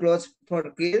produce clothes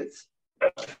for kids.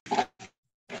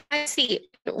 I see.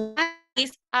 What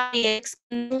is REX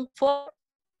known for?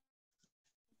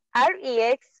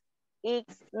 REX is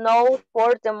known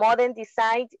for the modern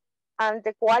design and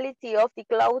the quality of the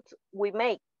clothes we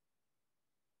make.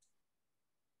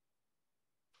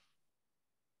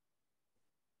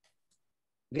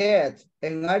 Good.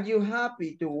 And are you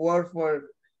happy to work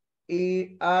for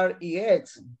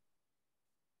REX?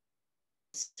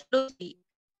 Absolutely.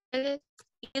 It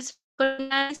is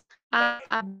recognized as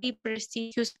a very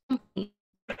prestigious company.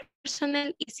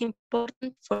 Personnel is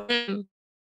important for them.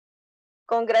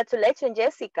 Congratulations,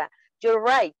 Jessica. You're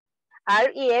right.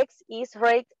 REX is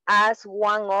rated as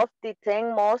one of the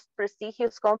 10 most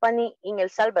prestigious companies in El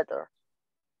Salvador.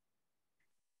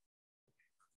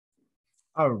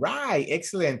 All right,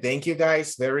 excellent. Thank you,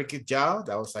 guys. Very good job.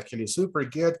 That was actually super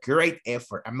good. Great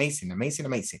effort. Amazing, amazing,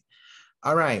 amazing.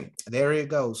 All right, there you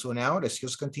go. So now let's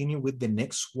just continue with the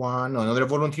next one. Another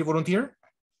volunteer.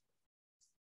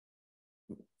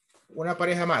 Una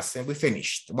pareja más and we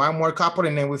finished. One more couple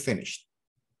and then we finished.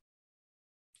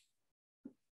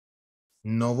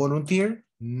 No volunteer?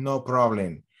 No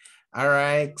problem. All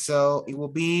right, so it will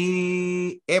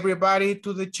be everybody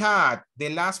to the chat. The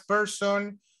last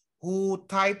person who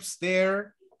types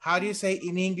there, how do you say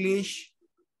in English?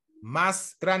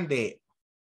 Más grande.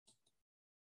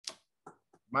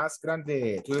 Más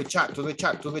grande. To the chat.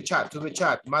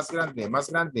 Más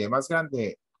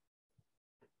grande.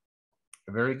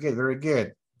 Very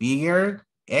good. Bigger.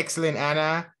 Excellent,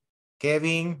 Anna.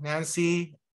 Kevin,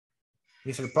 Nancy,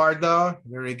 Mr. Pardo,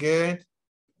 very good.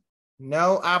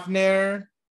 No, Abner,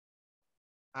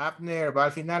 va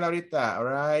al final ahorita. All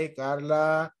right,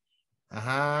 Carla.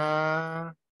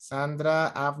 Ajá.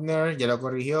 Sandra, Abner, ya lo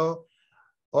corrigió.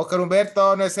 Oscar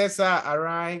Humberto, no es esa. All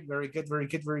right, very good.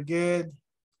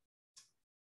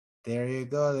 There you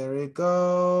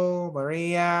go.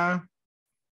 Maria.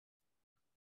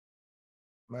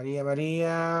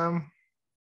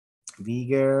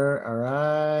 Bigger, all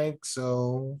right.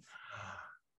 So,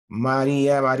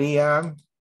 Maria.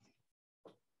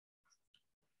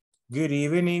 Good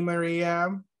evening,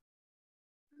 Maria.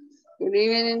 Good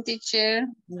evening, teacher.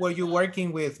 Who were you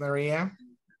working with, Maria?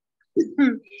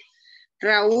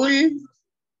 Raúl.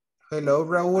 Hello,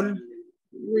 Raúl.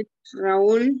 With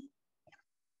Raúl.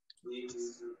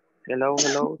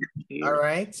 Hello. All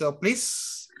right, so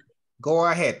please go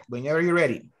ahead whenever you're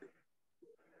ready.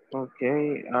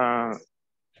 Okay.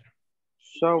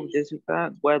 So,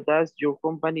 Jessica, what does your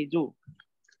company do?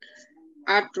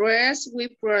 At Rest, we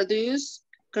produce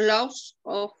clothes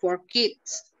for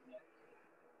kids.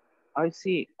 I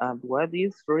see. And what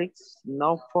is Rex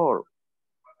known for?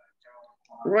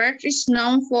 Rex is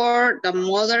known for the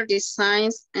modern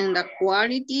designs and the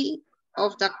quality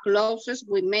of the clothes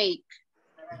we make.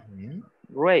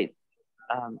 Great.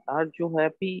 And are you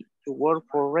happy to work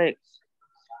for Rex?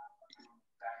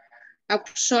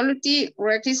 Absolutely.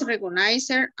 Rex is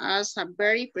recognized as a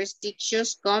very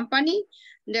prestigious company.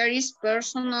 Their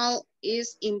personnel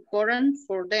is important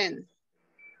for them.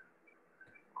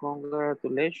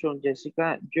 Congratulations,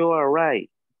 Jessica. You are right.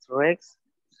 Rex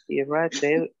is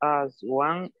rated as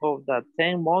one of the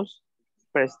 10 most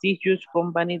prestigious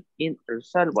companies in El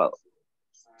Salvador.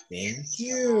 Thank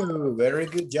you. Very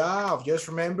good job. Just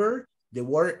remember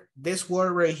this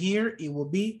word right here, it will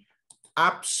be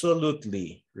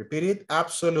Absolutely. Repeat it.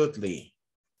 Absolutely.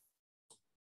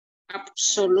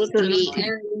 Absolutely.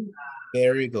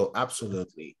 There you go.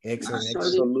 Absolutely. Excellent.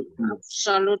 Absolutely.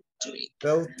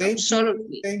 So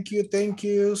thank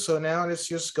you. So now let's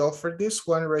just go for this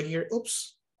one right here.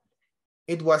 Oops.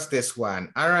 It was this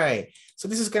one. All right. So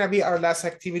this is going to be our last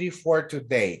activity for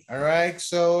today. All right.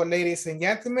 So ladies and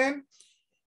gentlemen,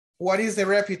 what is the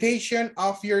reputation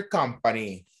of your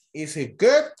company? Is it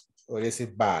good or is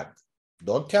it bad?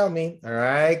 Don't tell me. All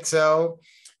right. So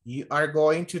you are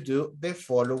going to do the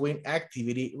following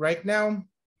activity right now.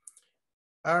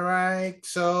 All right.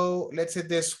 So let's say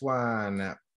this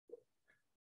one.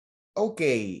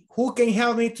 Okay. Who can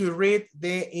help me to read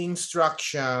the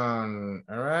instruction?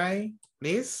 All right.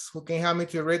 Please, who can help me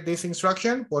to read this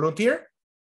instruction? Volunteer.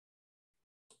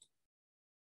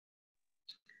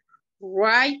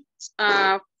 Write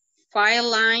a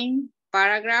 5-line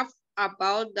paragraph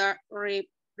about the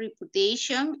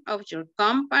reputation of your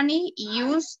company.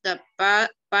 Use the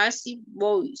passive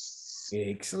voice.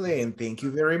 Excellent. Thank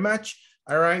you very much.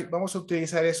 All right. Vamos a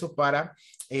utilizar eso para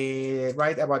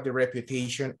write about the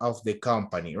reputation of the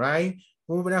company, right?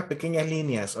 Unas pequeñas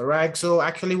líneas, all right? So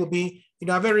actually will be,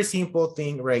 a very simple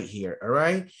thing right here, all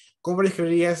right? ¿Cómo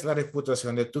describirías la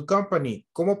reputación de tu company?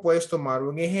 ¿Cómo puedes tomar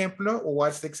un ejemplo?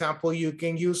 What's the example you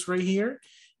can use right here?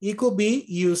 It could be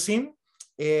using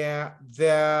the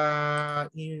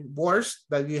words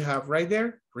that you have right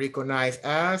there. Recognized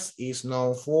as, is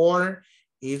known for,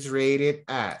 is rated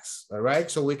as, all right?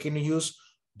 So we can use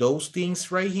those things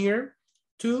right here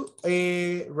to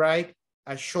write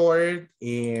a short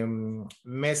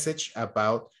message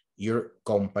about your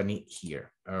company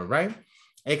here, all right?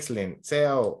 Excellent.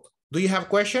 So, do you have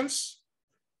questions?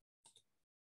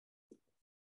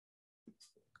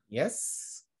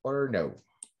 Yes or no?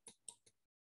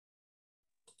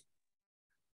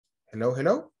 Hello,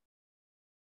 hello.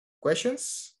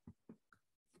 Questions?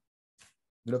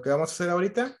 Lo que vamos a hacer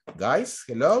ahorita, guys,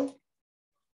 hello.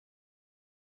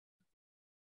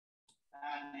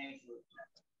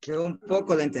 Que un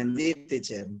poco lo entendí,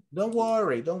 teacher. Don't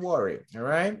worry, all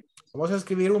right? Vamos a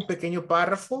escribir un pequeño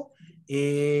párrafo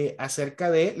acerca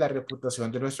de la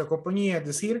reputación de nuestra compañía, es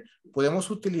decir,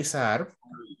 podemos utilizar,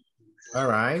 all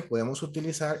right, podemos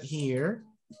utilizar here,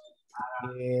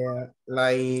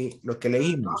 lo que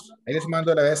leímos. Ahí les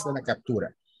mando a la vez de la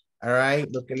captura. All right,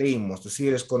 lo que leímos, es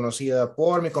decir, es conocida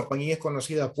por, mi compañía es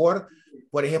conocida por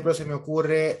ejemplo, se me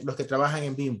ocurre los que trabajan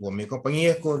en Bimbo, mi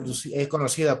compañía es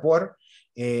conocida por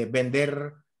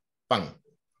vender pan.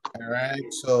 All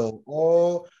right, so,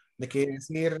 o de qué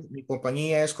decir, mi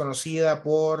compañía es conocida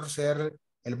por ser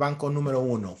el banco número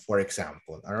 1, for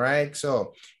example. All right,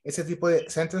 so, ese tipo de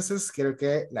sentences quiero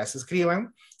que las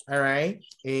escriban. All right,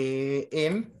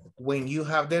 and when you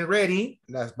have them ready,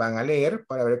 las van a leer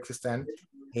para ver que están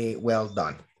well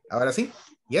done. Ahora sí,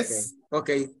 yes.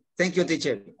 Okay. Thank you,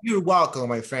 teacher. You're welcome,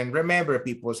 my friend. Remember,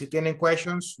 people, si tienen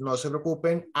questions, no se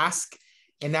preocupen, ask,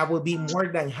 and I will be more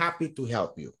than happy to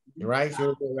help you. All right,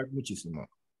 so muchísimo.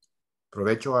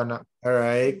 Provecho, Ana. All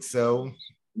right, so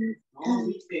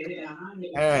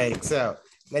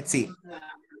let's see.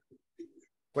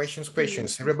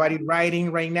 Questions. Everybody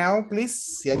writing right now, please.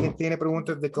 Si alguien tiene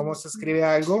preguntas de cómo se escribe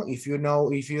algo, if you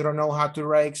don't know how to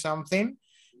write something,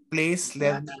 please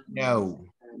let me know.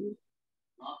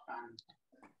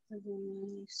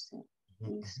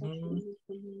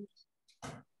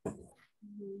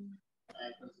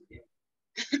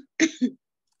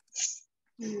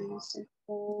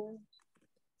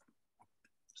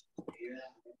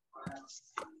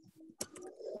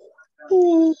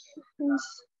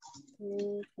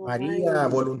 María,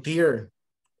 volunteer.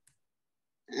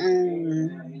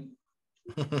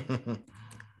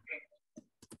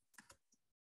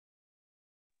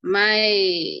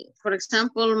 For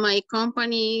example, my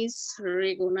company is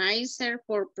recognized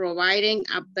for providing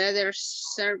a better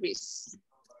service.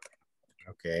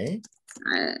 Okay.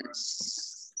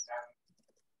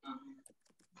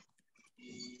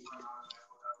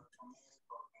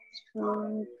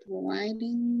 For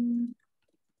providing.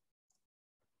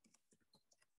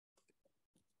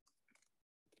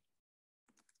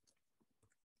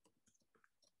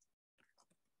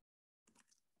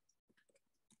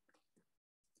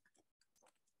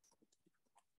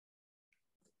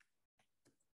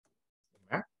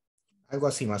 Algo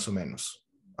así más o menos.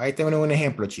 Ahí tengo un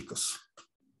ejemplo, chicos,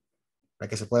 para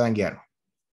que se puedan guiar.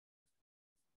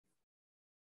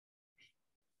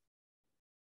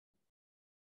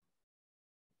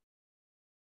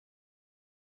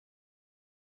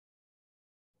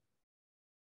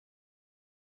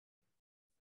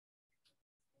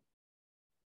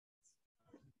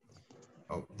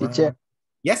 Teacher.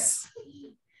 Yes.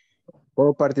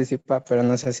 Puedo participar, pero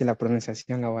no sé si la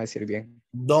pronunciación la voy a decir bien.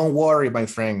 Don't worry, my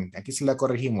friend. Aquí sí la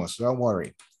corregimos. Don't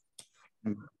worry.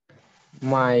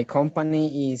 My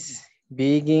company is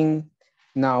begging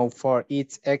now for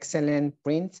its excellent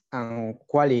print and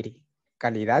quality.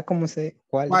 Calidad, ¿cómo se?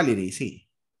 Quality, sí.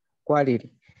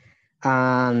 Quality.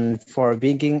 And for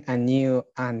being a new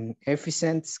and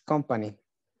efficient company.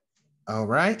 All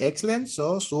right, excellent.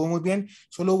 So, estuvo muy bien.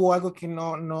 Solo hubo algo que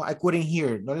no, I couldn't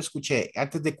hear. No lo escuché.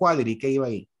 Antes de quality, ¿qué iba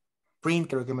ahí? Print,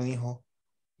 creo que me dijo.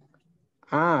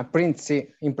 Ah, print, sí.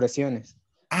 Impresiones.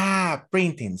 Ah,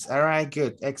 printings. All right,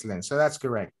 good. Excellent. So that's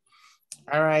correct.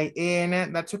 All right,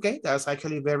 and that's okay. That's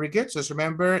actually very good. So just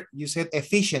remember, you said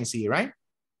efficiency, right?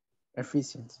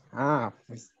 Efficiency. Ah.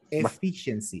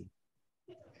 Efficiency.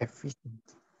 Efficient.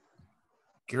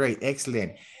 Great,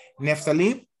 excellent.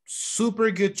 Neftali,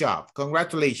 super good job.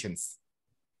 Congratulations.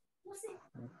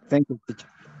 Thank you, teacher.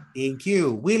 Thank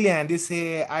you. William, this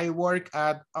is I work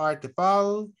at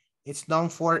Artepal. It's known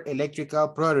for electrical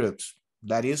products.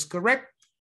 That is correct.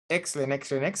 Excellent,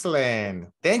 excellent, excellent.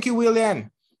 Thank you, William.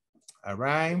 All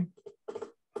right.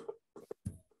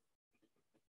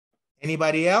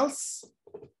 Anybody else?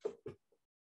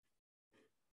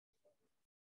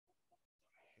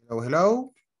 Hello,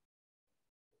 hello.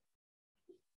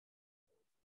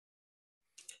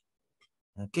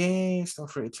 Okay, so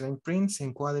for excellent prints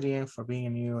and quality and for being a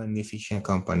new and efficient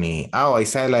company. Oh, I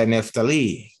said like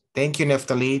Neftali. Thank you,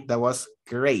 Neftali. That was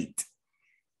great.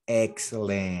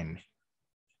 Excellent.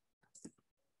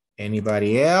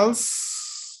 Anybody else?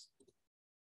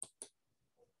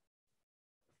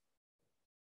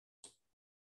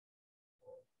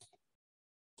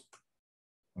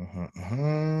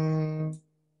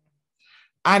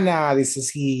 Anna, this is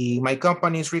he. My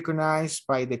company is recognized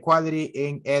by the quality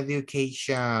in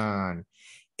education.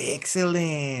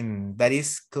 Excellent. That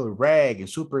is correct.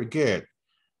 Super good.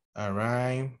 All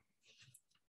right.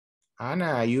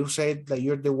 Anna, you said that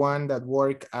you're the one that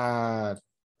work at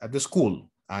the school,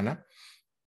 Anna.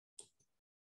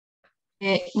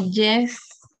 Yes.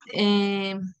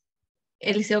 El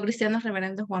Liceo Cristiano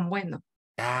Reverendo Juan Bueno.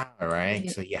 Ah, all right.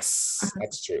 So yes,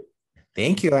 that's true.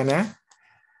 Thank you, Anna.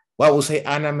 Well, we'll say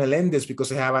Ana Melendez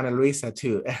because I have Ana Luisa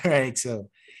too. All right, so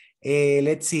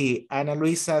let's see. Ana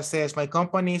Luisa says, my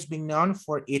company is being known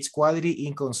for its quality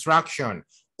in construction.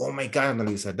 Oh my God, Ana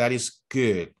Luisa, that is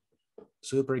good.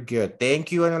 Super good.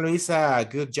 Thank you, Ana Luisa.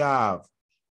 Good job.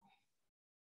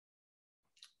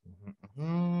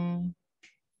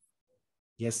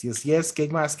 Yes, yes, yes. ¿Qué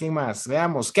más? ¿Qué más?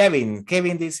 Veamos. Kevin.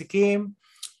 Kevin dice aquí.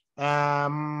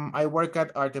 I work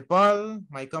at Artepal.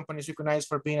 My company is recognized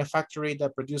for being a factory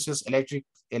that produces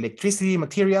electricity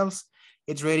materials.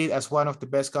 It's rated as one of the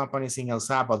best companies in El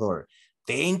Salvador.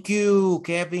 Thank you,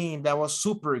 Kevin. That was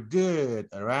super good.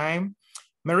 All right.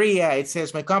 Maria, it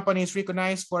says, my company is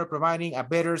recognized for providing a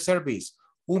better service.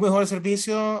 Un mejor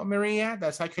servicio, Maria.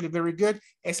 That's actually very good.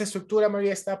 Esa estructura,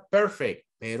 Maria, está perfect,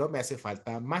 pero me hace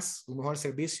falta más. Un mejor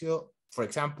servicio, for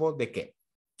example, ¿de qué?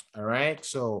 All right.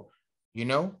 So, you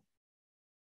know.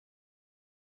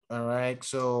 All right.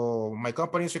 So my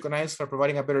company is recognized for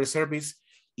providing a better service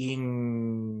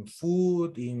in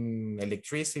food, in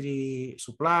electricity,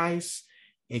 supplies,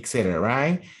 etc.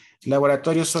 Right?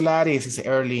 Laboratorio Solaris is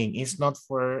Erling. It's not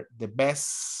for the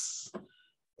best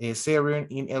serum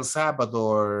in El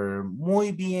Salvador.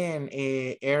 Muy bien,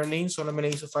 Erling. Solo me le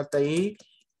hizo falta ahí.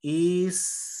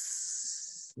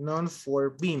 Is known for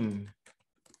being.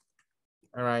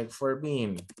 All right, for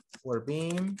being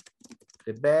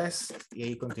the best, y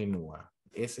ahí continúa.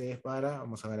 Ese es para,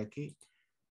 vamos a ver aquí,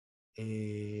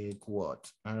 quote,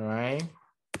 all right.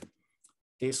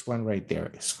 This one right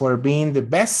there is for being the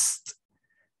best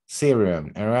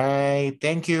serum, all right.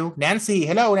 Thank you. Nancy,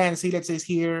 hello, Nancy, let's say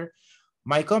here.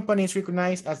 My company is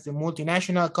recognized as the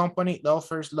multinational company that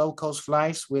offers low-cost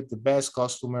flights with the best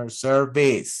customer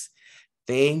service.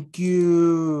 Thank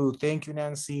you,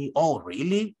 Nancy. Oh,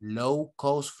 really?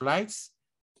 Low-cost flights?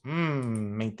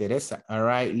 Me interesa. All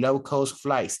right, low-cost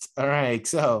flights. All right,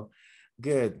 so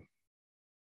good.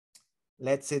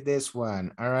 Let's see this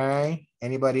one. All right,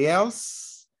 anybody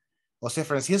else? Jose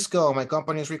Francisco, my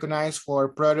company is recognized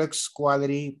for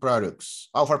quality products.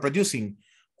 Oh, for producing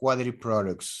quality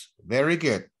products. Very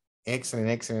good. Excellent,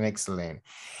 excellent, excellent.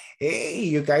 Hey,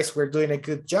 you guys were doing a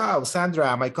good job.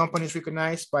 Sandra, my company is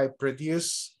recognized by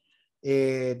produce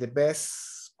the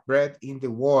best bread in the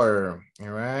world. All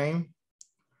right.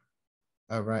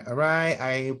 All right, all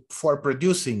right. For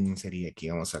producing, sería aquí.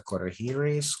 Vamos a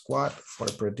corregir. Squat for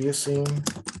producing.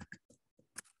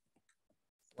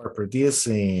 For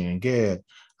producing, good.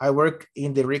 I work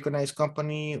in the recognized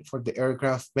company for the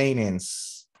aircraft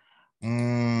maintenance.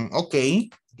 Okay,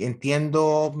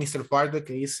 Entiendo, Mr. Pardo,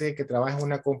 que dice que trabaja en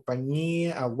una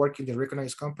compañía, a work in the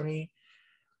recognized company.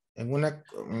 En una,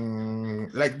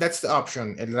 like that's the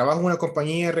option. El trabajo en una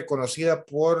compañía reconocida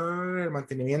por el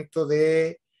mantenimiento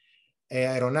de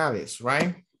aeronaves,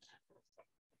 right?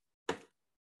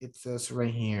 It says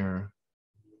right here.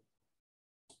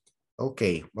 Ok,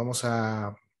 vamos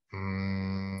a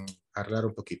arreglar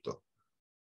un poquito.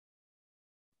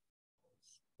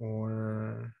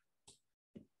 Or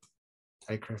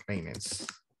aircraft maintenance.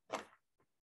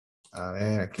 A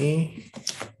ver aquí.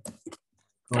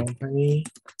 Company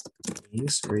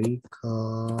is recognized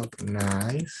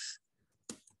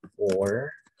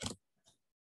for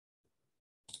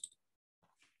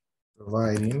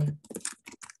providing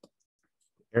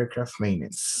aircraft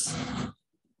maintenance.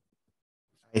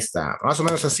 Ahí está. Más o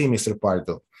menos así, Mr.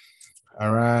 Pardo.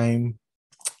 All right.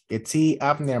 It's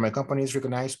Abner. My company is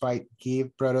recognized by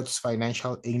give products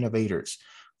financial innovators.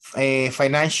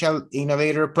 Financial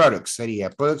innovator products sería.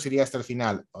 Products sería hasta el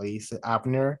final. O dice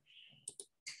Abner.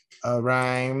 All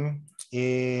right.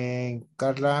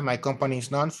 Carla, my company is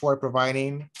known for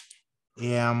providing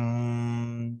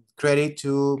credit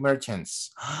to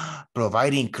merchants.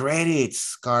 Providing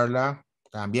credits, Carla.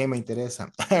 También me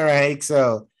interesa. All right.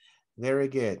 So, very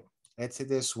good. Let's see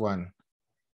this one.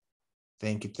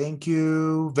 Thank you. Thank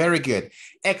you. Very good.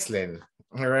 Excellent.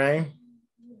 All right.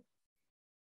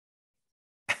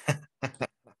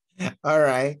 All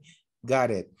right.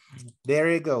 Got it.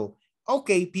 There you go.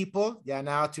 Okay, people. Yeah,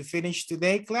 now to finish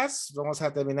today, class, vamos a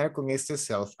terminar con este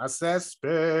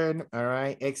self-assessment. All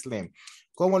right. Excellent.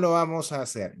 ¿Cómo lo vamos a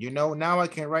hacer? You know, now I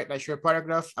can write a short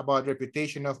paragraph about the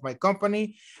reputation of my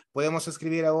company. Podemos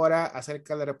escribir ahora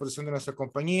acerca de la reputación de nuestra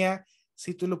compañía.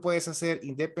 Si tú lo puedes hacer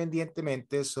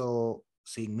independientemente, so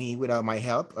sin me, without my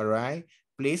help, all right,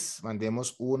 please,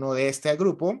 mandemos uno de este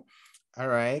grupo, all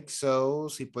right, so,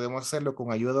 si podemos hacerlo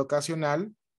con ayuda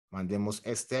ocasional, mandemos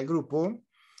este al grupo,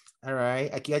 all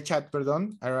right, aquí al chat,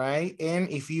 perdón, all right,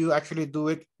 and if you actually do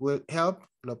it with help,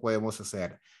 lo podemos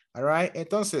hacer, all right,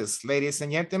 entonces, ladies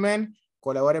and gentlemen,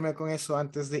 colabórenme con eso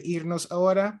antes de irnos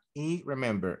ahora, y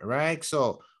remember, all right,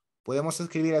 so, podemos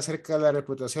escribir acerca de la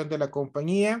reputación de la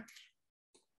compañía,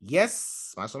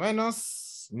 yes, más o menos,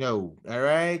 no. All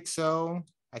right. So,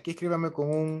 aquí escríbame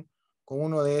con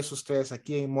uno de esos tres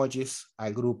aquí emojis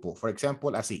al grupo. For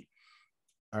example, así.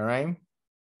 All right.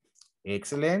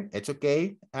 Excellent. It's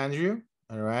okay, Andrew.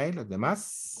 All right. Los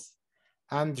demás.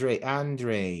 Andre.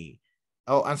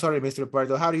 Oh, I'm sorry, Mr.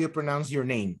 Pardo. How do you pronounce your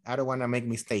name? I don't want to make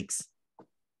mistakes.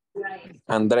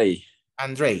 Andre.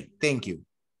 Thank you.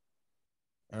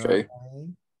 Okay.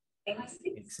 Right.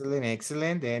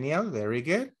 Excellent. Daniel, very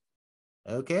good.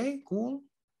 Okay, cool.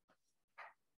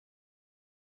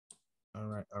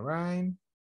 All right.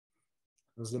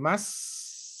 Los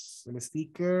demás, el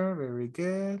sticker, very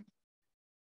good.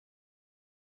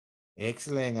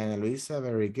 Excellent, Ana Luisa,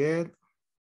 very good.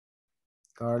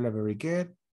 Carla, very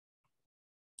good.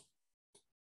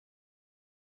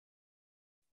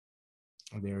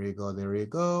 There you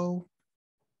go.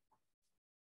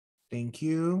 Thank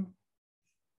you.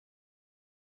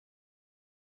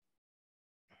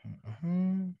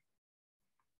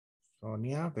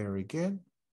 Sonia, very good.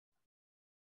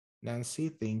 Nancy,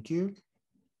 thank you.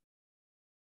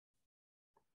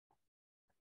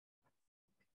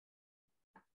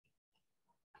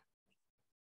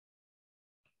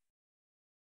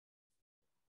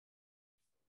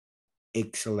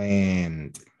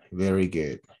 Excellent. Very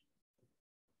good.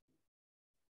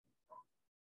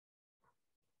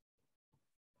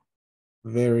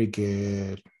 Very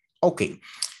good. Okay.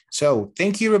 So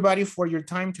thank you everybody for your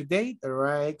time today. All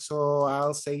right. So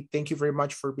I'll say thank you very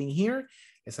much for being here.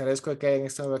 Les agradezco que hayan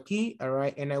estado aquí. All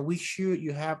right. And I wish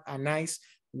you have a nice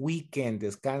weekend.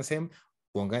 Descansen.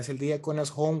 Pónganse el día con las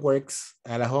homeworks,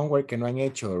 a la homework que no han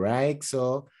hecho. All right.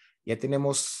 So ya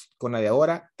tenemos con la de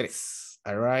ahora 3.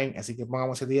 All right. Así que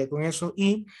pongamos el día con eso.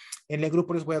 Y en el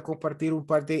grupo les voy a compartir un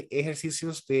par de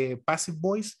ejercicios de passive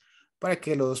voice para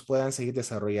que los puedan seguir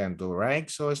desarrollando. Right.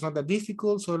 So it's not that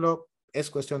difficult. Solo es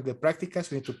cuestión de práctica.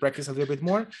 So you need to practice a little bit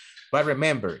more. But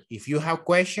remember, if you have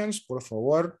questions, por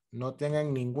favor, no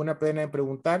tengan ninguna pena en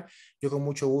preguntar. Yo con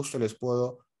mucho gusto les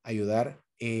puedo ayudar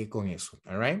con eso.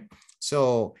 All right.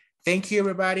 So thank you,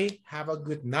 everybody. Have a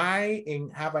good night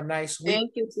and have a nice week.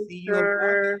 Thank you, See you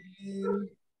teacher.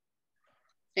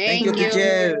 Thank you,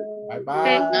 teacher.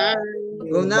 Bye-bye.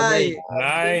 Good night.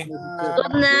 Bye.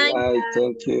 Good night. Bye,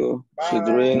 thank you. Bye.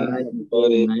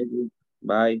 Everybody.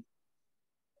 Bye.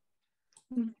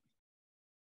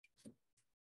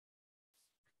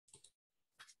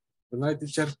 Good night,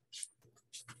 teacher.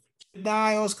 Good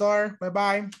night, Oscar.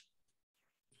 Bye-bye.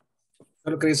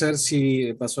 Solo quería saber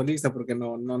si pasó lista porque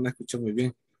no escuché muy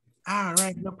bien. All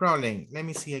right, no problem. Let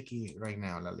me see aquí right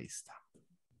now la lista.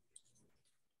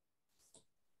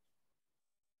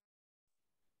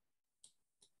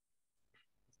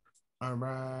 All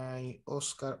right,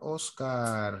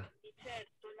 Oscar.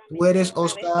 ¿Tú eres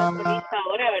Oscar?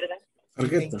 Ahora, ¿verdad?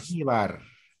 Argueta.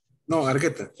 No,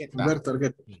 Argueta. Humberto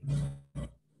Argueta.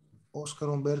 Oscar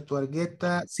Humberto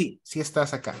Argueta. Sí, sí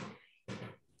estás acá.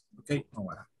 Ok.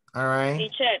 All right.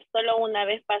 Teacher, solo una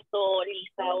vez pasó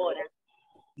lista ahora.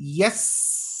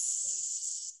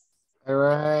 Yes. All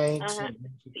right. Ajá. So,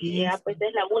 Sí, pues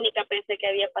es la única, pensé que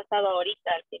había pasado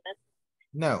ahorita al final.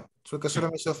 no, creo que solo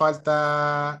me hizo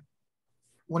falta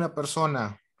una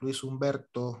persona, Luis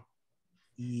Humberto,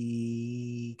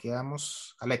 y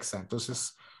quedamos Alexa.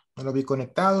 Entonces, no lo vi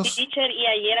conectados. Teacher, y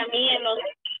ayer a mí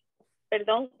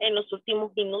en los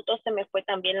últimos minutos se me fue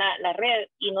también la red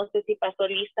y no sé si pasó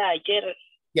lista ayer.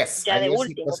 Yes, ya ayer de sí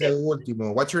último. pasé de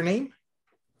último. What's your name?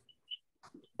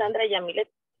 Sandra Yamilet.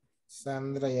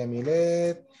 Sandra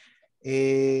Yamilet.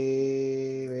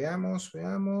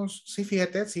 Veamos. Sí,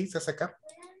 fíjate, sí, estás acá.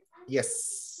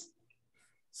 Yes.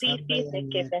 Sí, es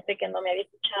que pensé que no me había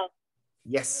escuchado.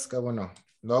 Yes, cómo no.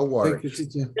 No worry.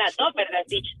 Las dos, ¿verdad,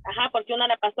 teacher? Ajá, porque una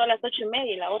la pasó a las 8:30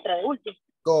 y la otra de último.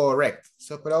 Correct.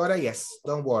 So, pero ahora yes,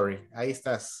 don't worry. Ahí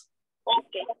estás.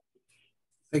 Ok.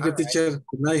 Thank you, teacher.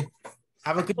 Good night.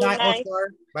 Have a good night,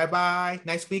 Oscar. Bye-bye.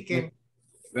 Nice weekend.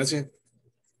 Gracias.